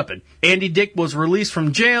deadly weapon. Andy Dick was released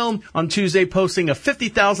from jail on Tuesday, posting a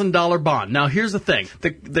 $50,000 bond. Now, here's the thing.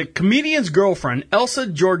 The comedian's girlfriend, Elsa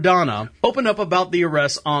Jordana, opened up about the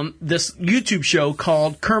arrest on this YouTube show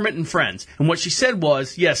called Kermit and Friends. And what she said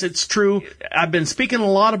was, yes, it's true. I've been speaking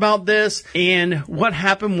a lot about this. And what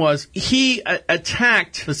happened was he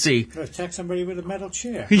attacked, attacked somebody with a metal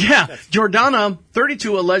chair. Yeah. Jordana,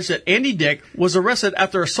 32, alleged that Andy Dick was arrested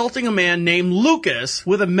after assaulting a man named Lucas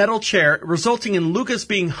with a metal chair, resulting in Lucas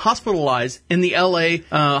being hospitalized in the L.A.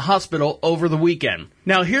 hospital over the weekend.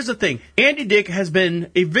 Now, here's the thing. Andy Dick has been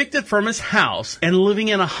evicted from his house and living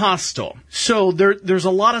in a hostel. So there's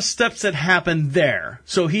a lot of steps that happen there.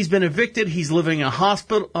 So he's been evicted. He's living in a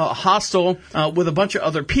hostel with a bunch of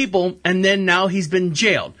other people, and then now he's been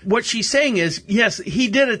jailed. What she's saying is, yes, he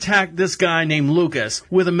did attack this guy named Lucas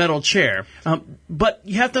with a metal chair. But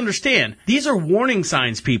you have to understand, these are warning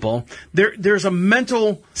signs, people. There's a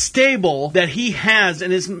mental stable that he has in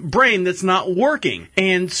his brain that's not working.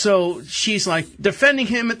 And so she's like defending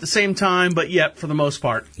him at the same time, but yet for the most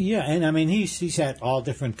part. Yeah, and I mean he's had all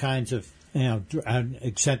different kinds of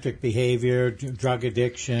eccentric behavior, drug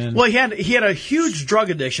addiction. Well, he had a huge drug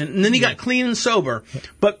addiction, and then he got clean and sober.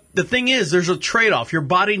 But the thing is, there's a trade-off. Your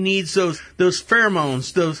body needs those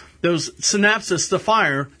pheromones, those synapses to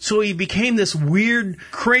fire. So he became this weird,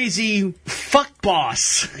 crazy fuck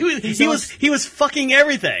boss. He was fucking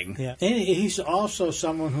everything. Yeah, and he's also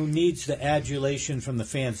someone who needs the adulation from the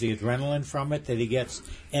fans, the adrenaline from it that he gets.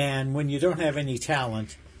 And when you don't have any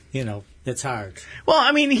talent, it's hard. Well,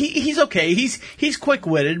 I mean, he's okay. He's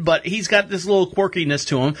quick-witted, but he's got this little quirkiness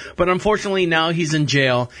to him. But unfortunately, now he's in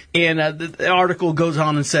jail. And the article goes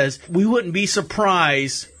on and says, we wouldn't be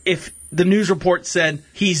surprised if the news report said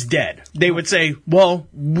he's dead. They would say, well,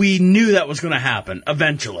 we knew that was going to happen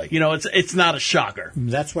eventually. It's not a shocker.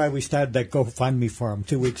 That's why we started that GoFundMe for him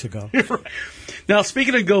 2 weeks ago. Right. Now,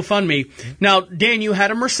 speaking of GoFundMe, now, Dan, you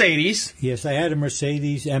had a Mercedes. Yes, I had a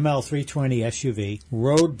Mercedes ML320 SUV.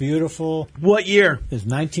 Rode beautiful. What year? It was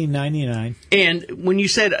 1999. And when you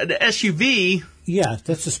said an SUV... Yeah,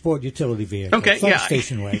 that's a sport utility vehicle. Okay, it's like yeah. a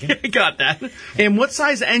station wagon. Got that. And what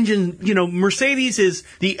size engine, Mercedes is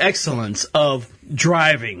the excellence of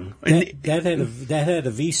driving. That had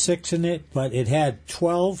a V6 in it, but it had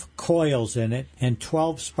 12 coils in it and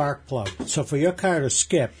 12 spark plugs. So for your car to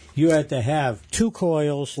skip, you had to have 2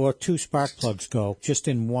 coils or 2 spark plugs go just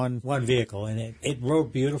in one vehicle. And it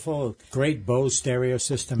rode beautiful, great Bose stereo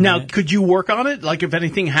system. Now, could you work on it? Like if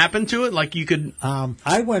anything happened to it, like you could...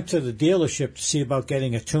 I went to the dealership to see about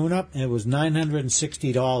getting a tune-up, and it was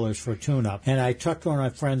 $960 for a tune-up. And I talked to one of my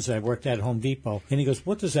friends that I worked at Home Depot, and he goes,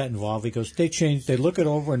 what does that involve? He goes, they look it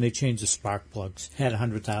over and they change the spark plugs. Had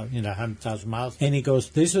 100,000 miles. And he goes,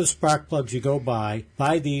 these are the spark plugs you go buy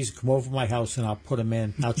these, come over to my house and I'll put them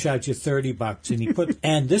in. I'll charge you $30.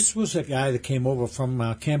 And this was a guy that came over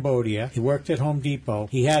from Cambodia. He worked at Home Depot.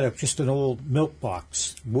 He had just an old milk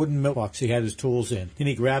box, wooden milk box he had his tools in. And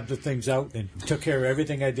he grabbed the things out and took care of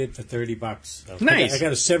everything I did for $30. So nice. I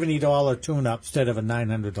got a $70 tune-up instead of a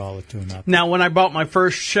 $900 tune-up. Now, when I bought my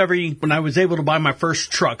first Chevy, when I was able to buy my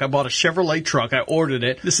first truck, I bought a Chevrolet truck. I ordered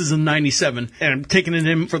it. This is in 97. And I'm taking it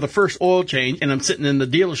in for the first oil change, and I'm sitting in the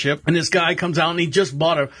dealership, and this guy comes out, and he just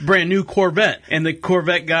bought a brand new Corvette. And the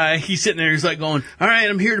Corvette guy, he's sitting there, he's like going, all right,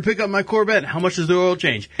 I'm here to pick up my Corvette. How much is the oil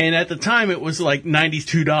change? And at the time, it was like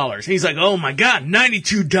 $92. He's like, oh my God,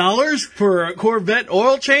 $92 for a Corvette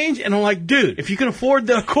oil change? And I'm like, dude, if you can afford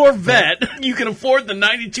the Corvette, you can afford the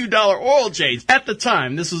 $92 oil change. At the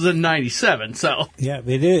time, this was in 97, so. Yeah,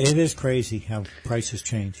 it is crazy how prices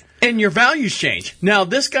change. And your values change. Now,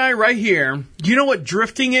 this guy right here, do you know what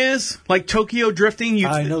drifting is? Like Tokyo drifting?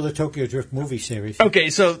 I know the Tokyo Drift movie series.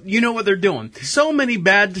 Okay, so you know what they're doing. So many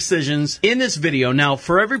bad decisions in this video. Now,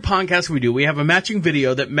 for every podcast we do, we have a matching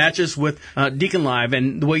video that matches with Deacon Live.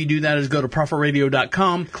 And the way you do that is go to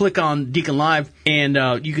ProphetRadio.com, click on Deacon Live, and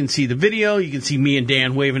you can see the video. You can see me and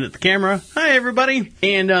Dan waving at the camera. Hi, everybody.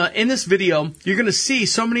 And in this video, you're going to see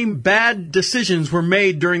so many bad decisions were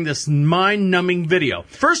made during this mind-numbing video.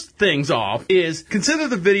 First things off is consider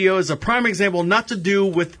the video as a prime example not to do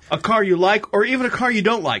with a car you like or even a car you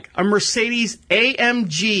don't like. A Mercedes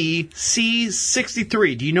AMG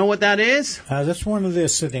C63. Do you know what that is? That's one of their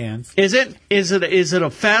sedans. Is it? Is it a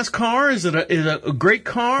fast car? Is it a great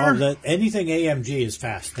car? Anything AMG is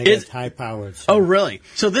fast. They get high powered. So. Oh, really?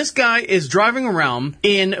 So this guy is driving around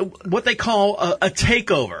in what they call a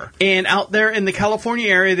takeover. And out there in the California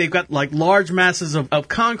area, they've got like large masses of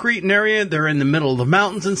concrete and area. They're in the middle of the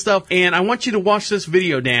mountains and stuff. And I want you to watch this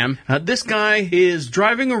video, Dan. This guy is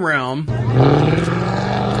driving around.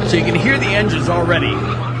 So you can hear the engines already.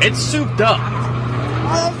 It's souped up.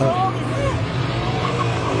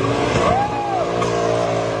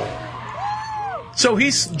 So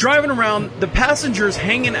he's driving around, the passenger's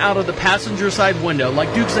hanging out of the passenger side window,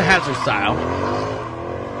 like Dukes of Hazzard style,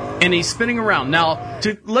 and he's spinning around. Now,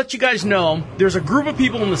 to let you guys know, there's a group of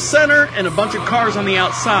people in the center and a bunch of cars on the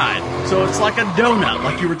outside. So it's like a donut,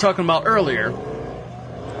 like you were talking about earlier.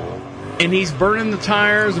 And he's burning the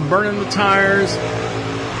tires and burning the tires,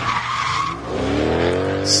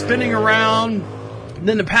 spinning around.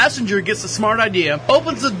 Then the passenger gets a smart idea,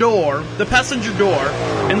 opens the door, the passenger door,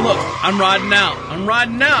 and look, I'm riding out.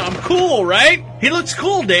 I'm cool, right? He looks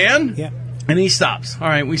cool, Dan. Yeah. And he stops. All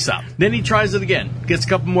right, we stop. Then he tries it again. Gets a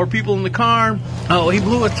couple more people in the car. Oh, he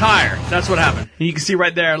blew a tire. That's what happened. And you can see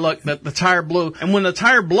right there, look, the tire blew. And when the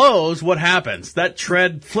tire blows, what happens? That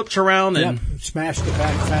tread flips around and... smashed the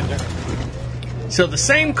back fender. So the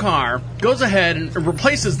same car goes ahead and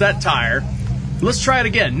replaces that tire. Let's try it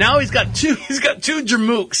again. Now he's got two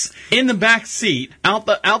Jamooks in the back seat, out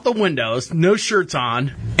the windows, no shirts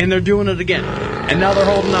on, and they're doing it again. And now they're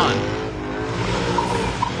holding on.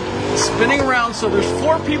 Spinning around, so there's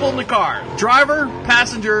 4 people in the car. Driver,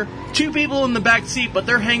 passenger, 2 people in the back seat, but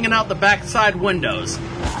they're hanging out the back side windows.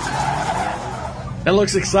 That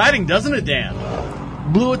looks exciting, doesn't it,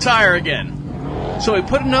 Dan? Blew a tire again. So he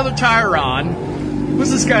put another tire on. Was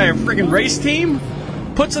this guy a freaking race team?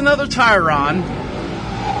 Puts another tire on.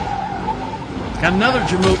 Got another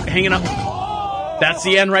Jamook hanging up. That's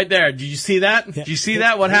the end right there. Did you see that? Did you see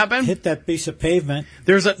that? What happened? Hit that piece of pavement.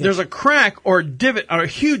 There's a crack or a divot, or a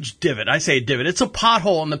huge divot. I say a divot. It's a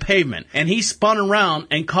pothole in the pavement. And he spun around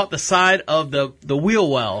and caught the side of the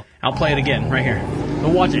wheel well. I'll play it again right here. So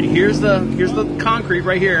watch it. Here's the concrete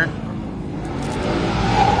right here.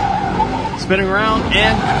 Spinning around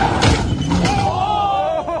and...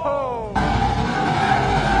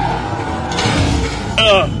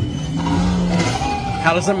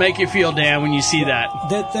 How does it make you feel, Dan, when you see that?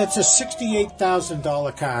 That's a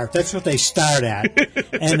 $68,000 car. That's what they start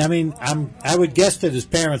at. And I mean, I would guess that his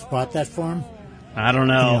parents bought that for him. I don't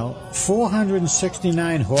know.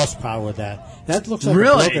 469 horsepower. That looks like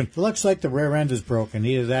really? Looks like the rear end is broken.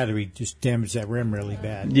 Either that or he just damaged that rim really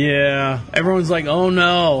bad. Yeah. Everyone's like, oh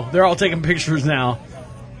no. They're all taking pictures now.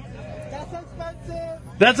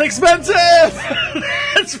 That's expensive!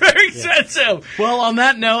 That's very expensive! Well, on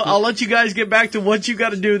that note, I'll let you guys get back to what you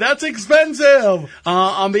got to do. That's expensive!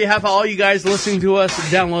 On behalf of all you guys listening to us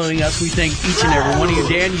and downloading us, we thank each and every one of you.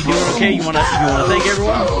 Dan, you doing okay? You want to thank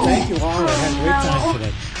everyone? Thank you all. I had a great time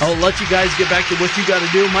today. I'll let you guys get back to what you got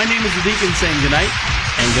to do. My name is the Deacon saying goodnight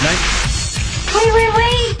and goodnight.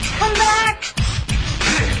 Wait! Come back!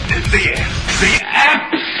 This is the end. The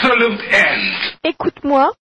absolute end. Écoute-moi.